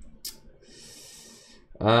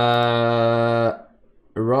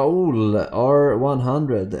 Raul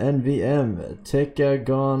R100 NVM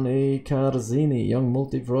Tekagani Karzini Young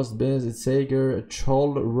Multifrost Biz Sager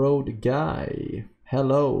Chol Road Guy.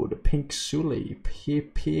 Hello, the Pink Sully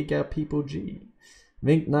Piga People G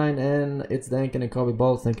Vink 9N It's Dankin and Copy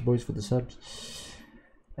Balls. Thank you boys for the subs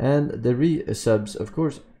and the re-subs, of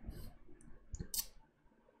course.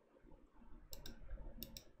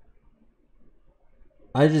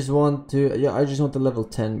 I just want the level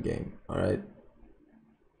 10 game, alright?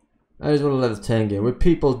 I just want a level 10 game where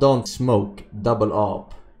people don't smoke double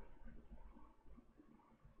up.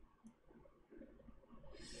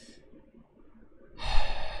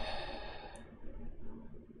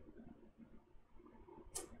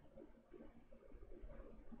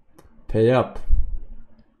 Pay up.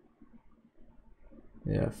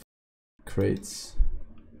 Yeah, crates.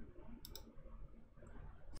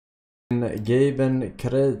 Gaben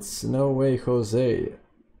credits, no way Jose.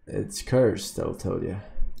 It's cursed, I'll tell you.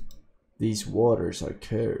 These waters are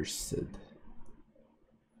cursed.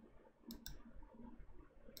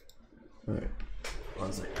 Alright,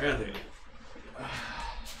 1 second.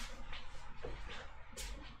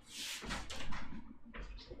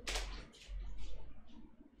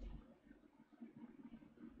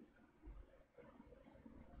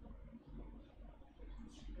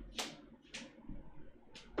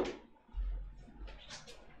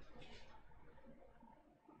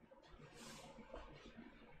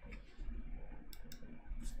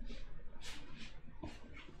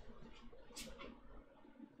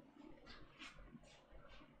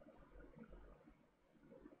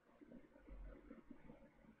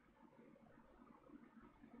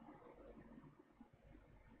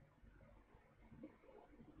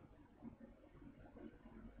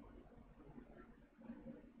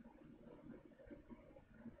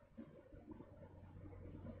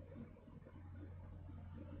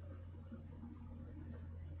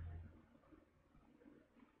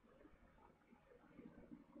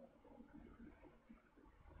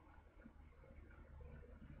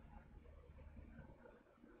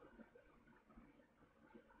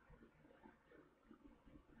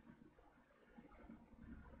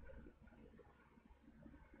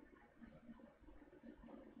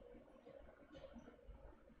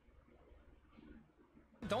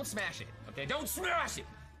 Don't smash it. Okay, don't smash it.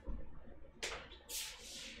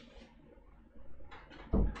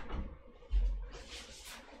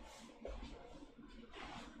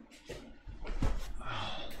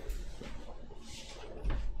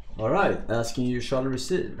 Alright, asking you shall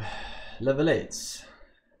receive. Level 8.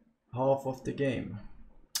 Half of the game.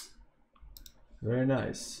 Very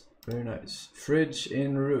nice. Very nice. Fridge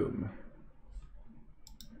in room.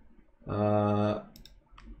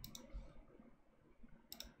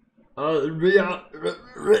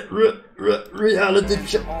 Reality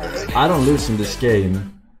check. I don't lose in this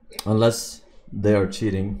game unless they are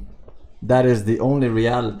cheating. That is the only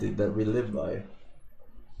reality that we live by.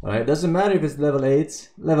 Alright, doesn't matter if it's level 8s,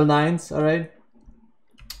 level 9s, alright?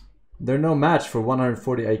 They're no match for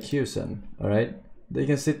 140 IQs then, alright? They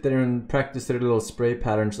can sit there and practice their little spray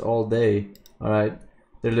patterns all day, alright?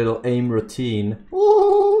 Their little aim routine.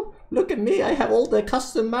 Oh, look at me, I have all the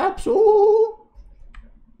custom maps, oh!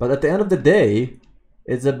 But at the end of the day,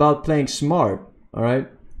 it's about playing smart, alright?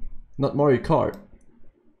 Not Mario Kart.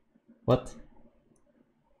 What?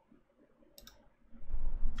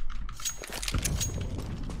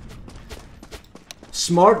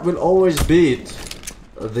 Smart will always beat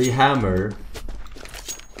the hammer,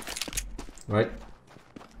 right?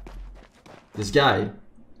 This guy,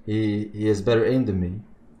 he has better aim than me,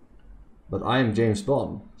 but I am James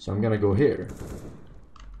Bond, so I'm gonna go here,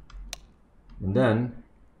 and then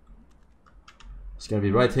he's gonna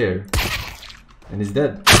be right here, and he's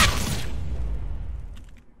dead.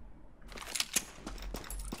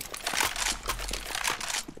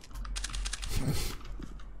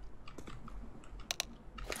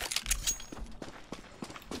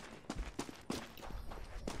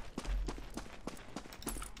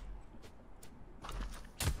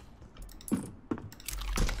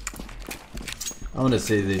 I want to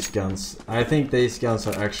see these guns. I think these guns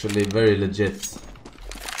are actually very legit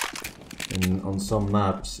on some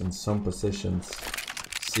maps, in some positions.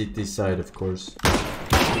 CT side, of course.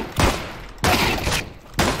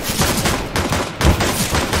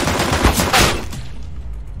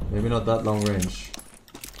 Maybe not that long range.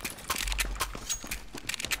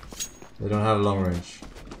 They don't have long range.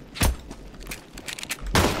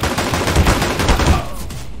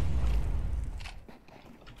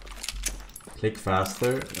 Click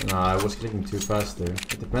faster? Nah, I was clicking too fast there.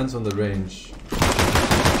 It depends on the range.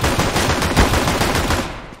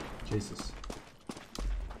 Jesus.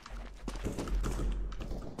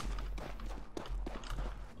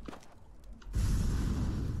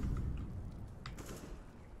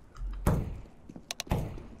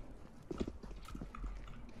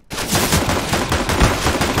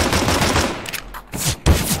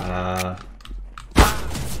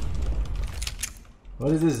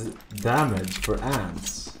 What is this damage for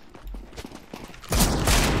ants?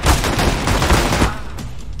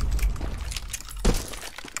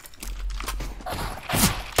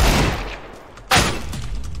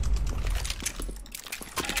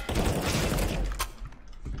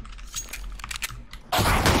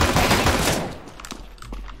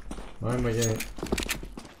 Why am I getting...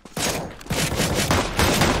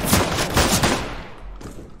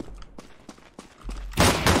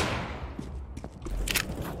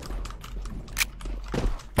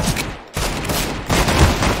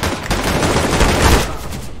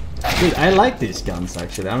 Dude, I like these guns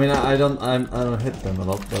actually. I mean, I don't hit them a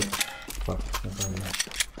lot, but fuck.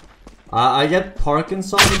 I get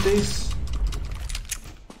Parkinson with these.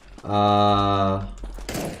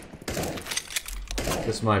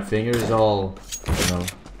 Because my fingers all, you know.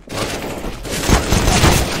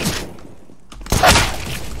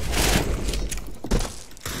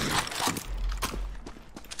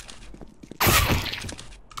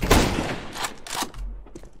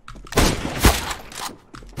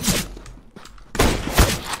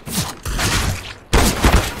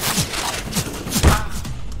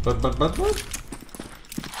 What?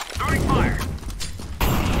 Starting fire.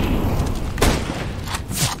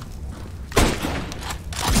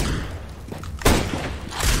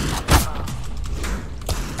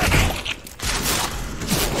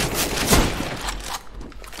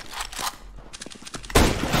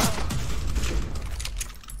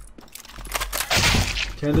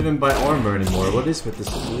 Can't even buy armor anymore. What is with this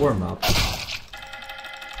war map?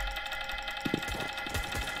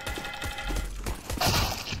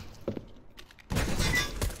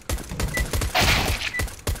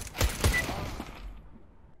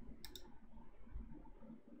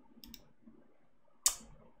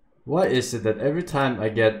 Why is it that every time I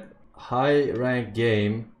get high rank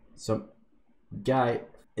game, some guy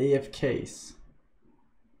AFKs?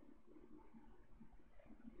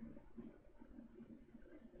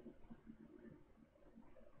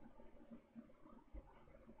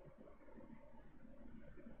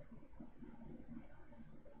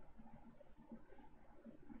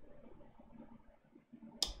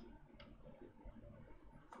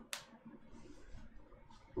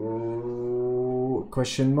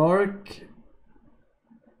 Question mark.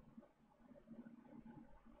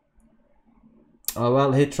 Oh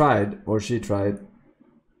well, he tried or she tried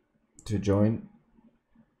to join,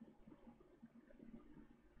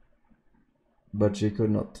 but she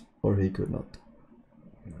could not or he could not.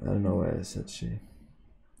 I don't know why I said she.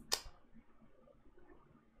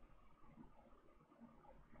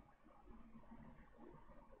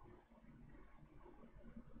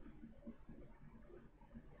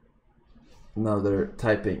 Now they're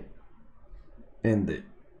typing in the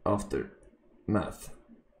aftermath.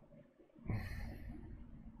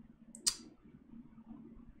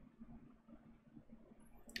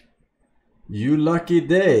 You lucky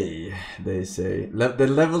day, they say. The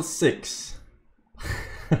level 6.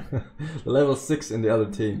 Level 6 in the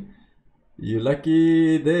other team. You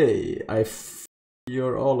lucky day.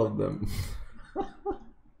 You're all of them.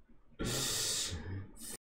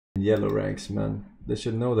 Yellow ranks, man. They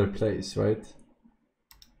should know their place, right?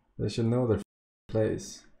 They should know their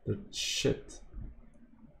place. They're shit.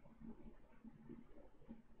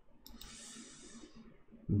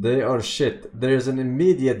 They are shit. There's an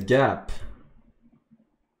immediate gap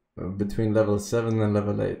between level 7 and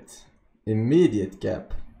level 8. Immediate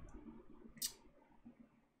gap.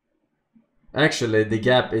 Actually, the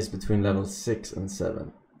gap is between level 6 and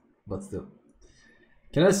 7. But still.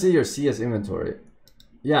 Can I see your CS inventory?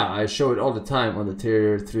 Yeah, I show it all the time on the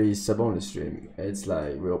tier 3 Sabonis stream. It's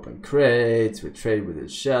like we open crates, we trade with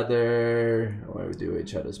each other, or we do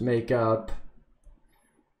each other's makeup.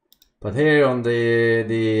 But here on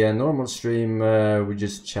the normal stream, we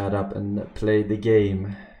just chat up and play the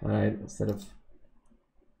game, right? Instead of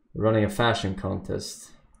running a fashion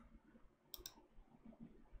contest.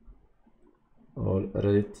 All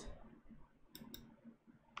right.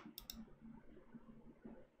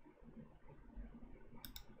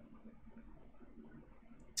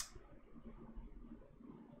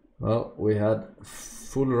 Well, we had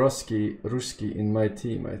full Ruski in my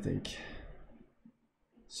team, I think.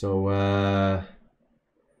 So,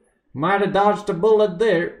 might have dodged a bullet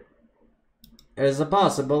there. Is it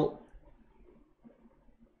possible?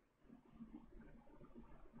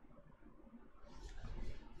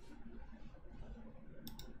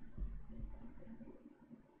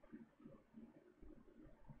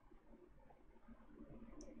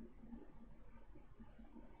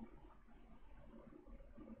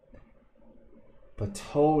 But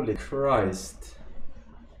holy Christ.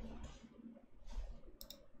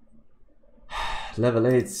 Level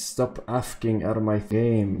 8, stop asking out of my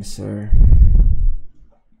game, sir.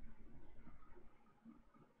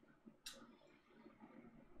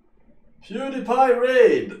 PewDiePie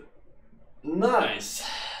raid! Nice!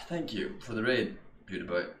 Thank you for the raid,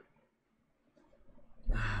 PewDiePie.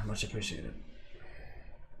 Much appreciated.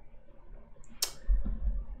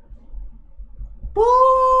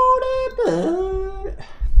 PewDiePie!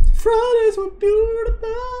 Fridays were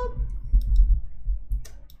beautiful!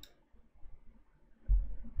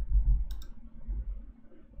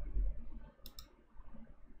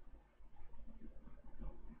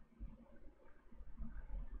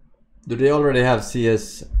 Do they already have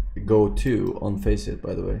CS Go 2 on Faceit,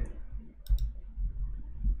 by the way?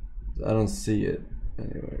 I don't see it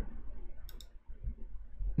anywhere.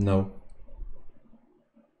 No.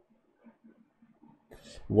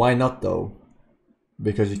 Why not though?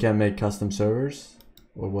 Because you can't make custom servers?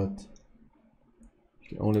 Or what? You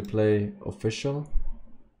can only play official?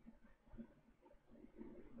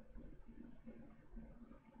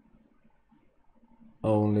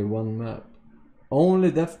 Only one map.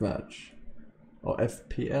 Only deathmatch. Or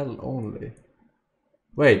FPL only.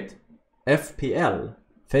 Wait, FPL?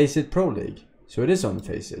 Faceit Pro League. So it is on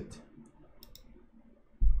Faceit.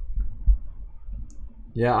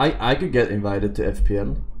 Yeah, I could get invited to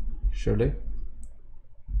FPL. Surely.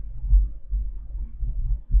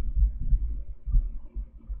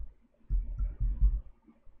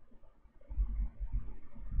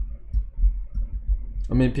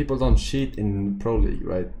 I mean, people don't cheat in Pro League,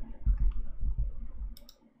 right?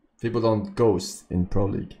 People don't ghost in Pro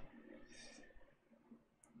League.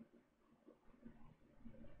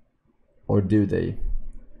 Or do they?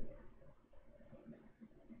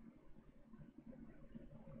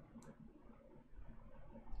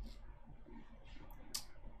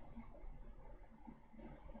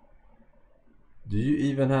 Do you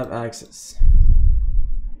even have access?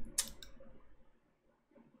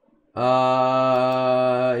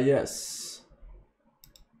 Yes.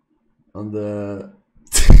 On the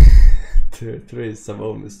tier 3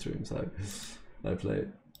 Sabonis streams I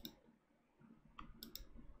played.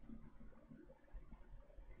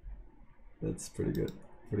 That's pretty good.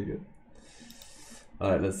 Pretty good.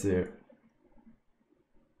 Alright, let's see here.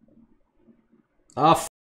 Ah, f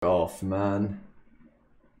off, man.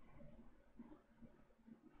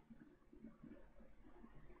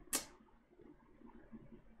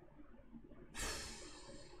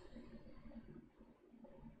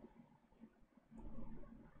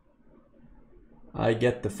 I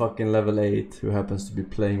get the fucking level 8 who happens to be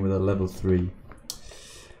playing with a level 3.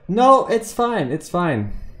 No, it's fine, it's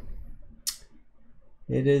fine.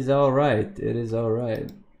 It is alright, it is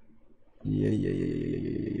alright.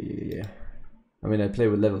 Yeah. I mean, I play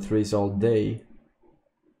with level 3s all day.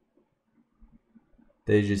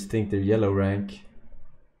 They just think they're yellow rank.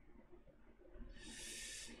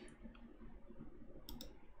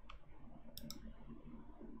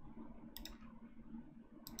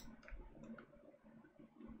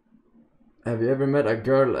 Have you ever met a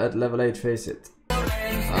girl at level 8 face it?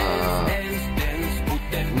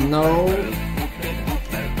 No.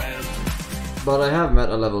 But I have met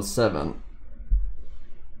a level 7.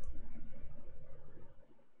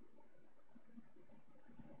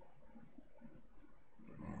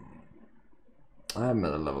 I have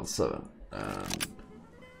met a level 7 and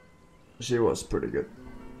she was pretty good.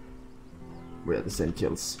 We had the same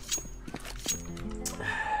kills.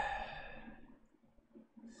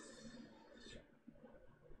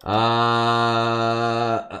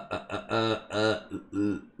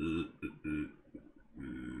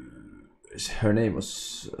 Her name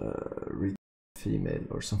was female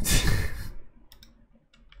or something.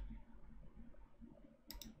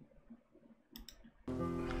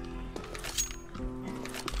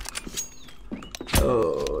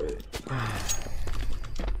 Oh.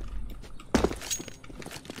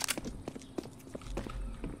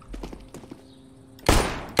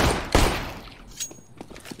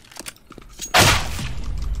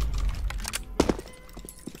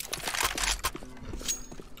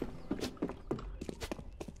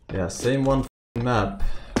 Yeah, same one map.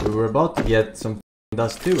 We were about to get some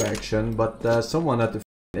Dust 2 action, but someone had to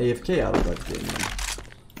AFK out of that game.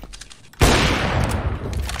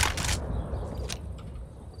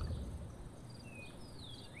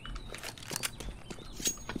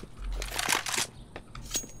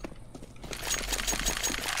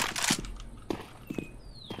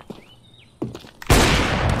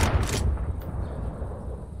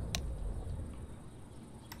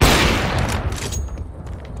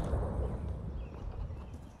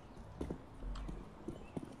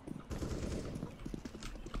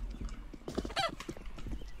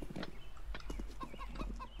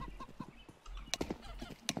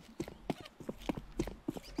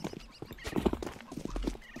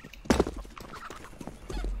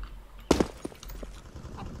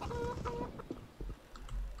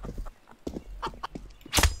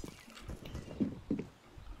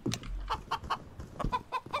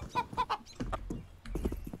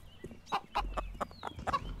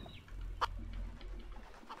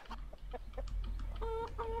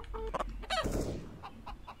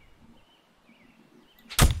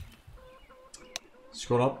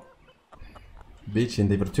 Scroll up. Beach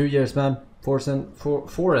Indie for 2 years, man. Forsen,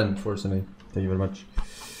 Forsen. Thank you very much.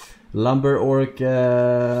 Lumber Orc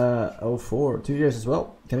 04, 2 years as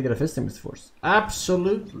well. Can I get a fisting, Mr. Force?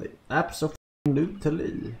 Absolutely.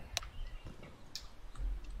 Absolutely.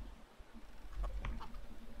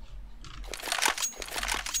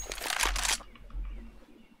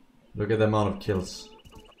 Look at the amount of kills.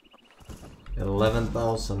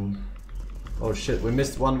 11,000. Oh shit, we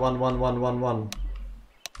missed 1.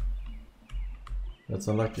 That's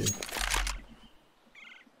unlucky.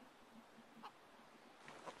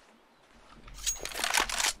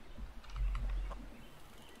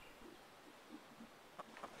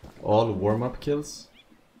 All warm-up kills?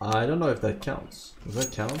 I don't know if that counts. Does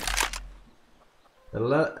that count?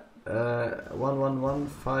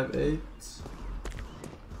 11158.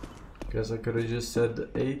 Guess I could have just said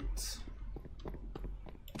 8.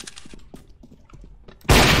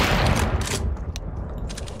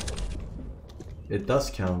 It does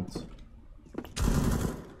count.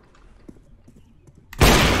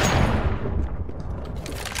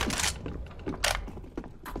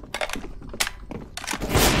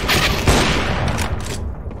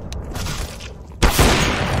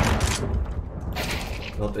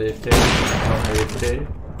 Not AFK, not AFK.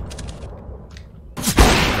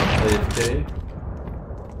 Not AFK.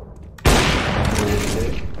 Not AFK.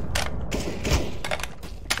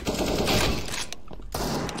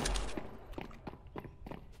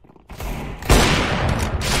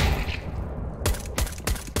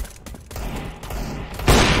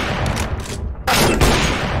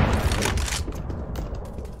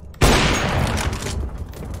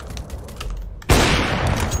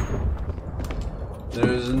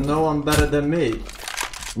 There's no one better than me.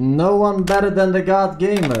 No one better than the God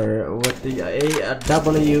Gamer with the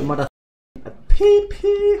AW mother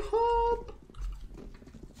PP hop.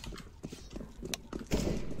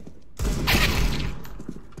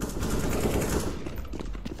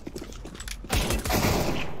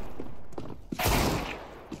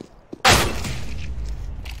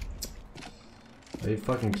 Are you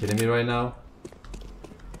fucking kidding me right now?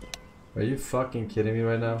 Are you fucking kidding me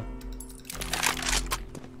right now?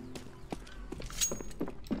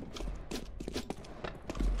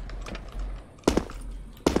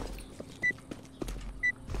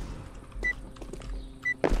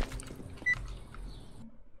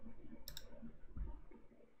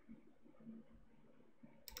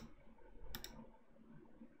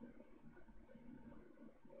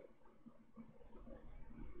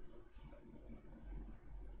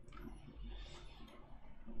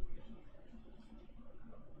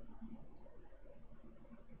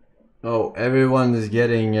 Oh, everyone is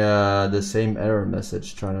getting the same error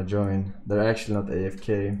message trying to join. They're actually not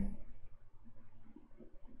AFK.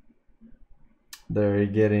 They're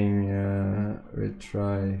getting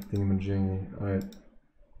retry thingamajiggy. Alright.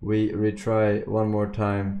 We retry one more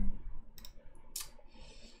time.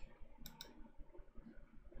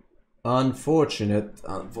 Unfortunate.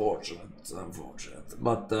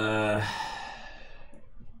 But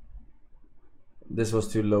this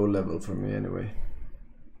was too low level for me anyway.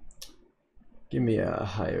 Give me a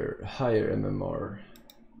higher MMR.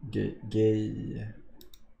 Gay.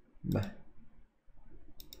 Nah.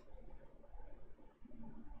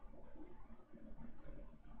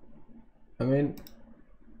 I mean,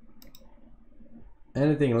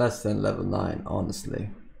 anything less than level 9,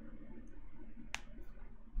 honestly.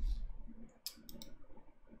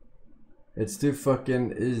 It's too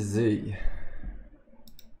fucking easy.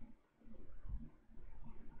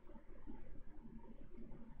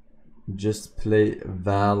 Just play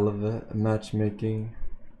Valve matchmaking.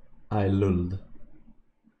 I lulled.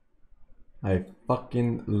 I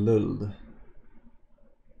fucking lulled.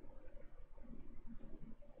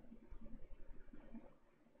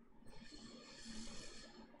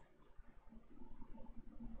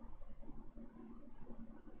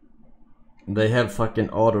 They have fucking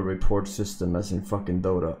auto report system as in fucking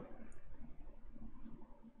Dota.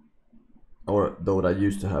 Or Dota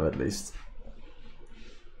used to have, at least.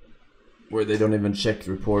 Where they don't even check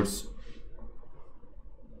reports.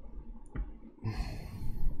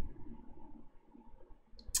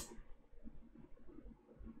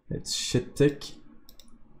 It's shit tick.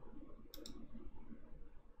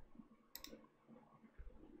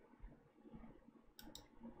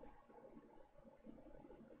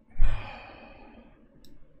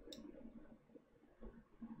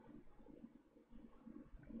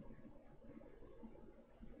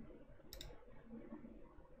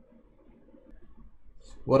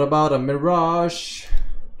 What about a Mirage?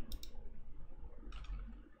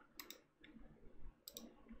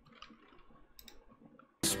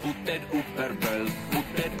 Putted upp per belt,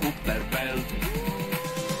 putted upp per belt.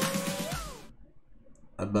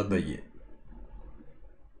 Ababaye.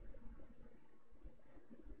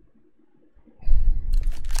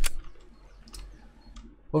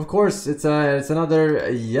 Of course, it's another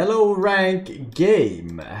yellow rank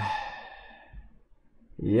game.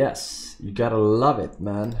 Yes, you gotta love it,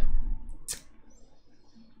 man.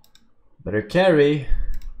 Better carry.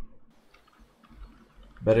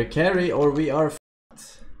 Better carry or we are f***ed.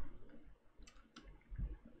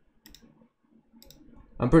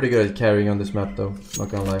 I'm pretty good at carrying on this map though, not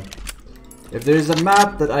gonna lie. If there is a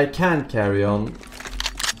map that I can carry on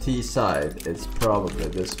T side, it's probably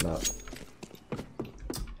this map.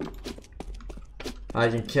 I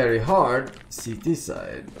can carry hard CT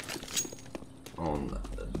side on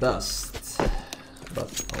dust, but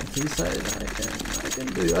on T side I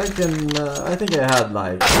think I had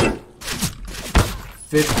like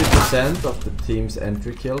 50% of the team's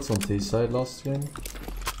entry kills on T side last game.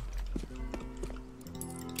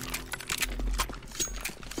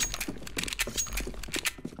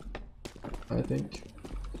 I think.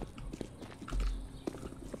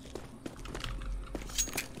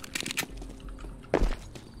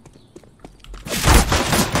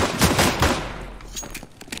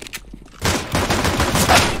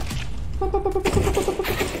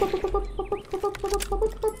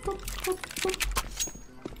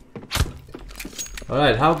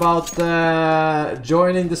 Alright, how about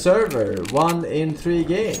joining the server? 1 in 3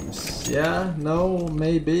 games. Yeah? No?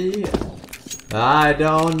 Maybe? I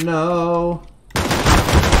don't know.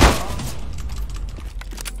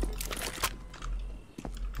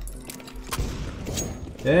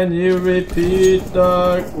 Can you repeat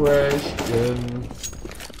the question?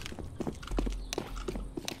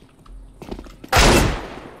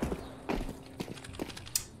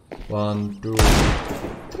 1, 2,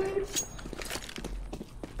 3.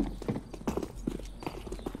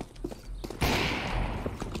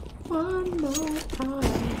 One more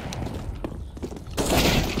time.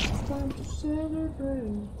 It's time to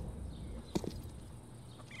celebrate.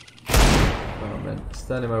 Oh man,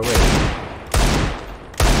 stand in my way.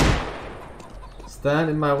 Stand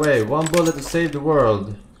in my way. One bullet to save the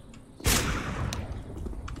world.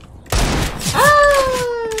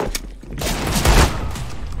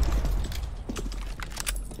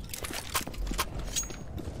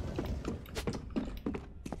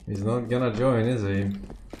 He's not gonna join, is he?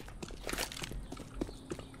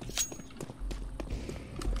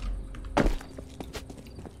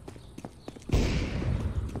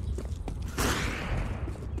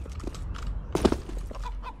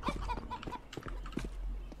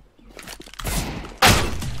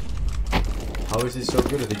 How is he so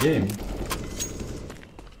good at the game?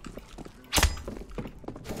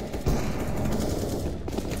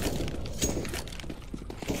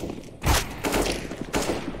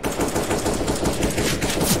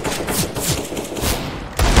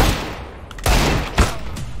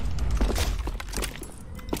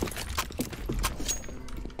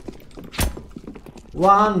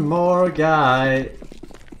 One more guy.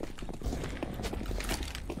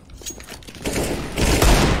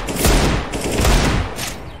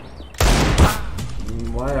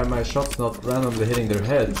 Why are my shots not randomly hitting their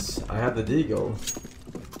heads? I have the deagle.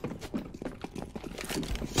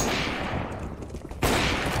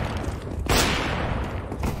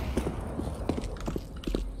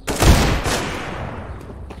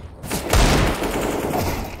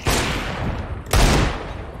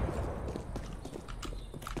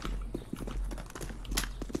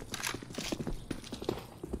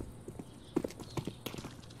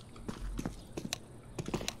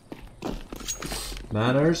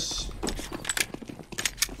 Manners.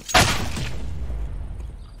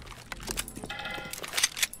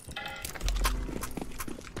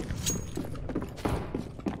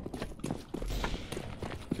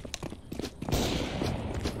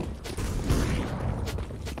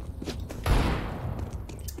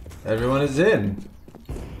 Everyone is in.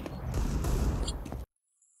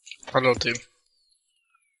 Hello, team.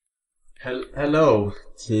 Hello,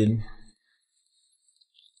 team.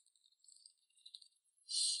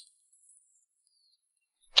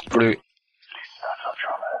 Blue.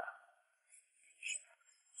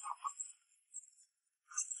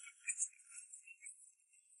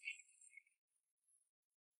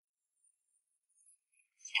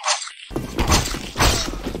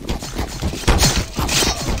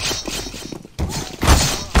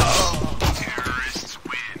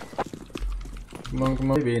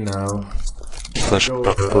 Come on, B now. Flash Go,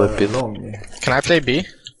 long. Can I play B?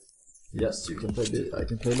 Yes, you can play B. I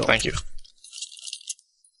can play long. Thank you.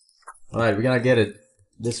 Alright, we're gonna get it.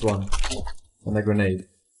 This one. And a grenade.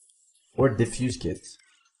 Or defuse kit.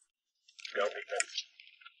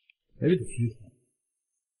 Maybe defuse.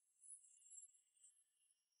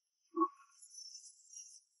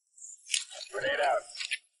 Grenade out.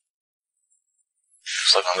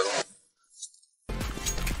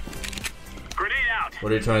 Grenade out.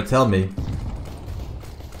 What are you trying to tell me?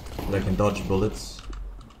 That I can dodge bullets?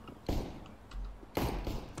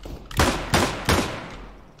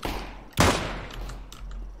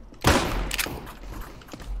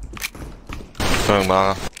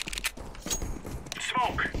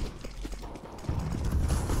 Smoke.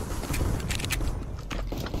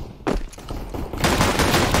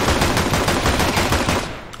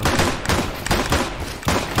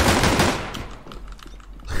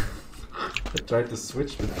 I tried to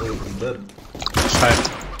switch before it was dead. Side.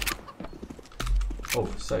 Oh,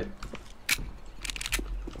 side.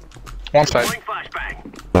 One side.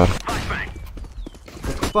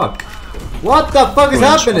 Fuck. What the fuck is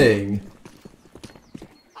happening?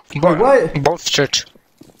 Why? Both church.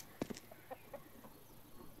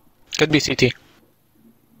 Could be CT.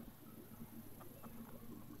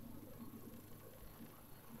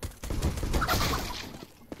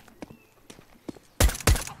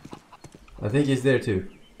 I think he's there too.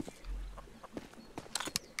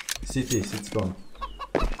 CT's gone.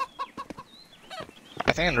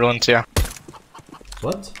 I think in ruins, yeah.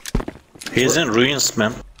 What? He's in ruins,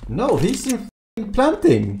 man. No, he's in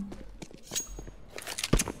planting.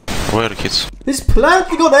 Where are the kids? He's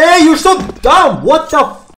planting on A! You're so dumb! What the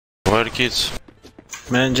f— Where are the kids?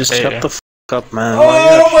 Man, just shut the f up, man.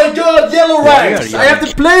 Oh my god, yellow ranks! I have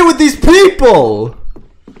to play with these people!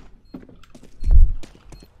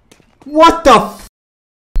 What the f—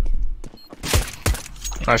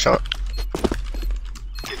 I shot.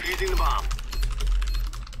 Defusing the bomb.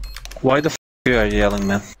 Why the f you are yelling,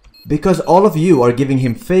 man? Because all of you are giving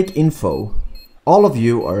him fake info. All of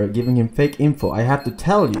you are giving him fake info. I have to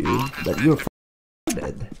tell you that you're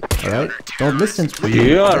dead. Alright? Don't listen to me.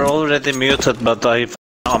 You are already muted, but I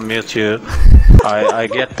unmute you. I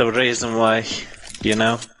get the reason why, you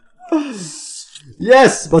know.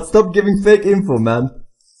 Yes, but stop giving fake info, man.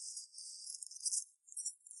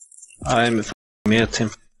 I'm mute him.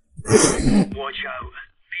 Watch out.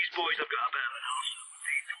 These boys have got a bit of an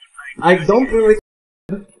arsenal. I don't really,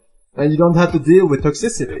 and you don't have to deal with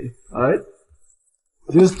toxicity, alright?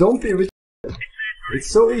 Just don't be rich. It's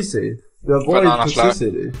so easy to avoid banana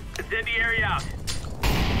toxicity. Dead the area out.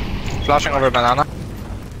 Flashing over banana.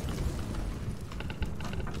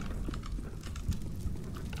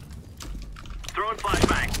 Throwing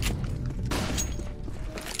flashbang.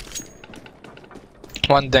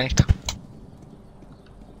 One dinked.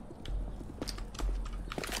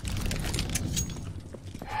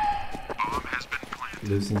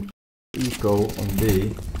 Losing eco on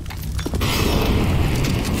B.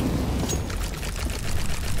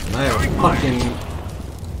 And I am fucking...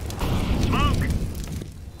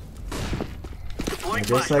 I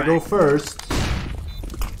guess I go first.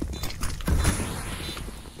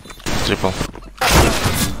 Triple.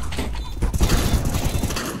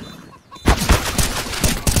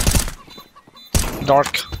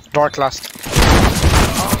 Dark last.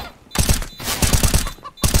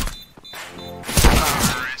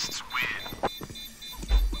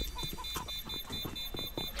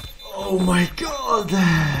 Oh my god!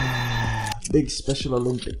 Big Special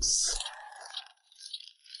Olympics.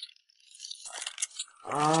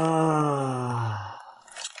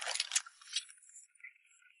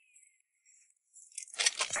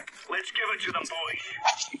 Let's give it to them, boys.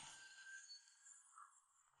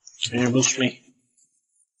 Can you boost me?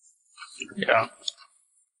 Yeah.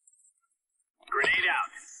 Grenade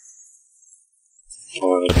out.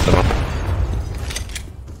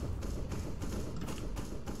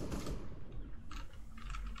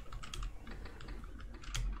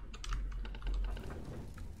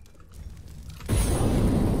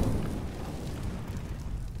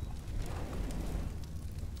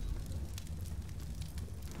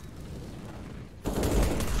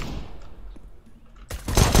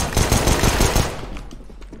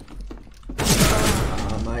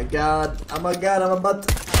 Oh my god, I'm about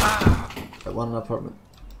to... I want an apartment.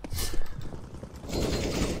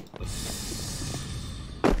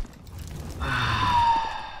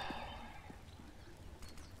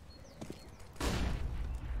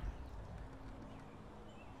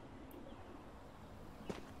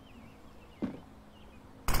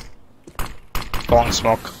 Long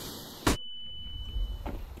smoke.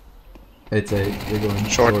 It's a, we're going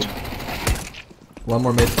Short. One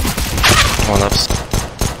more mid. One ups.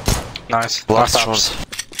 Nice. Last Last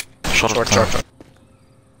short. Short.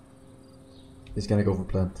 He's gonna go for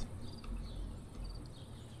plant.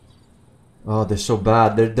 Oh, they're so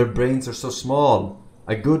bad. Their brains are so small.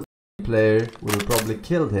 A good player would have probably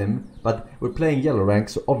killed him, but we're playing yellow rank,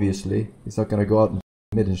 so obviously he's not gonna go out in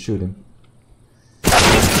mid and shoot him.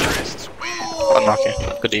 Unlucky.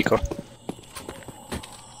 Good eco.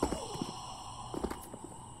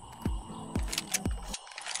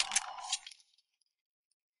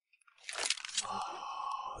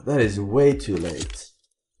 That is way too late.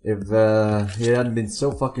 If he hadn't been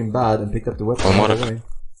so fucking bad and picked up the weapon One more. right away.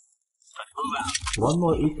 One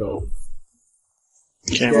more eco.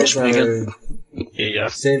 Can you boost me again? Yeah.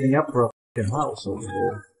 Saving up for a fucking house over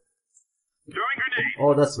here.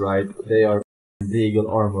 Oh, that's right. They are legal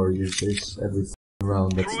armor users every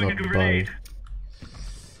round. That's not by.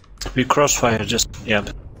 We crossfire just, yeah.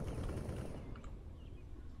 The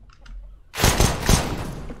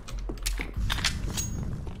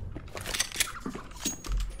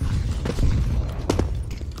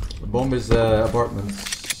bomb is apartments.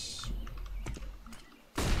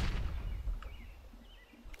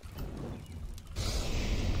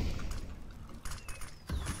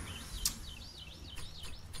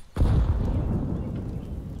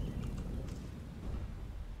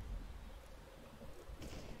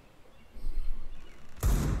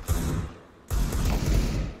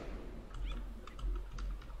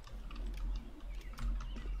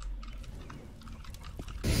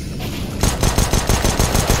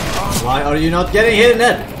 Why are you not getting hit in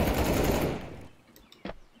it?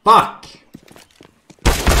 Fuck!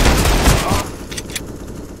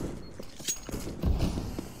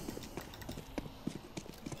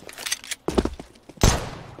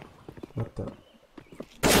 What the?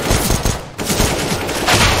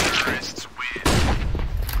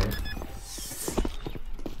 Okay.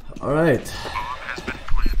 Alright.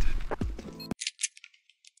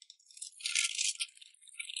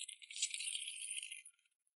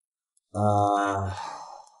 Can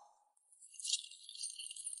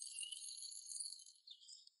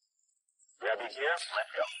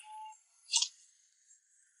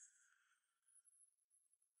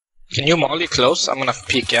you molly close? I'm gonna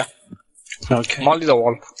peek, yeah? Okay. Molly the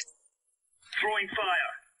wall. Throwing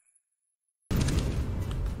fire.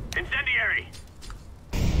 Incendiary.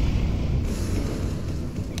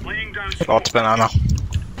 Laying down smoke. Not banana.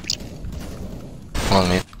 On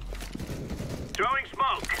me. Throwing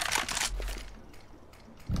smoke.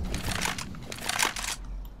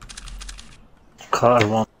 Car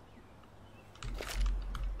one.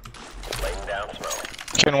 Laying down smoke.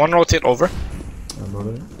 Can one rotate over? I'm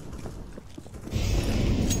rolling.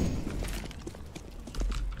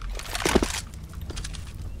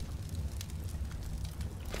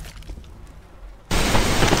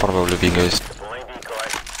 Probably B guys.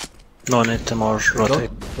 No need to more rotate.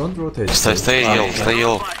 Don't rotate. Stay A, stay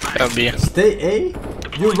A. B. Stay A?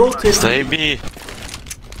 You rotate. Stay B.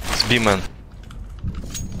 It's B man.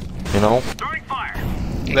 You know?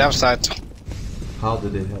 Left side. How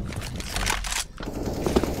did they have?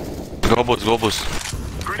 Go boost.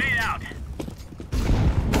 Grenade out.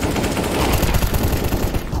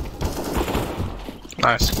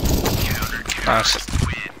 Nice. Nice.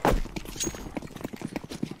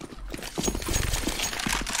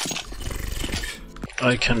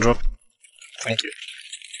 I can drop. Thank you.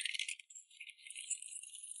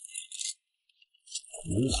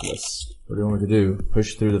 Useless. What do you want me to do?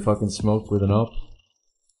 Push through the fucking smoke with an up?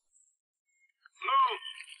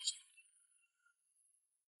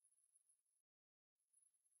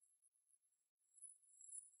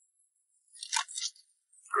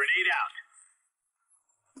 Grenade out.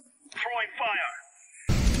 Throwing fire.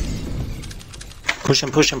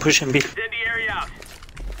 Push him, B. Incendiary out.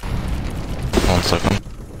 1 second.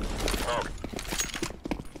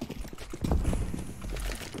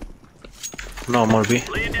 No more B.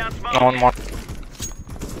 Laying down smoke. No, one more.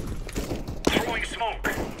 Throwing smoke.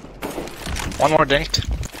 One more dinked.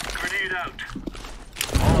 Grenade out.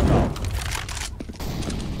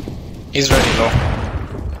 He's ready low.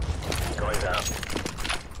 Going down.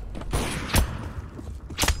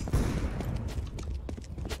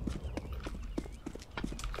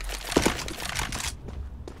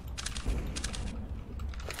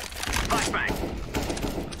 Flashbang.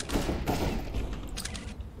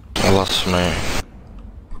 I lost my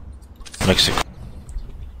Mexico.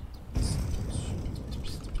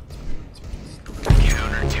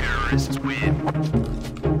 Counter-terrorists win.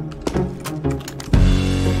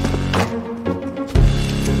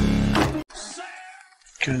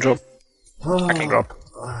 Can drop. I can drop.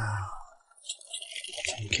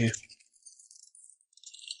 Thank you.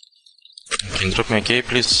 Can you drop me a key,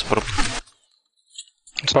 please?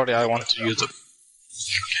 Sorry, I want to use it.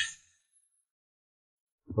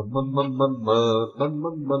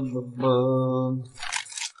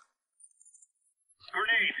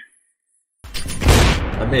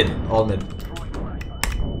 Mid, all mid.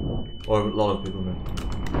 Or a lot of people mid.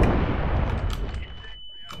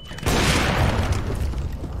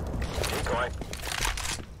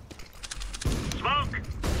 Smoke.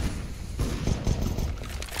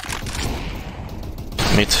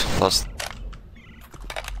 Mid, last.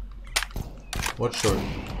 What short?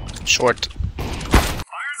 Short.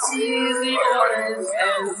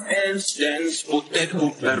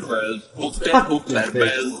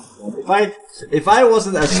 If I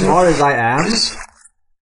wasn't as smart as I am,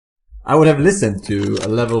 I would have listened to a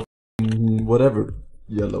level whatever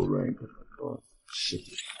yellow rank. Oh, shit.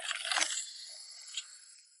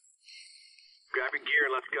 Grab your gear,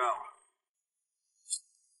 let's go.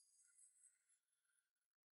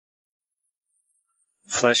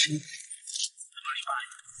 Flashing.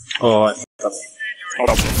 Oh, I fucked up. Hold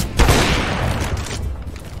up.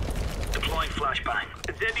 Deploying flashbang.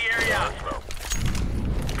 Incendiary out.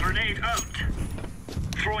 Grenade out.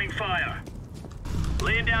 Throwing fire.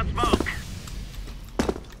 Laying down smoke.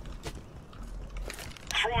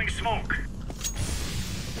 Throwing smoke.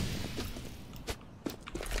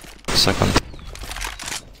 Second.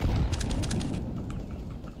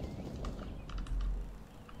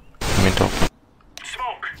 Mid top.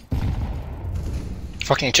 Smoke.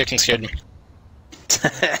 Fucking chicken scared me.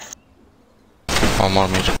 One more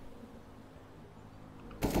mid.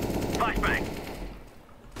 Flashbang.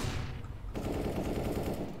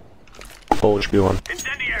 Polish B1.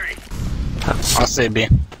 Incendiary. I'll say B.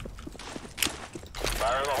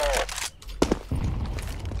 Fire in the hole.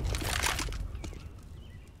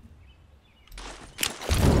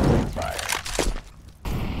 Fire.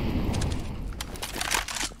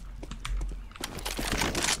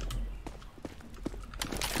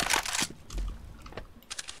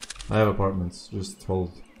 I have apartments, just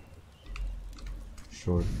hold.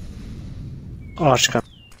 Short. Arch can.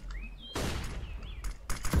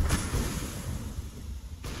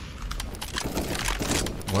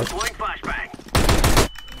 What?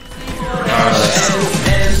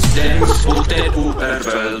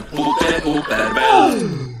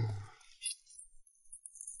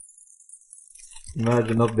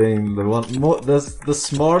 Imagine not being the one the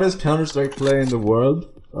smartest Counter-Strike player in the world,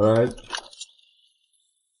 alright?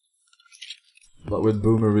 But with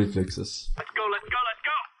boomer reflexes. Let's go, let's go, let's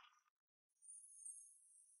go!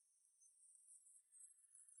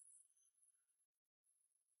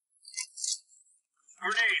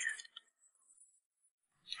 Grenade!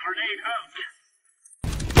 Grenade out!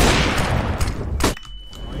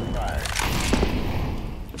 Throwing fire.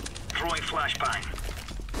 Throwing flashbang.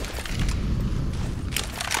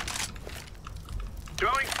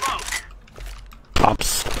 Throwing smoke.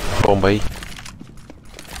 Pops. Bombay.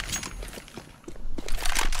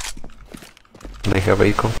 They have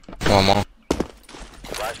echo. One more.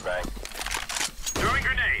 Flashbang. Throwing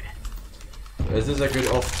grenade. Is this a good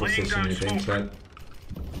off position, you think, right?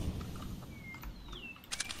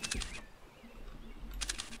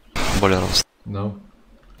 No.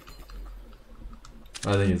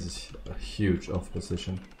 I think it's a huge off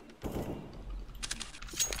position.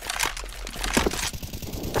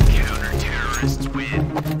 Counter-terrorists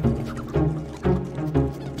win.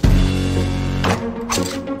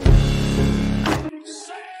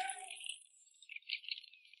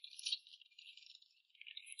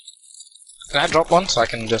 Can I drop one so I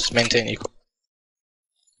can just maintain equal?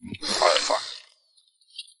 Alright, fine.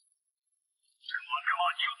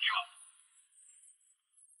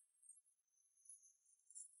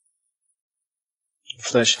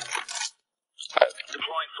 Flash.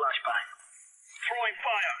 Deploying flashbang. Throwing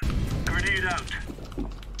fire. Grenade out.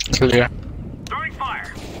 Clear. Throwing fire.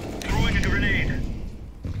 Throwing a grenade.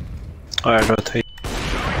 Alright, rotate.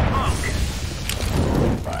 Throwing smoke.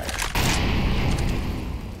 Fire.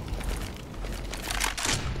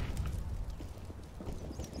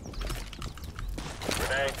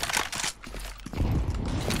 Grenade.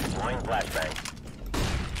 Deploying flashbang.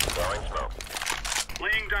 Throwing smoke.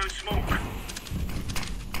 Laying down smoke.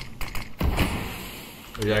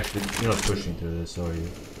 You're not pushing to this, are you?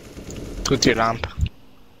 Go to your ramp.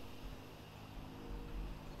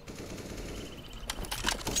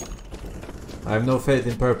 I have no faith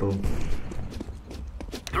in purple.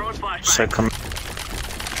 Throwing flashbang. Second.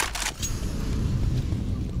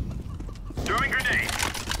 Throwing grenade.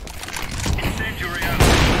 Incendiary out.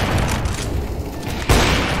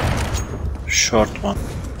 Short one.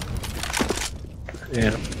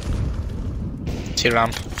 Yeah. To your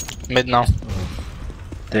ramp. Mid now.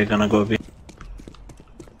 They're gonna go B.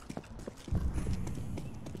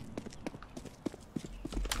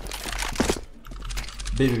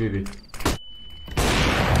 B.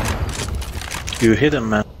 You hit him,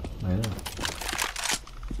 man. I know.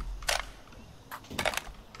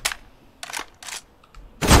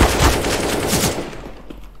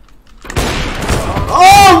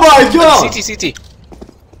 Oh my god! CT.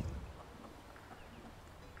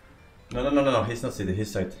 No, he's not CT,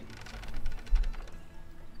 he's side.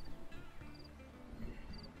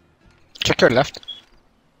 Check your left.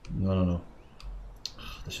 No.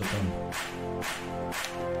 The shot down.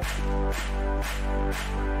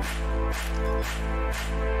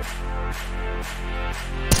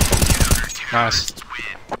 Nice.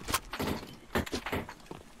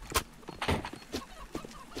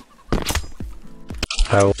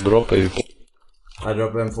 I will drop it. I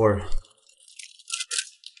drop M4.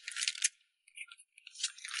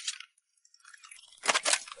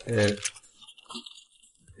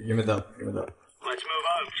 Give me that. Let's move out.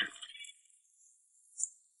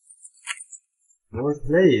 Or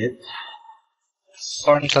play it.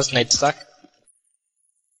 Orange has nade stack.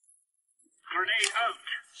 Grenade out.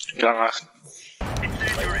 Granat.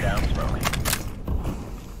 Incendiary down smoke.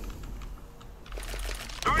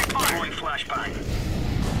 Throwing fire. Throwing flashbang.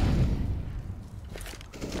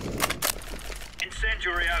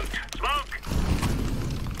 Incendiary out. Smoke.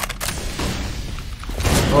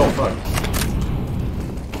 Oh fuck.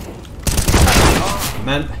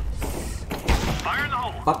 Men. Fire in the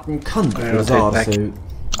hole. Fucking cunt av sig.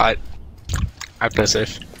 I play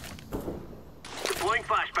safe. Deploying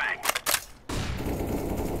flashbang.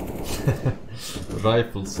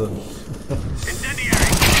 Rifle son.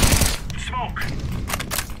 Incendiary. Smoke.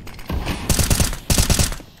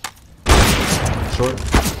 Short.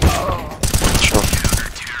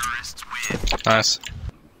 Counter-terrorists win. Nice.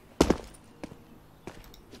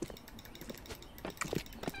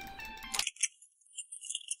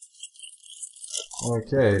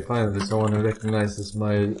 Okay, finally someone who recognizes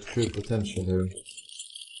my true potential here.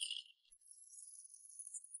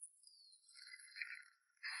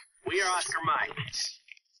 We are Oscar Mike.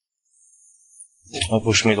 I'll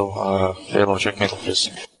push middle. Yellow, check middle,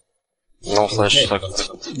 please. No flash.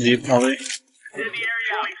 Deep molly. Heavy area.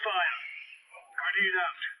 Throwing fire. Grenade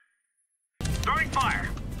out. Throwing fire.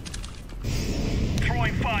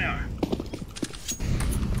 Throwing fire.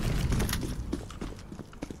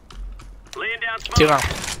 Laying down smoke. Two now.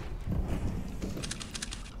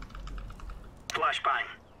 Flashbang.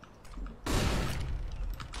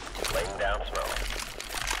 Laying down smoke.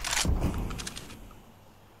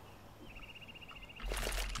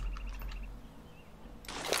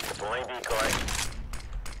 Deploying decoy.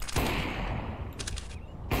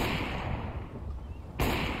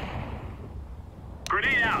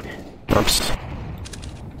 Grenade out. Oops.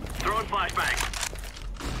 Throwing flashbang.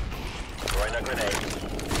 Throwing a grenade.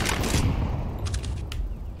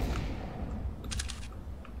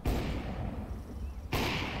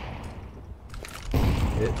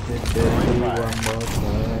 Hit me baby one more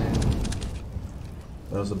time.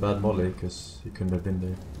 That was a bad molly, because he couldn't have been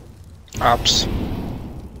there. Ups.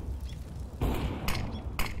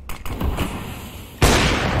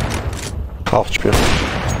 Half spear.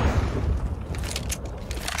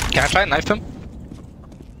 Can I try and knife him?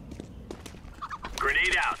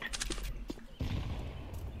 Grenade out.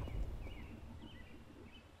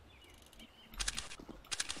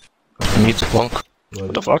 Need to flank.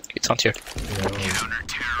 What the fuck? It's not here.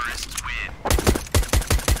 Counter-terrorists win.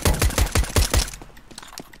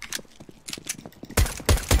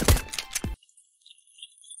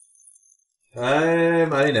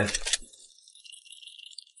 I'm in.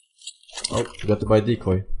 Oh, forgot to buy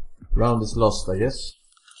decoy. Round is lost, I guess.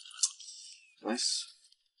 Nice.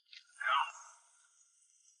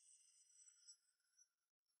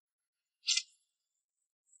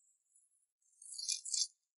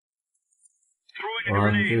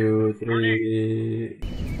 One, two, three.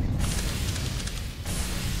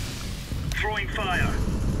 Throwing fire.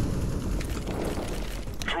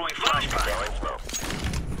 Throwing flashbang. Smoke.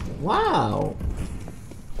 Wow.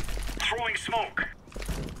 Throwing smoke.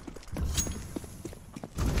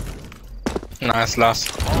 Nice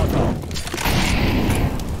last.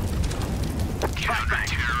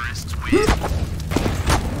 Counter-terrorists win.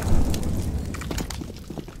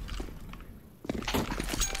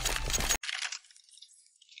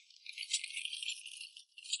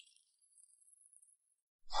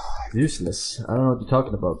 Useless. I don't know what you're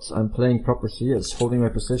talking about. I'm playing proper CS, holding my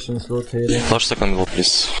positions, rotating. Flash second go,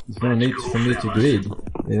 please. There's no need for me to greed,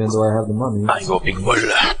 even though I have the money. I go big bull.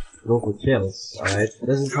 Go for kills, alright?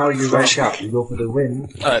 This is how you rank up. You go for the win.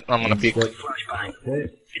 Alright, I'm gonna peek. Okay,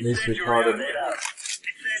 least retarded.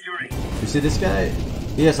 You see this guy?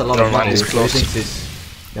 He has a lot of money, so he thinks he's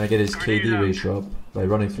gonna get his KD ratio up by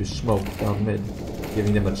running through smoke down mid,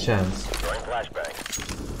 giving them a chance.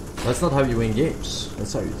 That's not how you win games.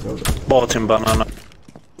 That's how you throw them. Bought him banana.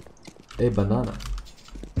 A banana.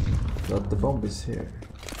 But the bomb is here.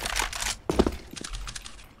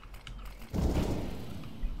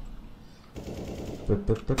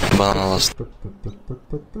 Banana last.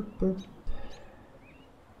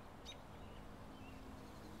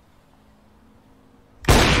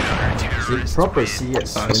 See, proper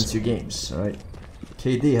CS wins you games, alright?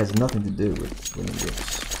 KD has nothing to do with winning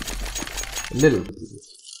games. A little bit.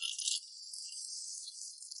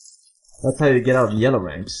 That's how you get out of yellow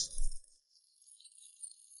ranks.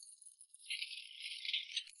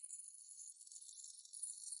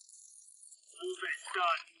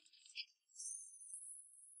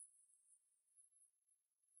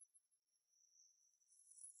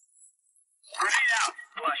 Grenade out.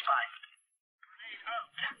 Flashbang. Grenade out.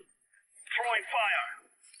 Throwing fire.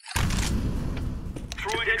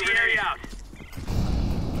 Throwing incendiary out.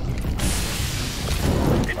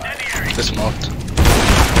 Incendiary. This marked.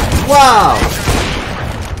 Wow!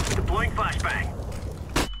 Deploying flashbang.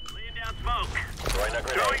 Laying down smoke.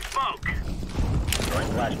 Throwing smoke. Throwing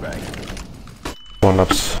flashbang. One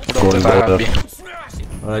ups. Don't let that be.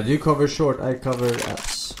 Alright, you cover short, I cover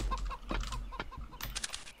apps.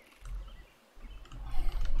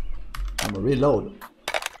 I'm gonna reload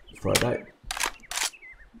before I die.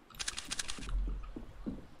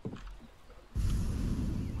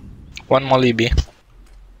 One molly B.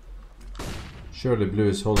 Surely blue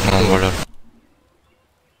is holding One more the left.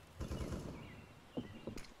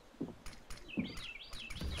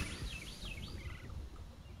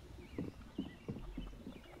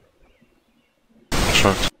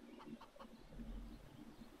 Short.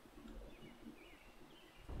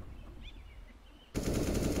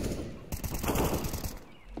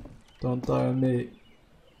 Don't die on me.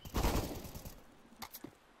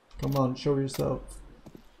 Come on, show yourself.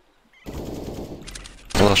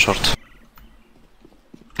 Well, short.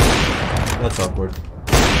 That's awkward.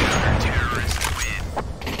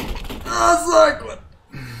 That's awkward.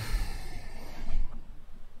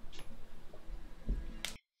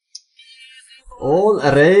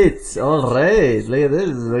 Alright. Look at this.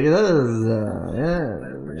 Yeah,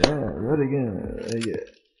 very good.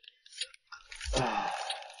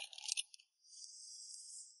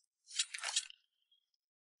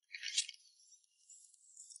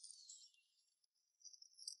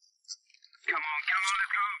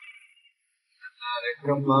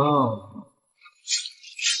 Come on.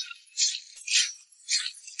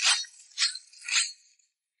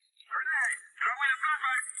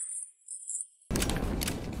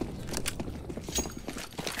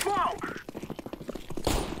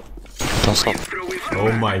 Don't stop.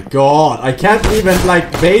 Oh my god, I can't even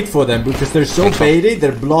like bait for them because they're so baity,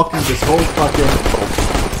 they're blocking this whole fucking...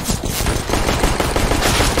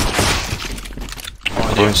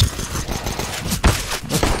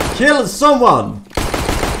 Kill someone!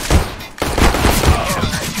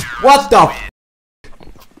 What the f?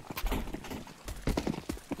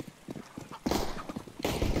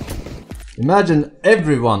 Imagine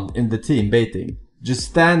everyone in the team baiting, just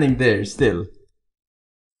standing there still.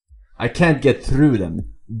 I can't get through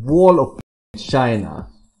them. Wall of China.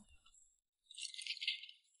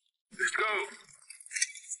 Let's go.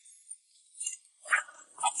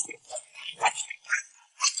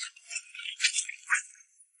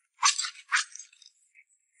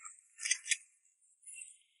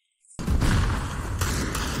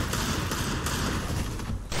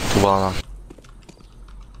 Banana.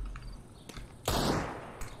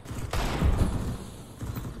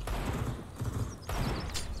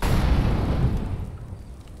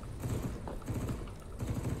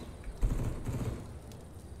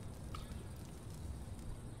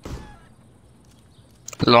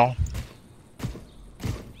 Long.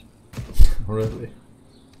 Really?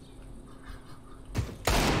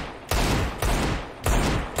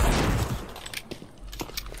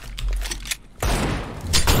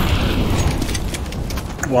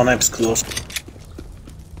 One app's close.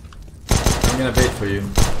 I'm gonna bait for you.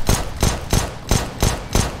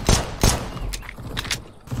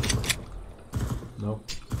 No.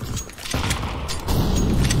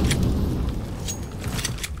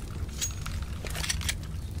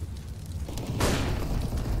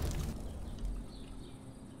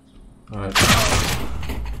 Alright.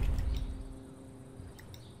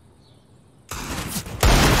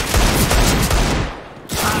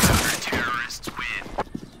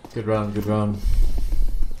 Good round, good round.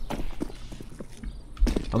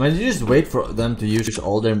 I mean, you just wait for them to use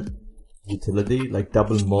all their utility, like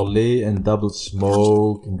double molly and double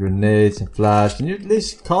smoke and grenades and flash, and you're at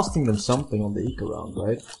least costing them something on the eco round,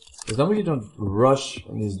 right? As long as you don't rush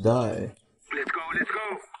and just die. Let's go, let's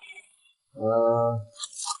go.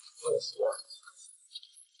 Let's go.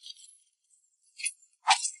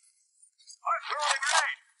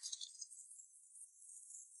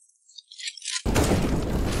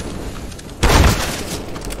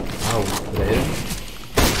 Oh, did I hit him?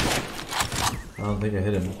 I don't think I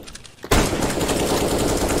hit him.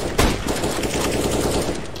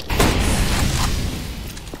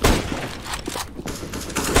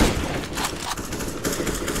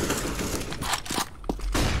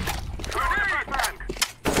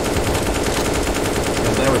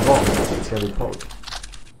 And there we bomb. It's gonna be poked.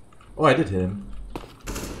 Oh, I did hit him.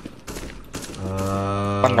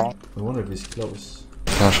 I wonder if he's close.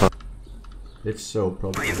 Not sure. If so,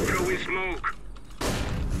 probably. I am throwing smoke.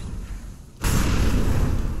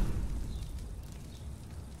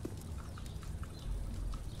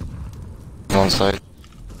 One side.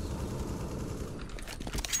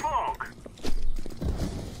 Smoke.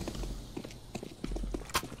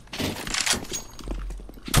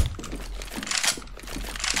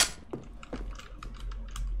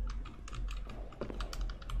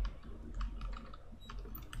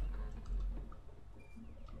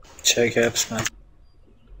 Check apps, man.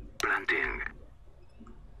 Planting.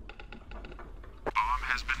 Bomb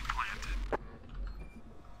has been planted.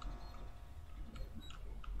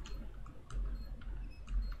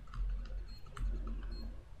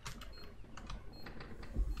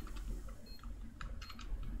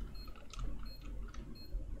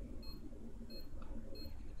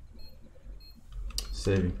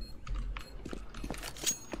 Saving.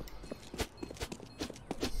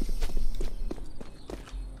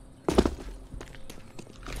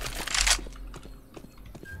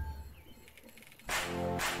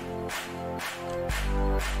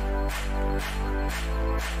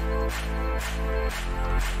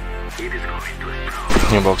 It is going to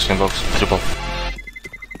explode. Inbox, triple.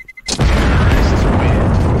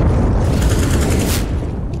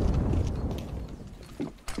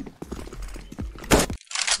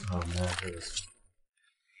 Oh man, here is.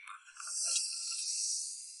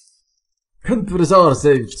 Compressor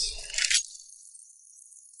saved.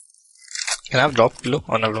 Can I have drop below?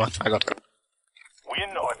 Oh, never mind. I got it.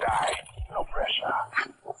 Win or die. No pressure.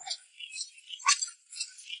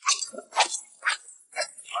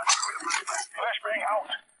 Flashbang out.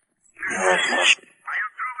 I am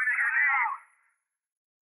throwing a grenade.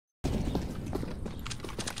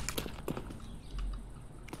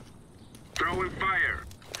 Throwing fire.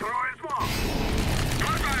 Throwing smoke.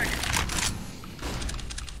 Flashbang.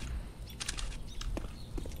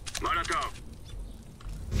 Molotov.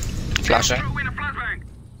 Flashing. Throwing a flashbang.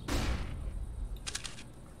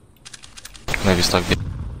 Maybe stuck.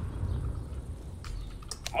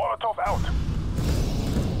 Molotov out.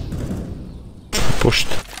 Pushed.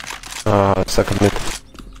 Second mid.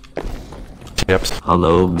 Yep.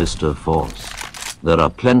 Hello, Mr. Force. There are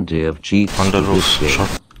plenty of cheats On the in roof, this game.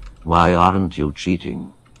 Why aren't you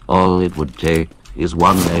cheating? All it would take is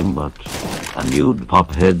one aimbot, and you'd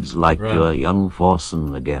pop heads like your young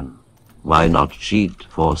Forsen again. Why not cheat,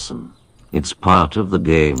 Forsen? It's part of the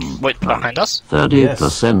game. Wait, behind us?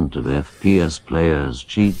 30% of FPS players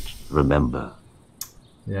cheat, remember.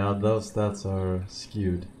 Yeah, those stats are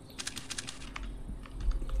skewed.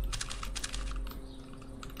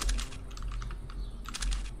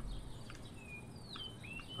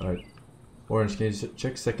 Alright. Orange, can you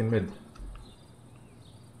check second mid?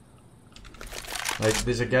 Like,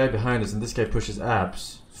 there's a guy behind us and this guy pushes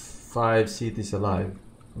apps. 5 CTs alive.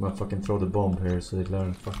 I'm gonna fucking throw the bomb here so they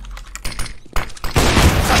learn. Fuck.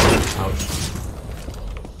 Ouch.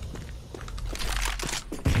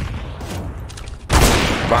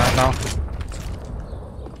 Behind now.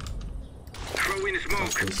 Throwing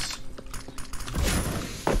smoke.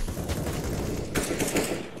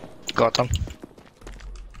 Got him.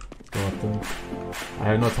 Got him. I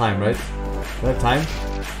have no time, right? Do I have time?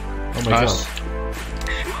 Oh my Nice. god.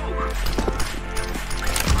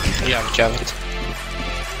 Yeah, we have it.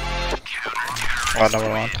 Oh, never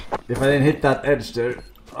mind. If I didn't hit that edge there.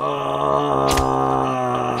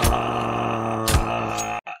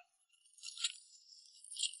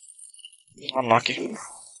 Unlucky.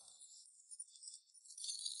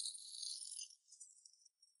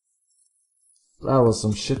 That was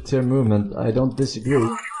some shit tier movement, I don't disagree.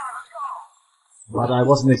 But I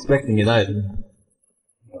wasn't expecting it either.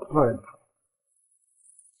 Right.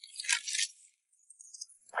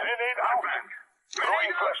 Grenade out.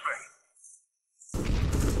 Throwing flashbang.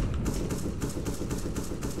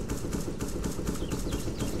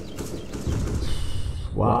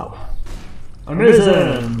 Wow.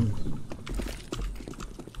 Amazing!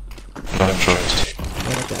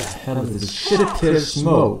 What the hell is this shit tier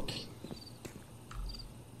smoke?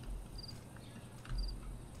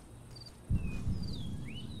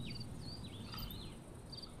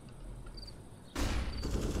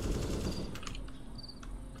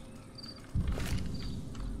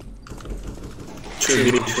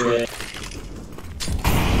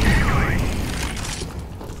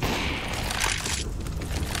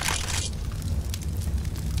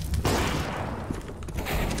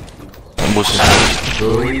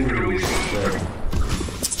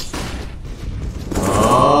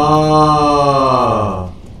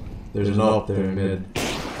 Ah, there's an op there in mid.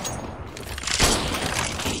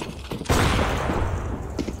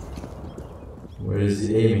 Where is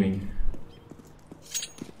he aiming?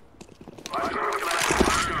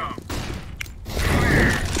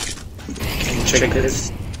 Check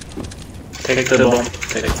this. Take the bomb.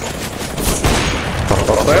 Take it.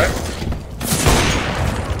 Oh my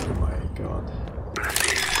god.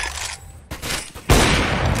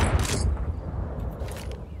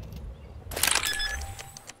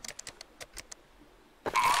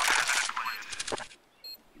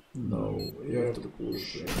 No, you have to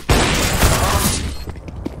push it.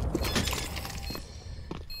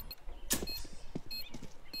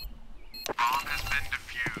 Bomb has been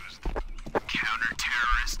defused.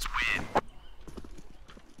 Counter-terrorists win.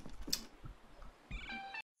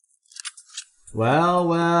 Well,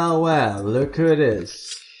 well, well, look who it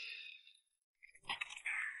is.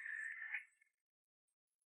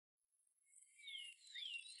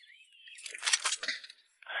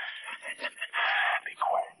 Be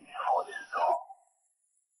quiet before this is all.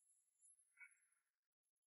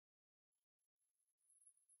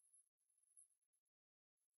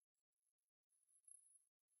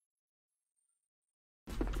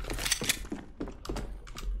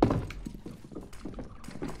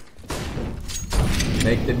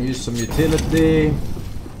 Make them use some utility.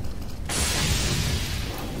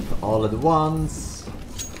 All at once.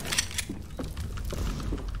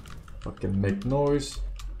 Fucking make noise.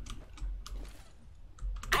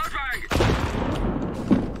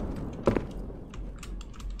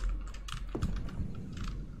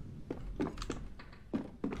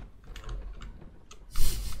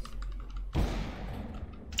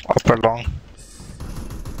 Upper long.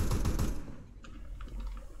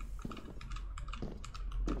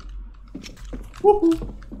 Woohoo!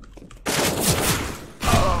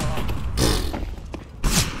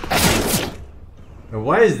 And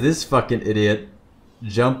why is this fucking idiot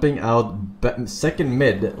jumping out second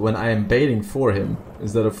mid when I am baiting for him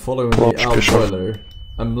instead of following me out boiler?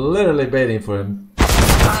 I'm literally baiting for him.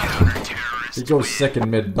 He goes second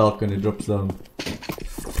mid balcony, drops down.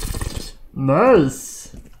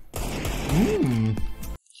 Nice!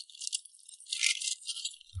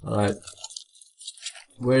 Alright.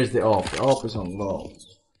 Where's the AWP? The AWP is on low.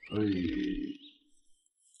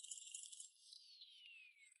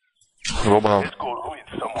 Go banana.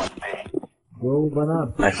 Go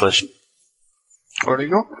banana. I flash. Where do you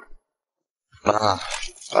go? Banana.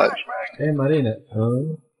 Hey Marina.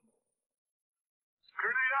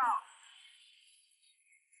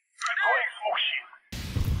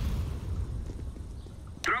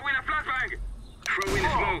 Throw in a flashbang! Throw in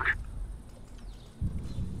smoke!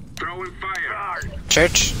 Throw in fire!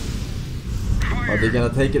 Church. Are they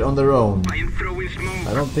gonna take it on their own? I am throwing smoke!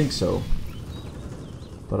 I don't think so.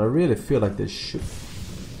 But I really feel like they should.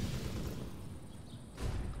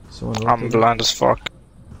 I'm blind as fuck.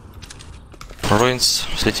 Ruins,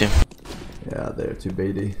 city. Yeah, they're too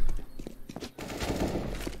baity.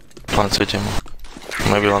 Plant city.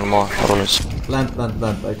 Maybe one more. Ruins. Plant, plant,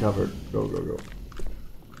 plant. I covered. Go, go, go.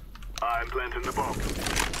 I'm planting the bomb.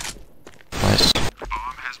 Nice.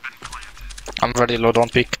 I'm ready, low,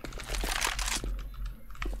 don't peek.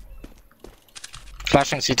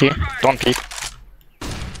 Flashing CT, don't peek.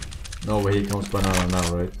 No way he comes banana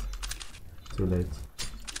now, right? Too late.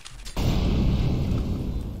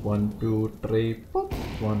 1, 2, 3, pop.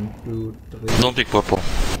 1, 2, 3. Don't pick purple.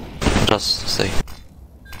 Just stay.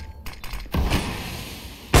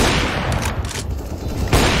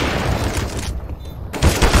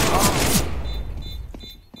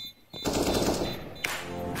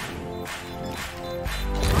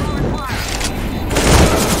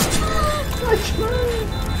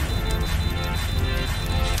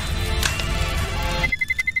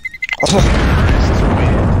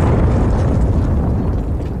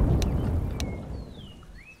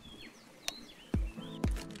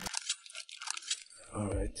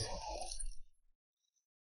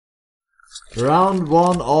 Round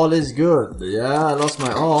 1, all is good. Yeah, I lost my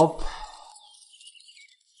AWP.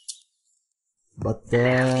 But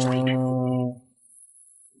could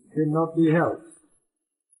not be helped.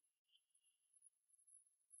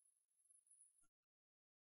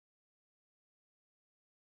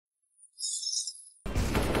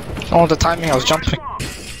 Oh, the timing, I was jumping.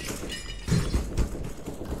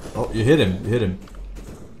 Oh, you hit him, you hit him.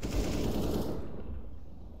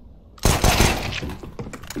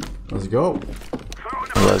 Let's go.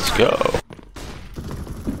 Let's go.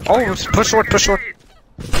 Oh, push short, push short.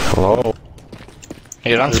 Hello.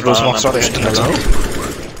 He ran through smoke, sorry. Hello?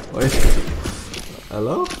 Wait.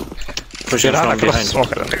 Hello? Push it from behind.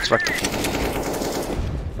 Smoke, I didn't expect it.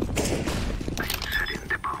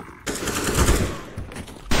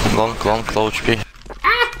 Long, low HP.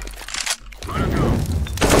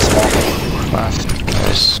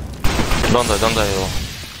 Nice. Don't die.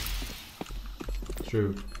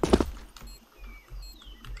 True.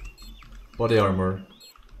 Body armor.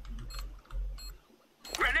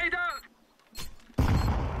 Grenade out!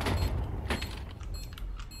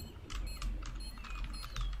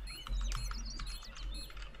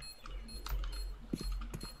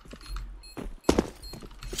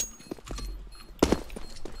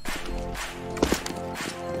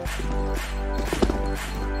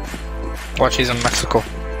 Watch, he's in Mexico.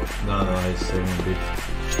 No, he's saving a bit.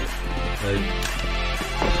 Like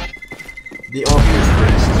the obvious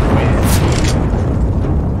place to win.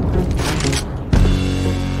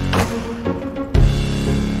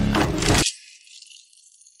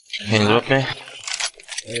 Can you drop me?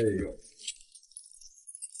 There you go.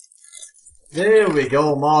 There we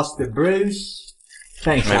go, Master Bruce.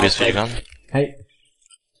 Thanks. Maybe it's vegan. Hey.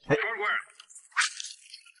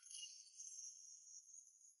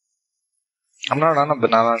 I'm gonna run a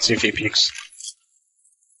banana and see if he peeks.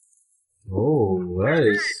 Oh, that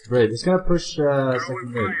is great. He's gonna push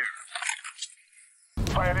second mid.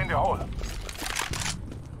 Fire in the hole.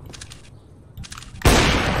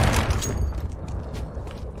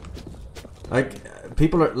 Like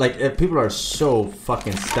people are so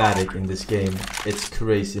fucking static in this game. It's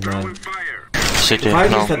crazy, man. City, if I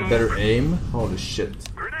no. just had better aim, holy shit.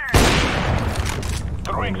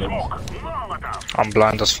 I'm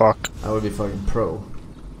blind as fuck. I would be fucking pro.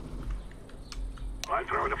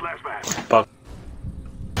 But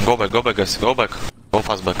Go back, guys. Go back. Go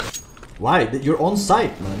fast back. Why? You're on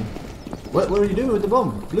site, man. What are you doing with the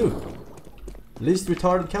bomb? Blue. Least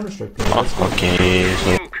retarded Counter-Strike player. Okay.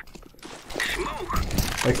 So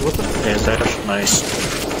like what the? Yes, that's nice.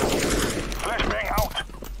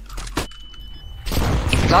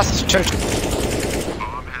 Last church.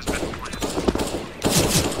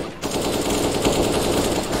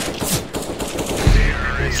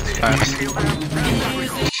 Nice.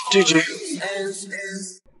 GG.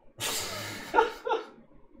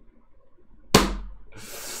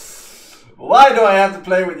 Why do I have to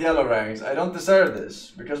play with yellow ranks? I don't deserve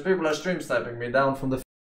this. Because people are stream sniping me down from the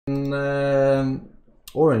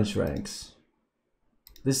orange ranks.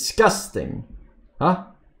 Disgusting. Huh?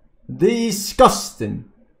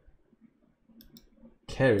 Disgusting.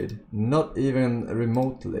 Carried. Not even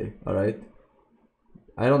remotely, alright?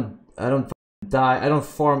 I don't die. I don't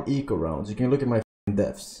farm eco rounds. You can look at my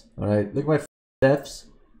deaths. Alright? Look at my deaths.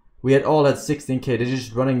 We had all had 16k. They're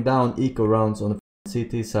just running down eco rounds on the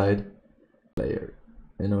CT side. Player.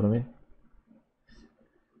 You know what I mean?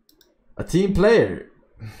 A team player.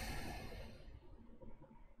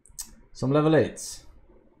 Some level 8s.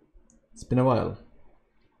 It's been a while.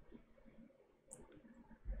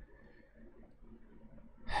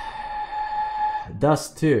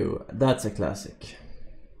 Dust 2. That's a classic.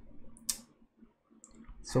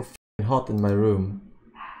 So f***ing hot in my room.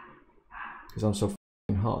 Because I'm so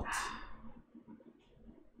f***ing hot.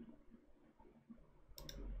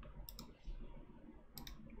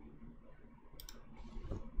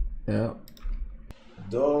 Yeah.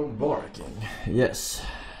 Dog barking. Yes.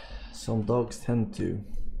 Some dogs tend to.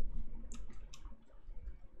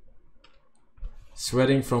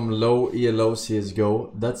 Sweating from low ELO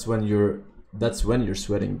CSGO. That's when you're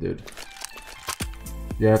sweating, dude.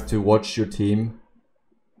 You have to watch your team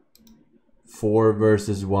 4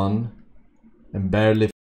 versus 1 and barely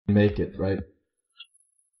make it, right?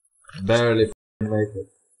 Barely make it.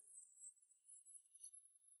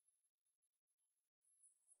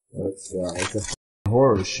 It's a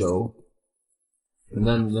horror show. And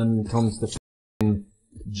then comes the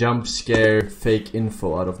jump scare fake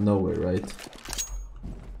info out of nowhere, right?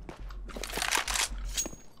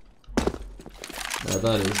 Yeah,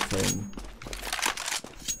 that is fame.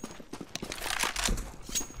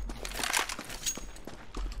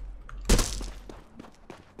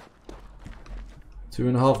 Two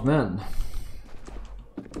and a half men.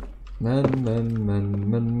 Men.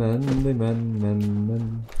 Manly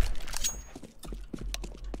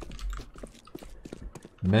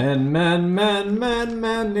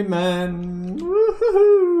man.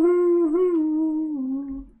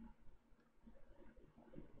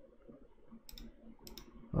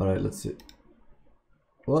 Alright, let's see.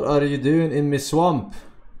 What are you doing in me swamp?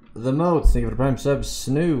 The Moat, thank you for the prime sub.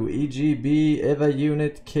 Snoo, EGB, Eva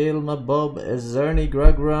Unit, Kilma, Bob, Zerny,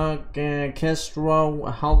 Grugrock, Kestro,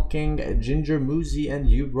 Hulking, Ginger, Moosey, and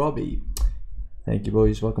you, Robbie. Thank you,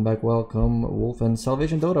 boys. Welcome back. Welcome, Wolf and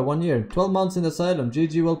Salvation Dota. 1 year. 12 months in the asylum.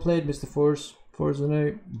 GG, well played, Mr.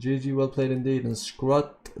 Forsen. GG, well played indeed. And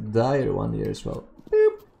Scrut Dyer, 1 year as well.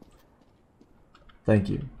 Boop. Thank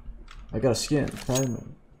you. I got a skin.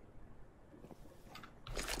 Time.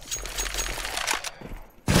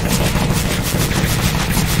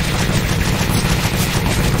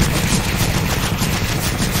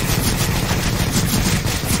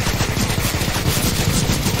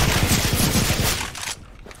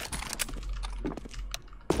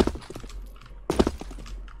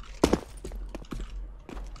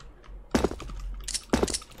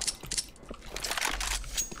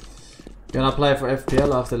 Gonna apply for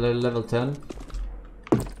FPL after level 10.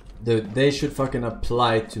 Dude, they should fucking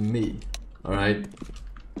apply to me. Alright?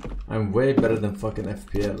 I'm way better than fucking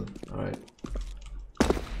FPL. Alright?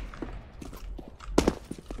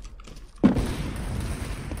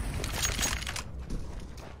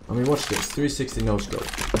 I mean, watch this. 360 no scope.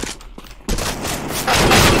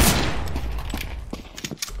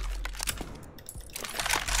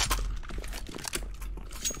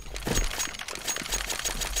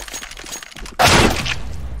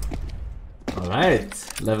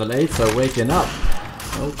 Alright, level 8s are waking up.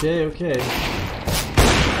 Okay.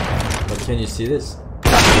 But can you see this?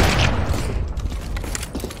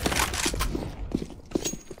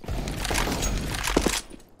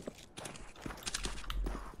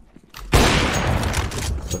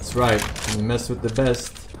 That's right, when you mess with the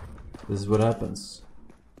best, This is what happens.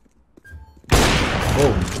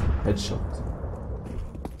 Boom, headshot.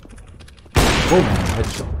 Boom,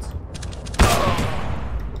 headshot.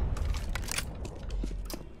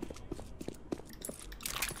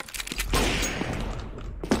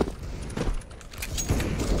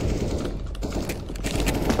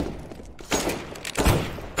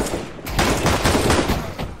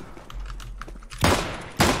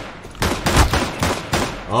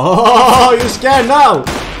 Oh, you're scared now!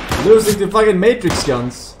 Losing the fucking Matrix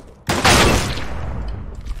guns.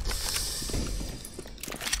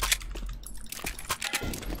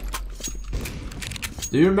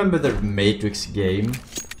 Do you remember the Matrix game?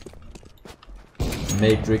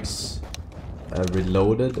 Matrix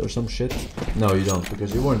Reloaded or some shit? No, you don't,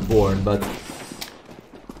 because you weren't born, but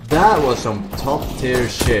that was some top tier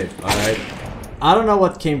shit, alright? I don't know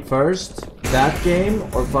what came first, that game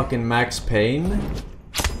or fucking Max Payne.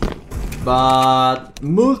 But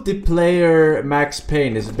multiplayer Max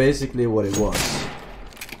Payne is basically what it was.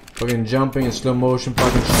 Fucking jumping in slow motion,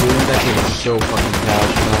 fucking shooting. That game was so fucking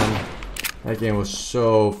cash, man. That game was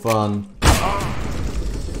so fun.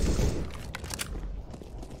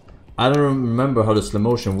 I don't remember how the slow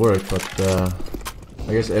motion worked, but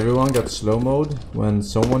I guess everyone got slow mode when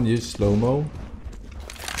someone used slow mo.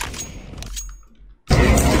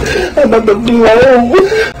 Another blow.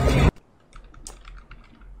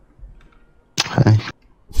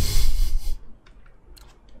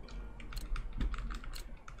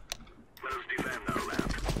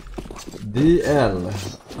 DL.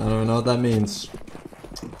 I don't know what that means.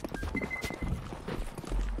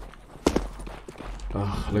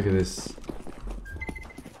 Oh, look at this.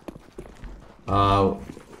 Why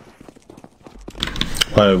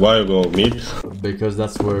go mid? Because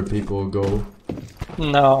that's where people go.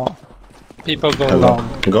 No. People go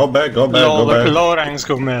long. Go back, go back, go back. Low ranks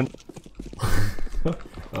go mid.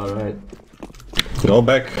 Alright. Go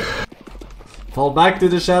back. Fall back to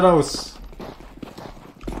the shadows.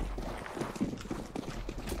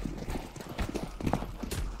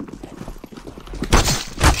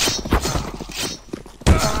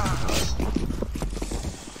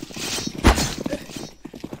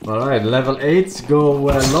 Alright, level 8s go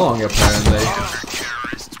long apparently.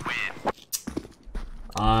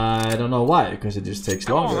 I don't know why, because it just takes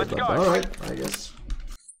longer, but alright, I guess.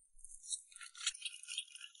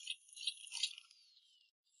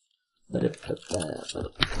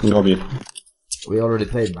 Go B. We already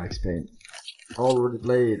played Max Payne. Already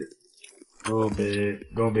played. Go B,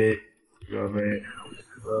 go B, go B,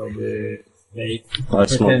 go B. Wait. I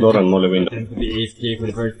smoke door and molly window. Pretend to be AFK for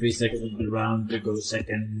the first 3 seconds of the round to go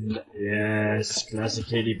second. Yes, classic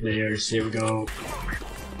KD players, here we go.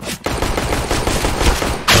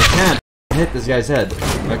 I can't hit this guy's head.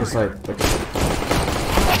 Like a sight.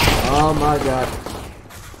 Oh my god.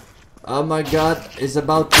 Oh my god, it's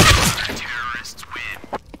about to...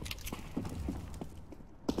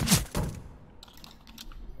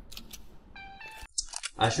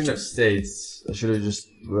 I shouldn't have stayed. I should have just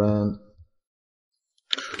ran.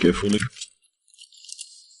 Carefully.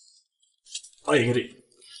 Oh, you get it.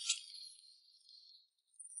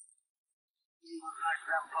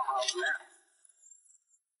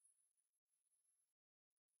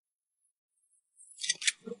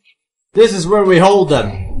 This is where we hold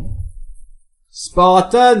them.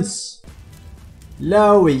 Spartans!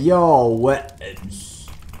 Lower your weapons.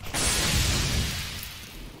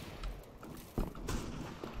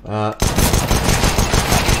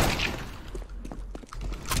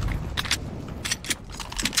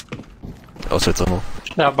 Setsuna.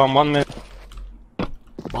 Yeah, bomb 1 minute.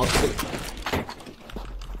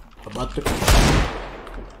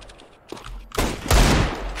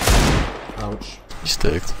 Ouch. He's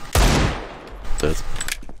tagged. Dead.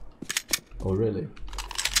 Oh really?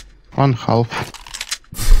 1/2.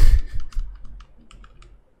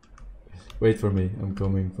 Wait for me, I'm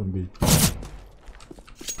coming from B.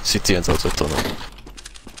 CT and outside tunnel.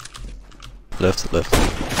 Left, left.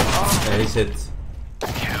 Yeah, he's hit.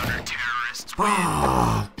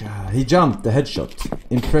 Ah, God. He jumped the headshot.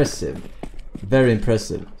 Impressive. Very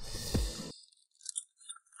impressive.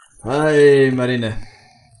 Hi, Marine.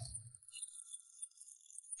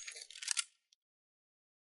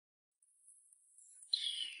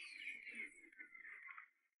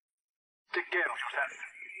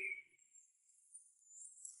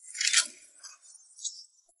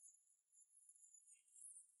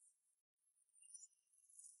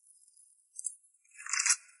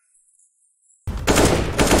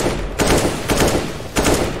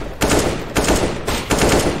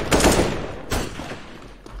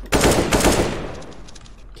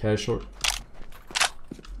 Cash short.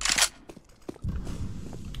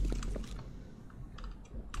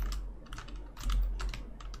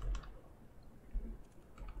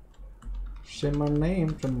 Say my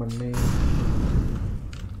name, say my name.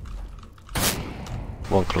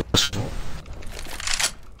 One close.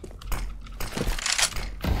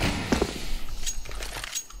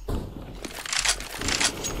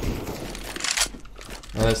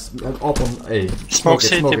 Up on A. Smoke it,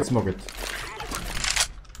 city. smoke it.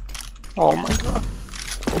 Oh my god.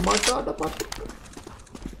 Oh my god,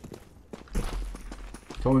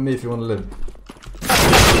 come with me if you want to live.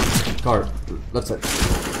 Car, left side.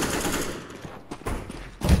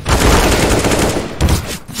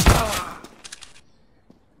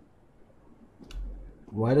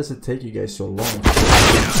 Why does it take you guys so long?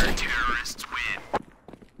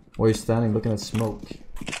 Why are you standing looking at smoke?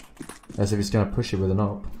 As if he's gonna push it with an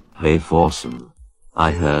op. Hey Forsen,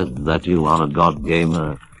 I heard that you are a god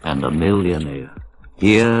gamer and a millionaire.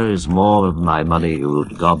 Here is more of my money, you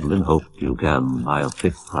goblin. Hope you can buy a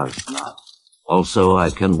 5th house now. Also,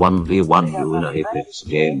 I can 1v1 you in a Apex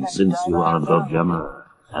game since you are a god gamer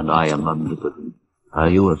and I am omnipotent. Are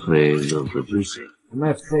you afraid of the juicer? Am I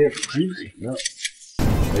afraid of the juicer? No.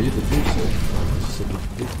 Are you the juicer?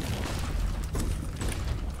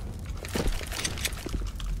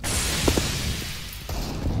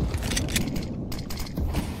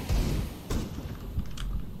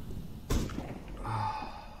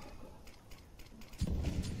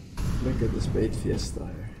 Look at this bait fiesta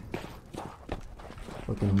here.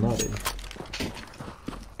 Fucking nutty.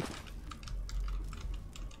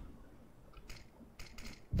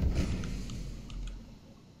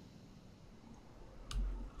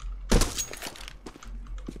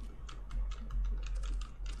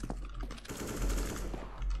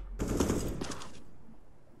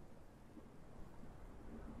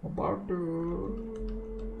 About to...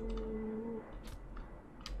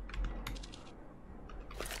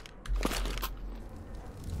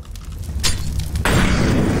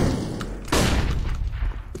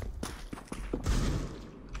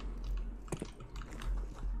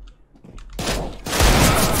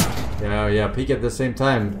 Yeah, peek at the same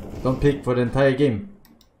time. Don't peek for the entire game.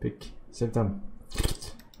 Peek, same time.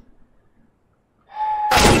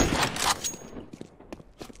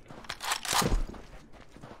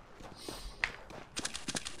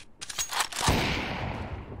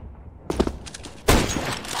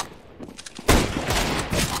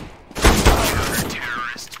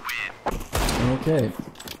 Okay.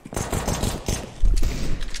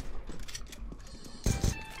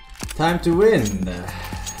 Time to win.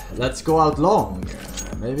 Let's go out long.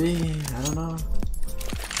 Maybe, I don't know.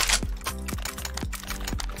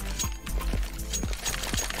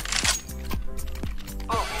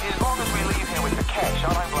 Look, as long as we leave here with the cash,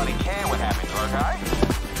 I don't bloody care what happens, okay?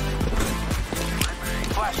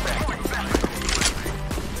 Flashback.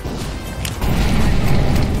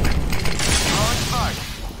 Throwing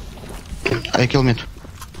smoke. I kill mid.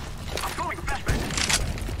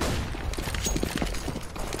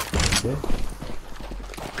 Okay.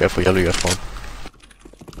 Careful, yellow, you have spawn.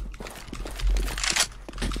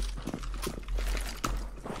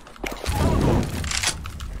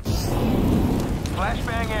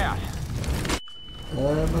 Flashbang out.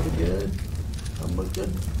 I'm good. I'm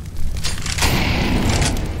good.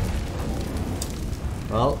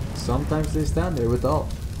 Well, sometimes they stand there with all,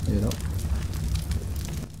 you know.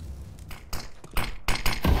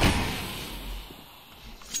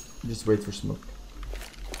 Just wait for smoke.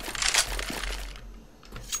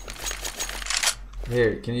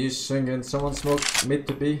 Here, can you swing in someone smoke mid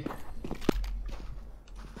to B?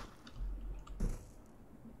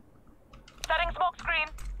 Setting smoke screen.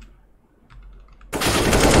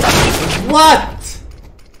 What?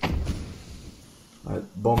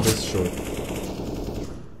 Bomb is short.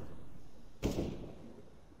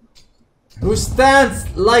 Who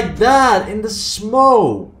stands like that in the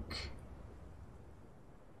smoke?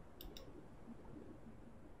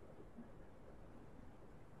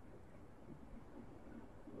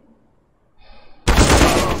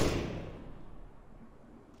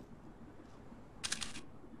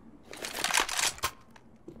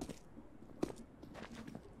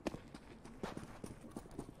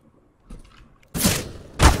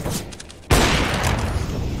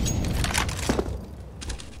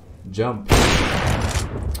 Jump.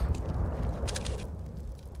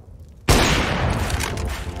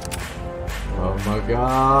 Oh my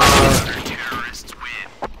god.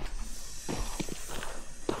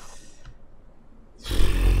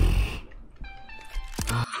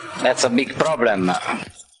 That's a big problem.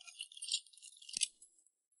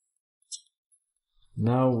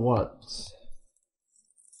 Now what?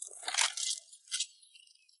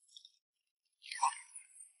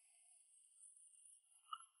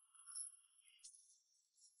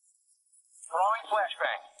 Throwing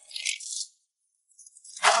flashbang.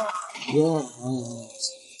 Yeah.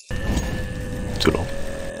 Too long.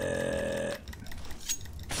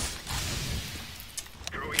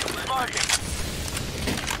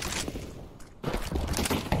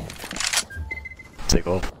 Take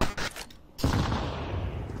off.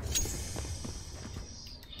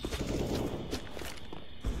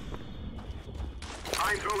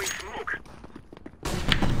 I'm throwing smoke.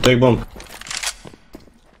 Take bomb.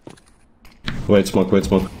 Wait smoke, wait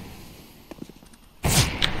smoke.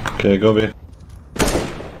 Okay, go B.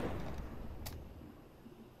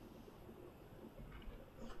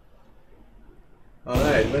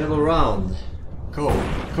 Alright, middle round. Go.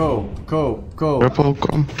 Purple,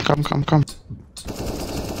 come.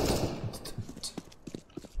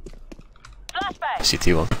 CT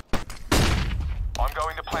one. I'm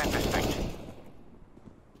going to plant this thing.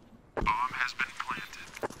 Bomb has been planted.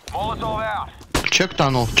 Molotov out. Check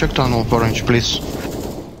tunnel, orange, please.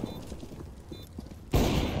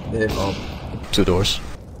 They've up. 2 doors.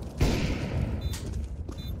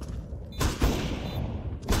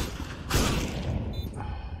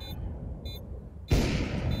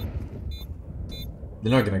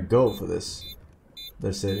 They're not gonna go for this.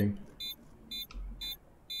 They're saving.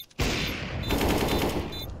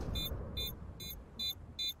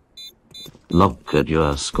 Look at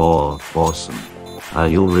your score, Forsen. Are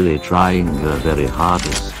you really trying your very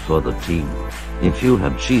hardest for the team? If you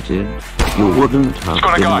had cheated, you wouldn't have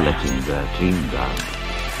been letting their team down.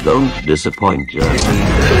 Don't disappoint your team.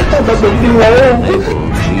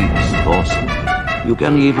 Enable cheats, Forsen. You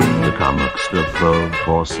can even become extra pro,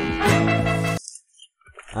 Forsen.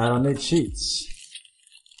 I don't need cheats.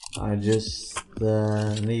 I just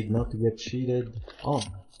need not to get cheated on.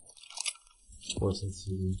 Forsens.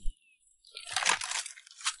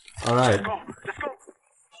 Alright.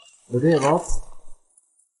 Do they have off?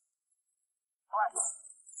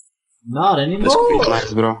 Not anymore!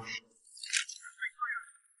 Nice, bro.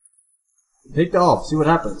 Take the off, see what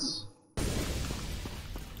happens.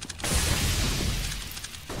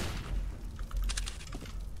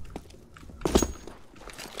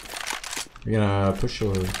 We're gonna push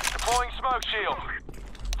over. Deploying smoke shield.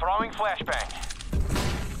 Throwing flashbang.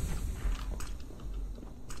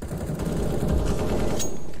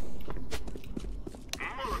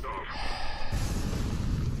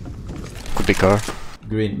 Could be car.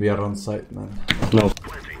 Green, we are on site, man. No.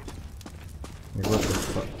 Like, what the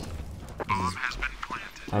fuck? This is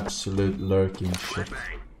absolute lurking shit.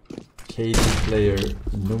 KD player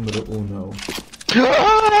numero uno.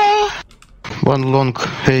 One long,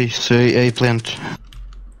 A plant.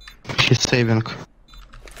 He's saving.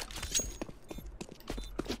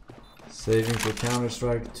 Saving for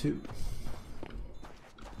Counter-Strike 2.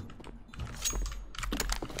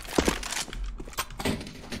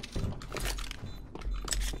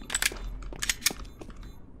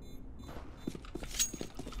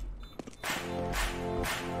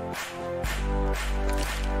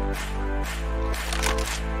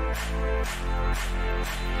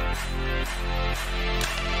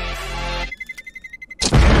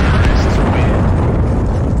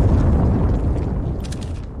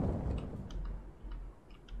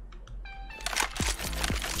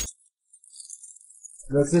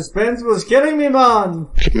 The suspense was killing me, man!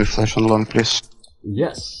 Give me flash on long, please.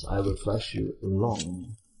 Yes, I will flash you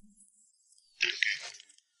long.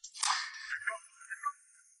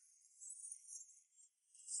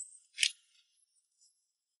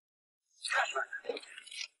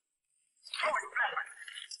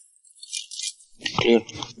 Clear.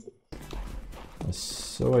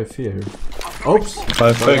 So I fear. Oops!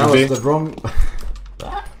 I that was the wrong...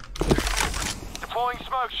 Deploying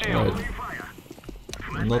smoke shield. Right.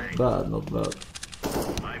 Not bad, not bad.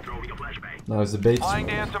 Now it's the bait. I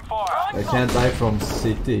can't die from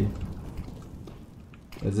CT.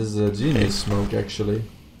 This is a genius smoke, actually.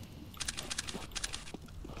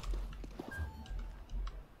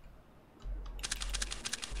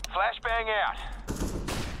 Flashbang out.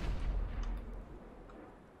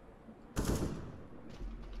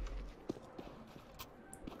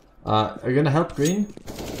 Are you gonna help Green?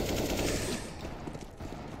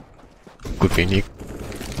 Could be Nico.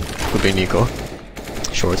 Could be Nico.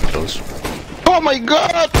 Short, close. Oh my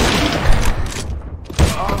god!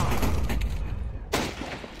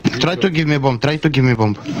 Try to give me bomb,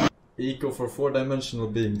 Eco for 4-dimensional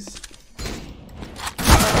beings.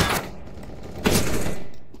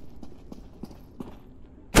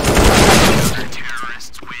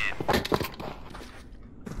 Terrorists win.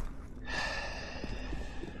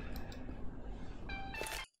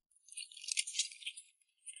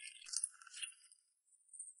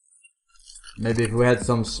 Maybe if we had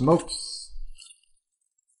some smokes.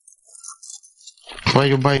 Why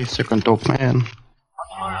you buy second top, man?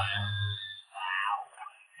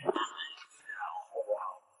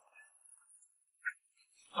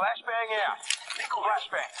 Flashbang out.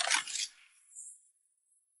 Flashbang.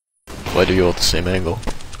 Why do you hold the same angle?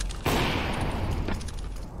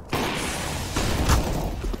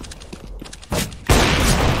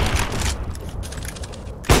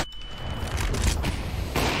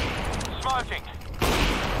 Smoking.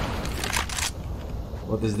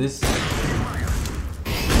 What is this?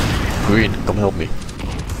 Green, come help me.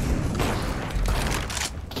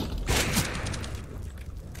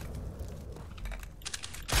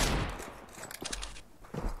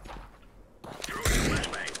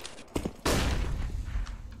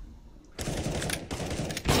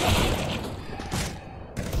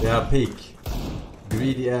 Yeah, peek.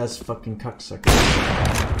 Greedy ass fucking cocksucker.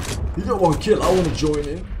 You got one kill, I wanna join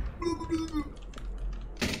in.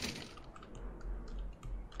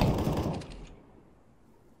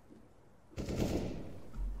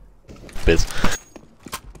 Biz.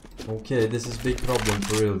 Okay, this is big problem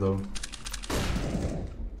for real though.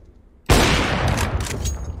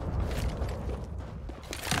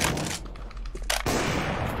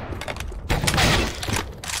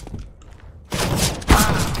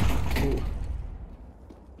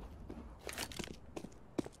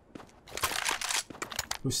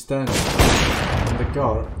 Who's standing in the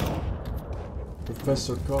car?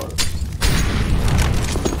 Professor Car.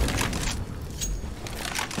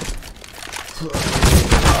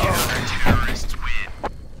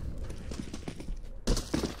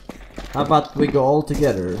 How about we go all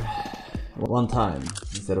together one time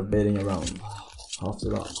instead of baiting around after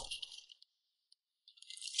that?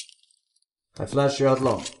 I flash you out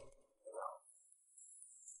long.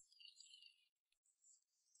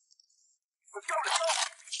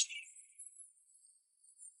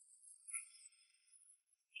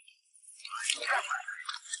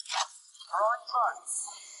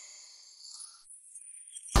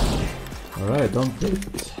 Alright, don't do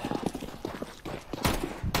it.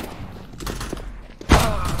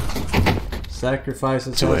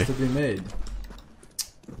 Sacrifices has to be made.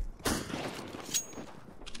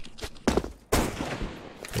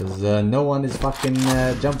 Because no one is fucking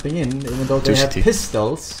jumping in, even though they have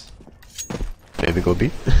pistols. Maybe go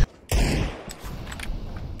B.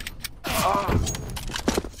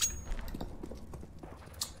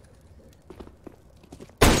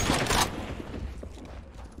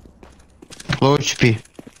 Low HP.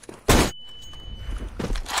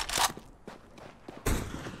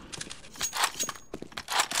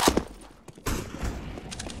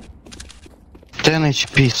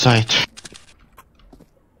 HP side.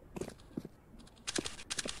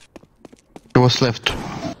 He was left.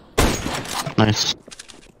 Nice.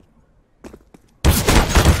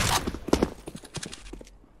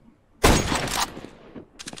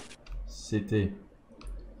 CT.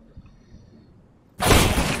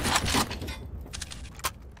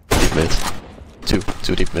 Deep mid.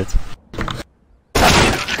 Two deep mid.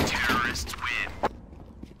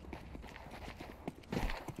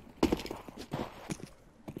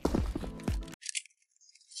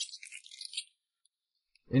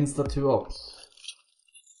 Insta 2 ops.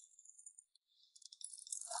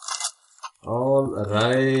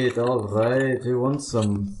 Alright, who wants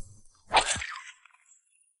some?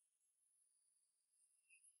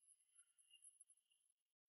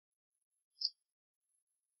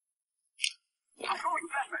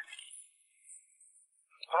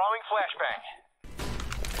 Throwing flashbang.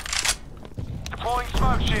 Deploying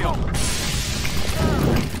smoke shield.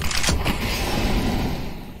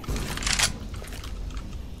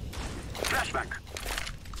 Flashbang.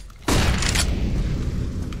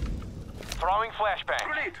 Throwing flashbang.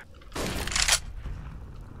 Grenade.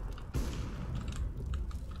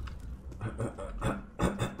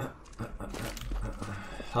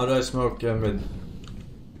 How do I smoke mid?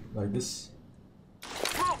 Like this?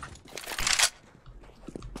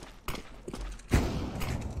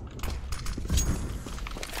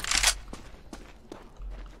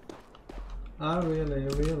 I really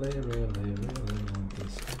want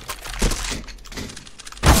this.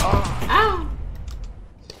 Ow!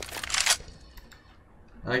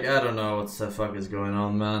 Like, I don't know what the fuck is going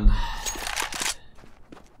on, man.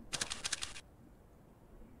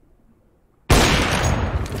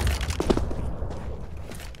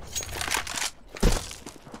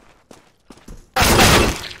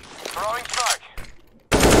 Throwing smoke.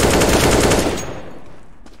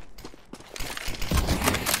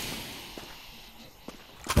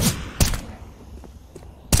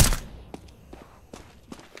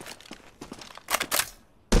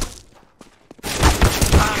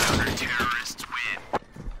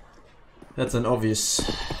 That's an obvious.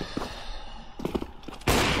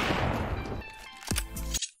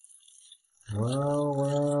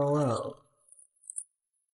 Well.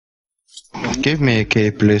 Give me a K,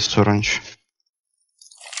 please, Orange.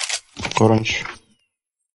 Orange.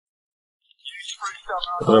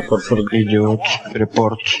 Report for idiot.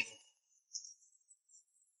 Report.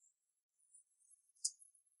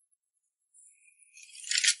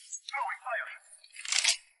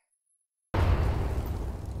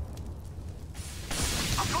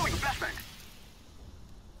 I'm throwing a flashbang.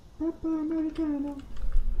 Papa Americano.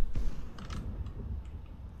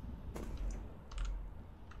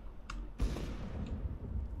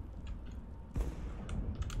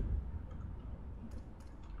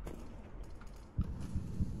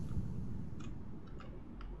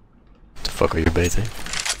 The fuck are you baiting?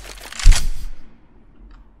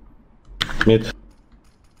 Mid.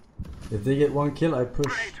 If they get one kill, I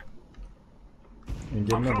push. And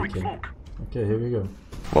get another kill. Okay, here we go.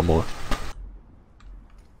 One more.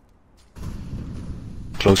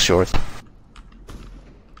 Close short.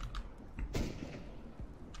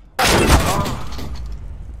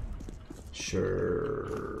 Sure.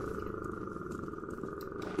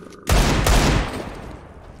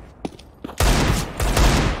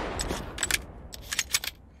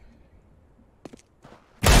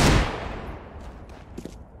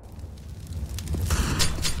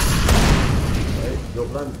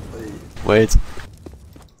 Wait.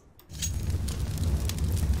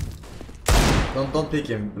 Don't pick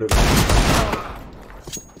him, Blue.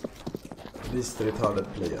 This retarded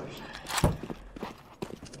player.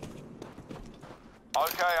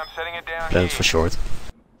 Okay, I'm setting it down. Plan for short.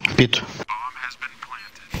 Pit. Bomb has been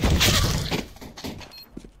planted.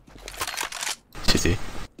 CT.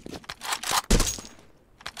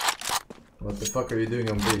 What the fuck are you doing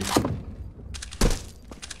on B?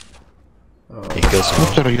 Oh.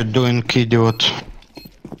 What are you doing, idiot?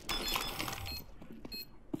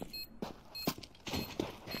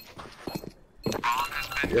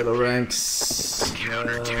 Yellow ranks.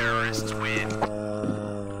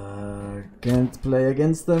 Can't play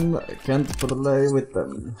against them. Can't play with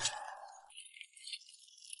them.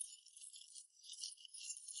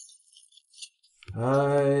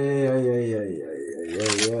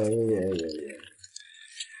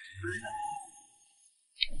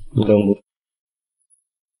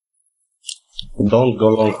 Don't go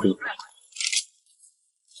long.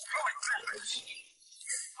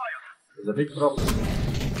 There's a big problem.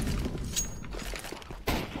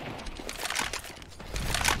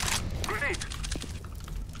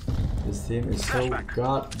 This team is so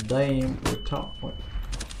goddamn retarded.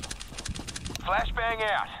 Flashbang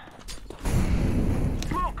out.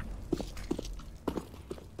 Smoke.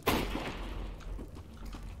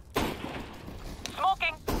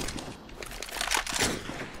 Smoking.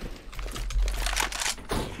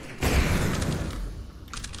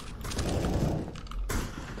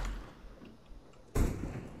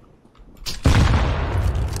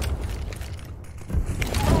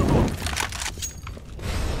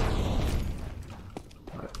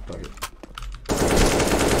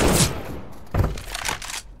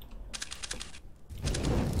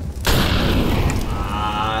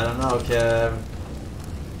 Kev.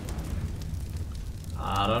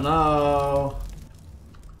 I don't know.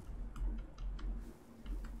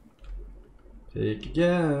 Take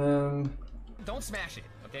again. Don't smash it,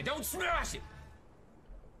 okay? Don't smash it!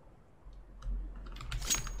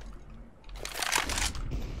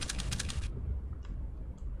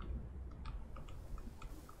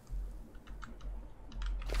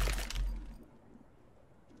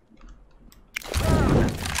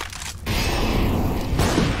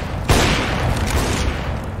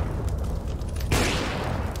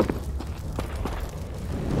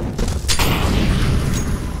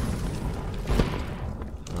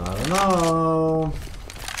 No.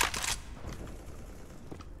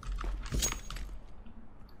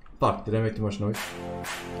 Fuck, did I make too much noise?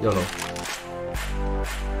 YOLO.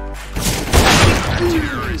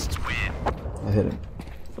 I hit him.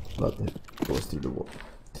 But it goes through the wall.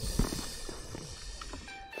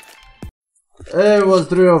 It was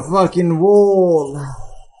through a fucking wall.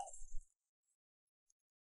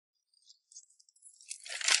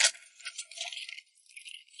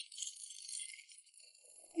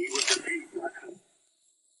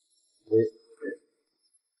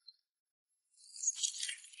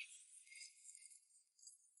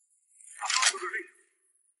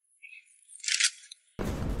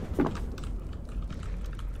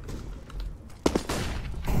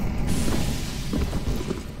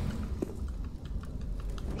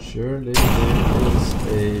 Surely there is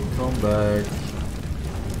a comeback.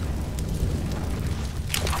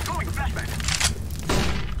 I'm going to flashback.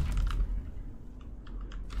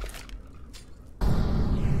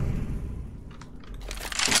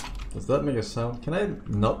 Does that make a sound? Can I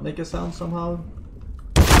not make a sound somehow?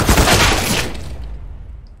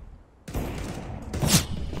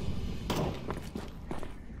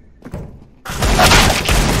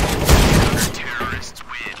 Terrorists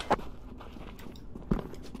win.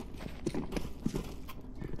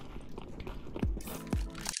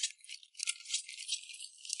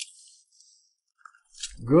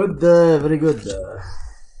 Good, very good.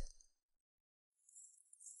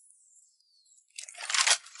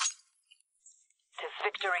 This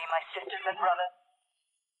victory, my sisters and brothers.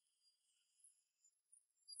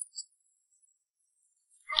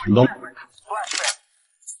 Don't.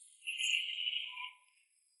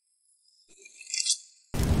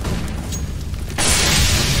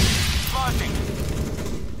 Launching.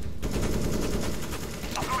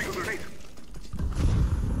 I'm throwing a grenade.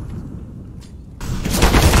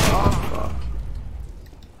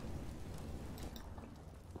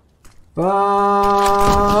 Fuck.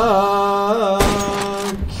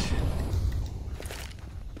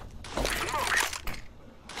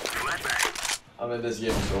 I mean, this game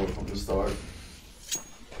is over from the start.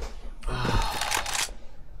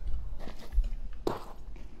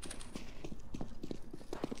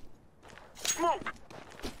 Smoke.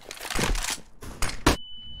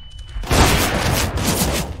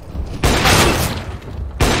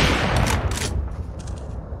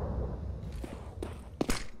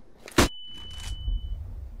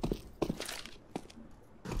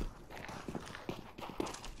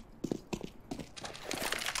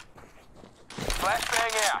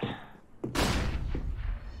 Flashbang out.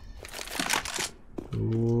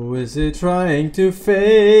 Who is he trying to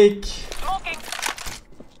fake? Smoking.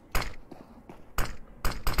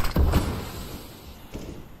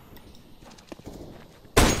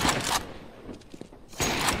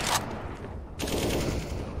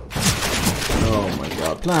 Oh my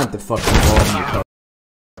god, plant the fucking bomb, you fuck.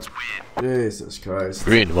 Jesus Christ.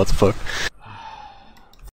 Green, what the fuck?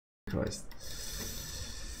 Christ.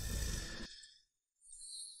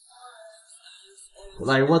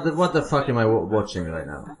 Like, what the fuck am I watching right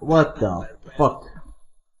now? What the fuck?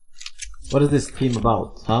 What is this team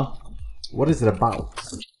about, huh? What is it about?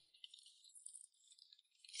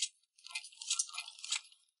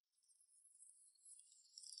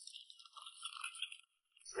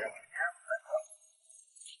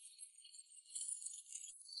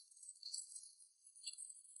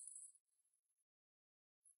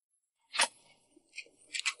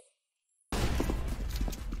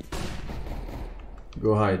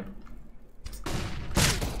 Go hide.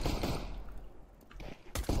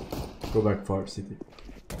 Go back far, city.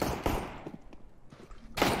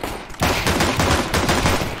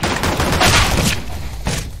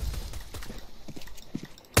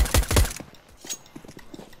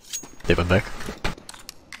 They went back.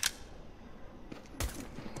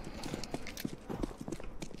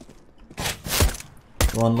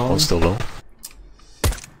 One long. One still low.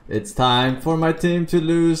 It's time for my team to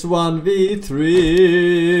lose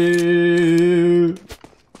 1v3.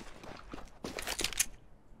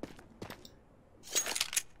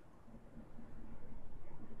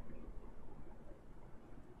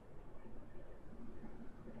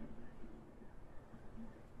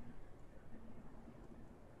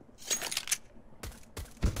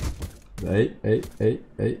 Hey.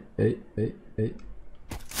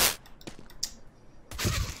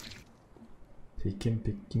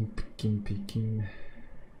 Peeking.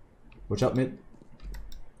 Watch out, mid.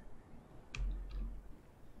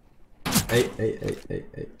 Hey.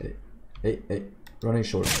 Running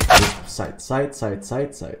short. Side.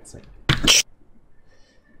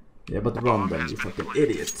 Yeah, but run then, you fucking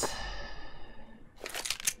idiot.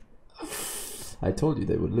 I told you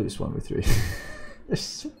they would lose 1v3. They're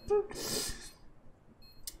super.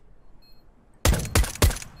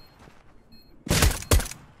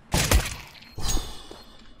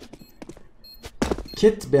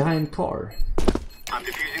 Kit behind car. I'm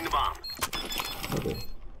defusing the bomb. Okay.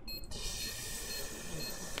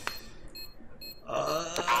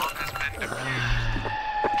 Bomb has been defused.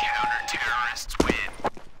 Counter-terrorists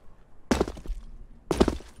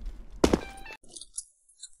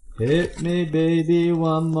win. Hit me, baby,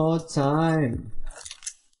 one more time.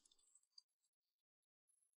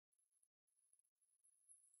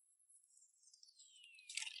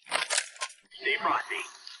 Stay frosty.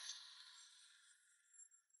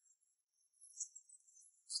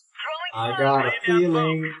 I got a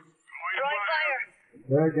feeling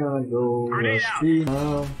they're gonna go rusty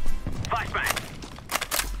now. Flashbang.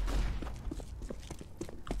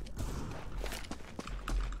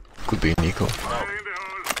 Could be an eco.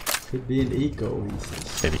 Could be an eco, he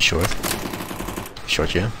says. Maybe short.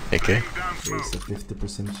 Short, yeah. AK. There's a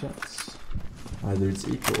 50% chance. Either it's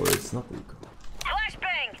eco or it's not eco.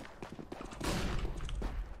 Flashbang!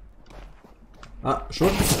 Ah,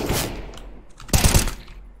 short.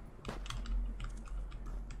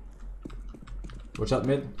 Watch out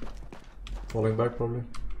mid. Falling back probably.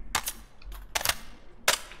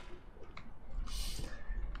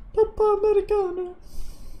 Papa Americano.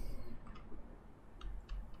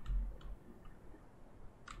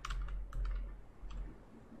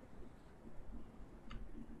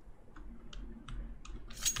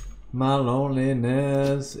 My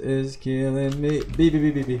loneliness is killing me. B.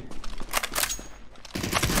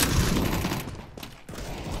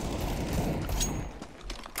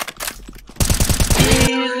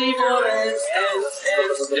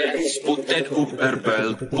 Put that upper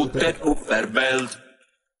belt, put that upper belt.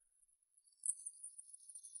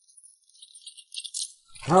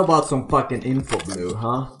 How about some fucking info blue,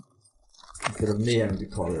 huh? Instead of me having to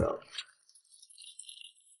call it out.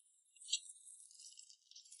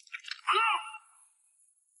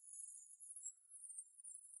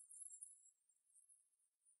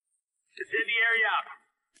 Incendiary out.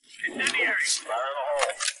 Incendiary. Fire in the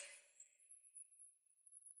hole.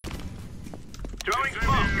 Throwing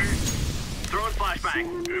smoke. Throwing flashbang.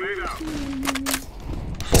 Grenade out.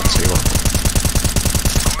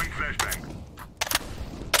 Throwing flashbang.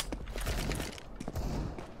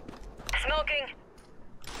 Smoking.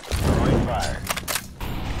 Throwing fire.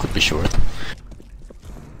 Could be short.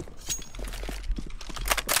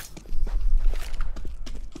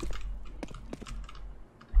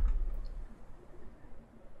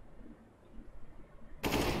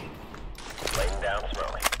 Laying down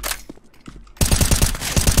smoke.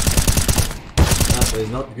 That is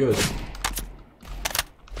not good.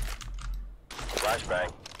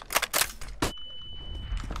 Flashbang.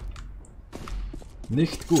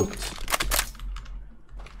 Nicht gut.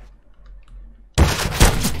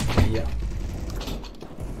 Yeah.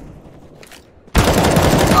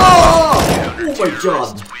 Oh! Oh my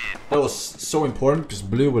god! That was so important because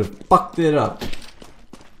blue would have fucked it up.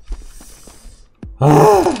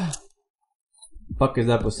 Fuck is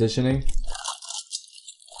that positioning?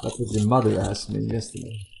 That's what your mother asked me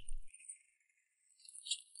yesterday.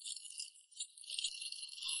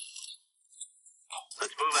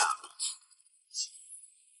 Let's move out.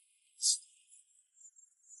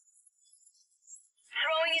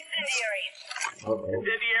 Throwing incendiary. Uh-oh.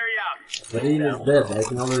 Incendiary out. Marine is dead, I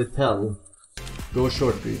can already tell. Go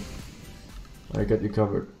short, B. I got you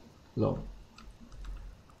covered. Long.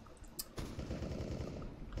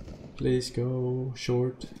 Please go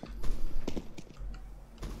short.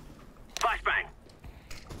 Flashbang.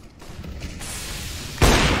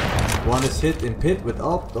 One is hit in pit with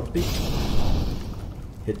up, don't be.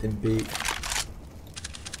 Hit in B.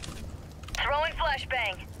 Throwing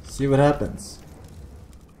flashbang. See what happens.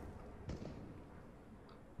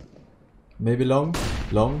 Maybe long.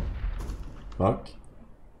 Long. Fuck.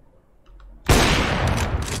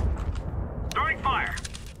 Throwing fire.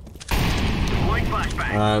 Deploying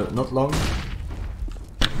flashbang. Not long.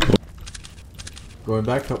 Going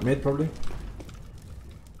back, top mid probably.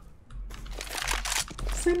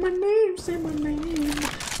 Say my name, say my name.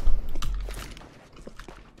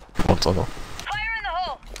 What's on? Fire in the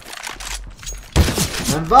hole.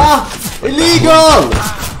 And va! Illegal!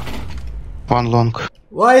 One long.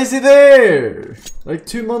 Why is he there? Like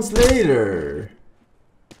 2 months later.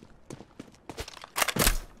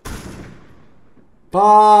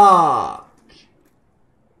 Fuck!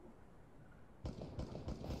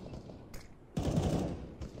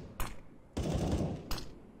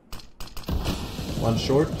 One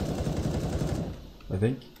short, I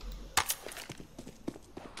think.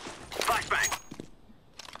 Flashbang.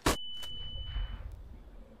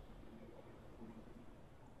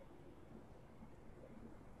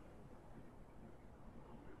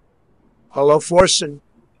 Hello, Forsen.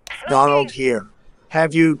 Donald here.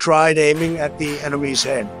 Have you tried aiming at the enemy's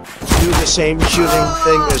head? Do the same shooting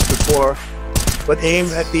thing as before, but aim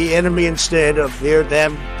at the enemy instead of near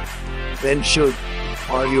them. Then shoot.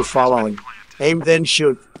 Are you following? Aim, then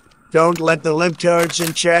shoot. Don't let the libtards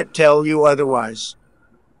in chat tell you otherwise.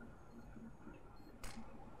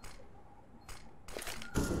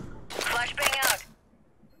 Flashbang out.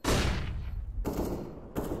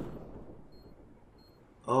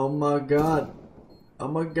 Oh my god. Oh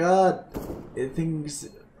my god. It thinks.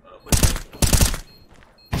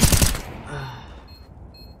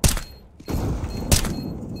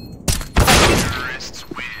 Terrorists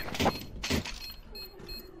win.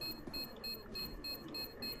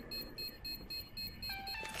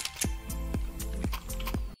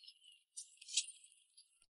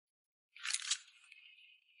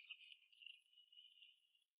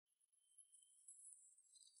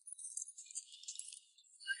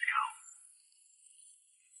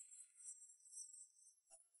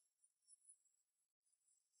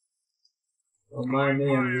 On my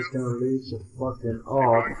knee, I'm just gonna leave the fucking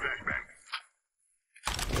off.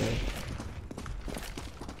 Okay.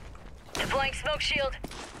 Deploying smoke shield.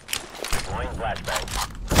 Deploying flashbang.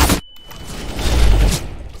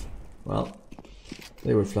 Well,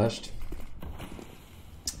 they were flashed.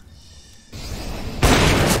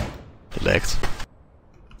 Select.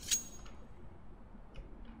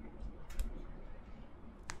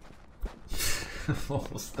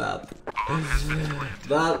 What was that?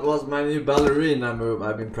 That was my new ballerina move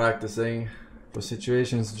I've been practicing for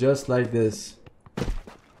situations just like this.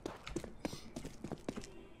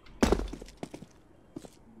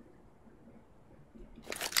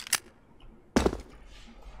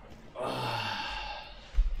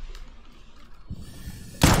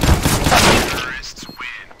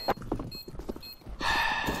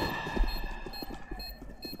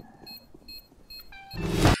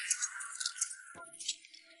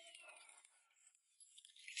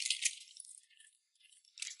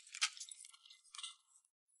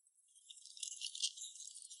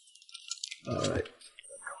 Alright.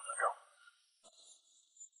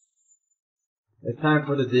 It's time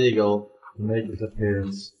for the Deagle to make its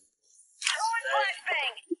appearance.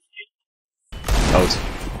 Out.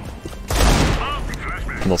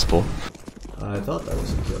 Multiple. I thought that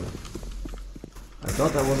was a kill. I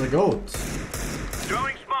thought that was a goat.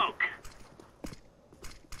 Throwing smoke.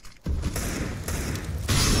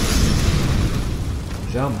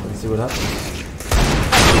 Jump and see what happens.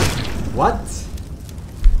 What?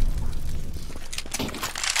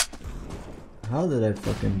 How did I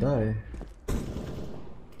fucking die?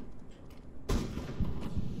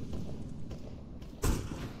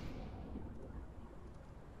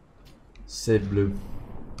 Save blue.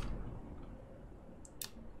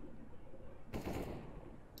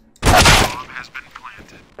 Bomb has been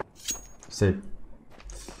planted. Save.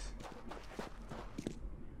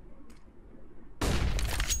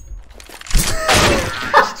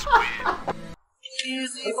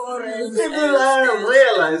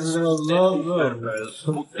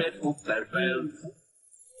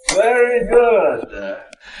 Very good.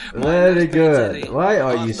 Very good. Why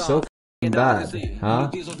are you so bad? Huh?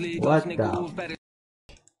 What the?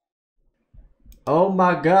 Oh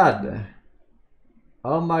my god.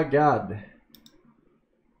 Oh my god.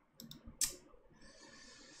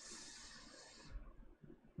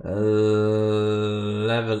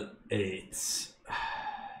 Level 8.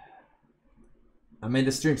 I mean,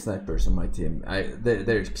 the stream snipers on my team,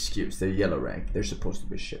 they're excused, they're yellow rank, they're supposed to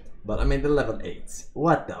be shit. But I mean, the level 8s,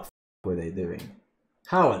 what the f were they doing?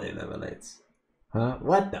 How are they level 8s? Huh?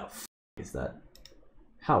 What the f is that?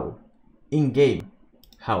 How? In game?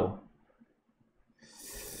 How?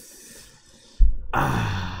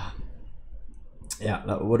 Yeah,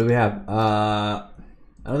 what do we have? I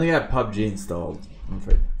don't think I have PUBG installed, I'm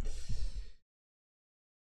afraid.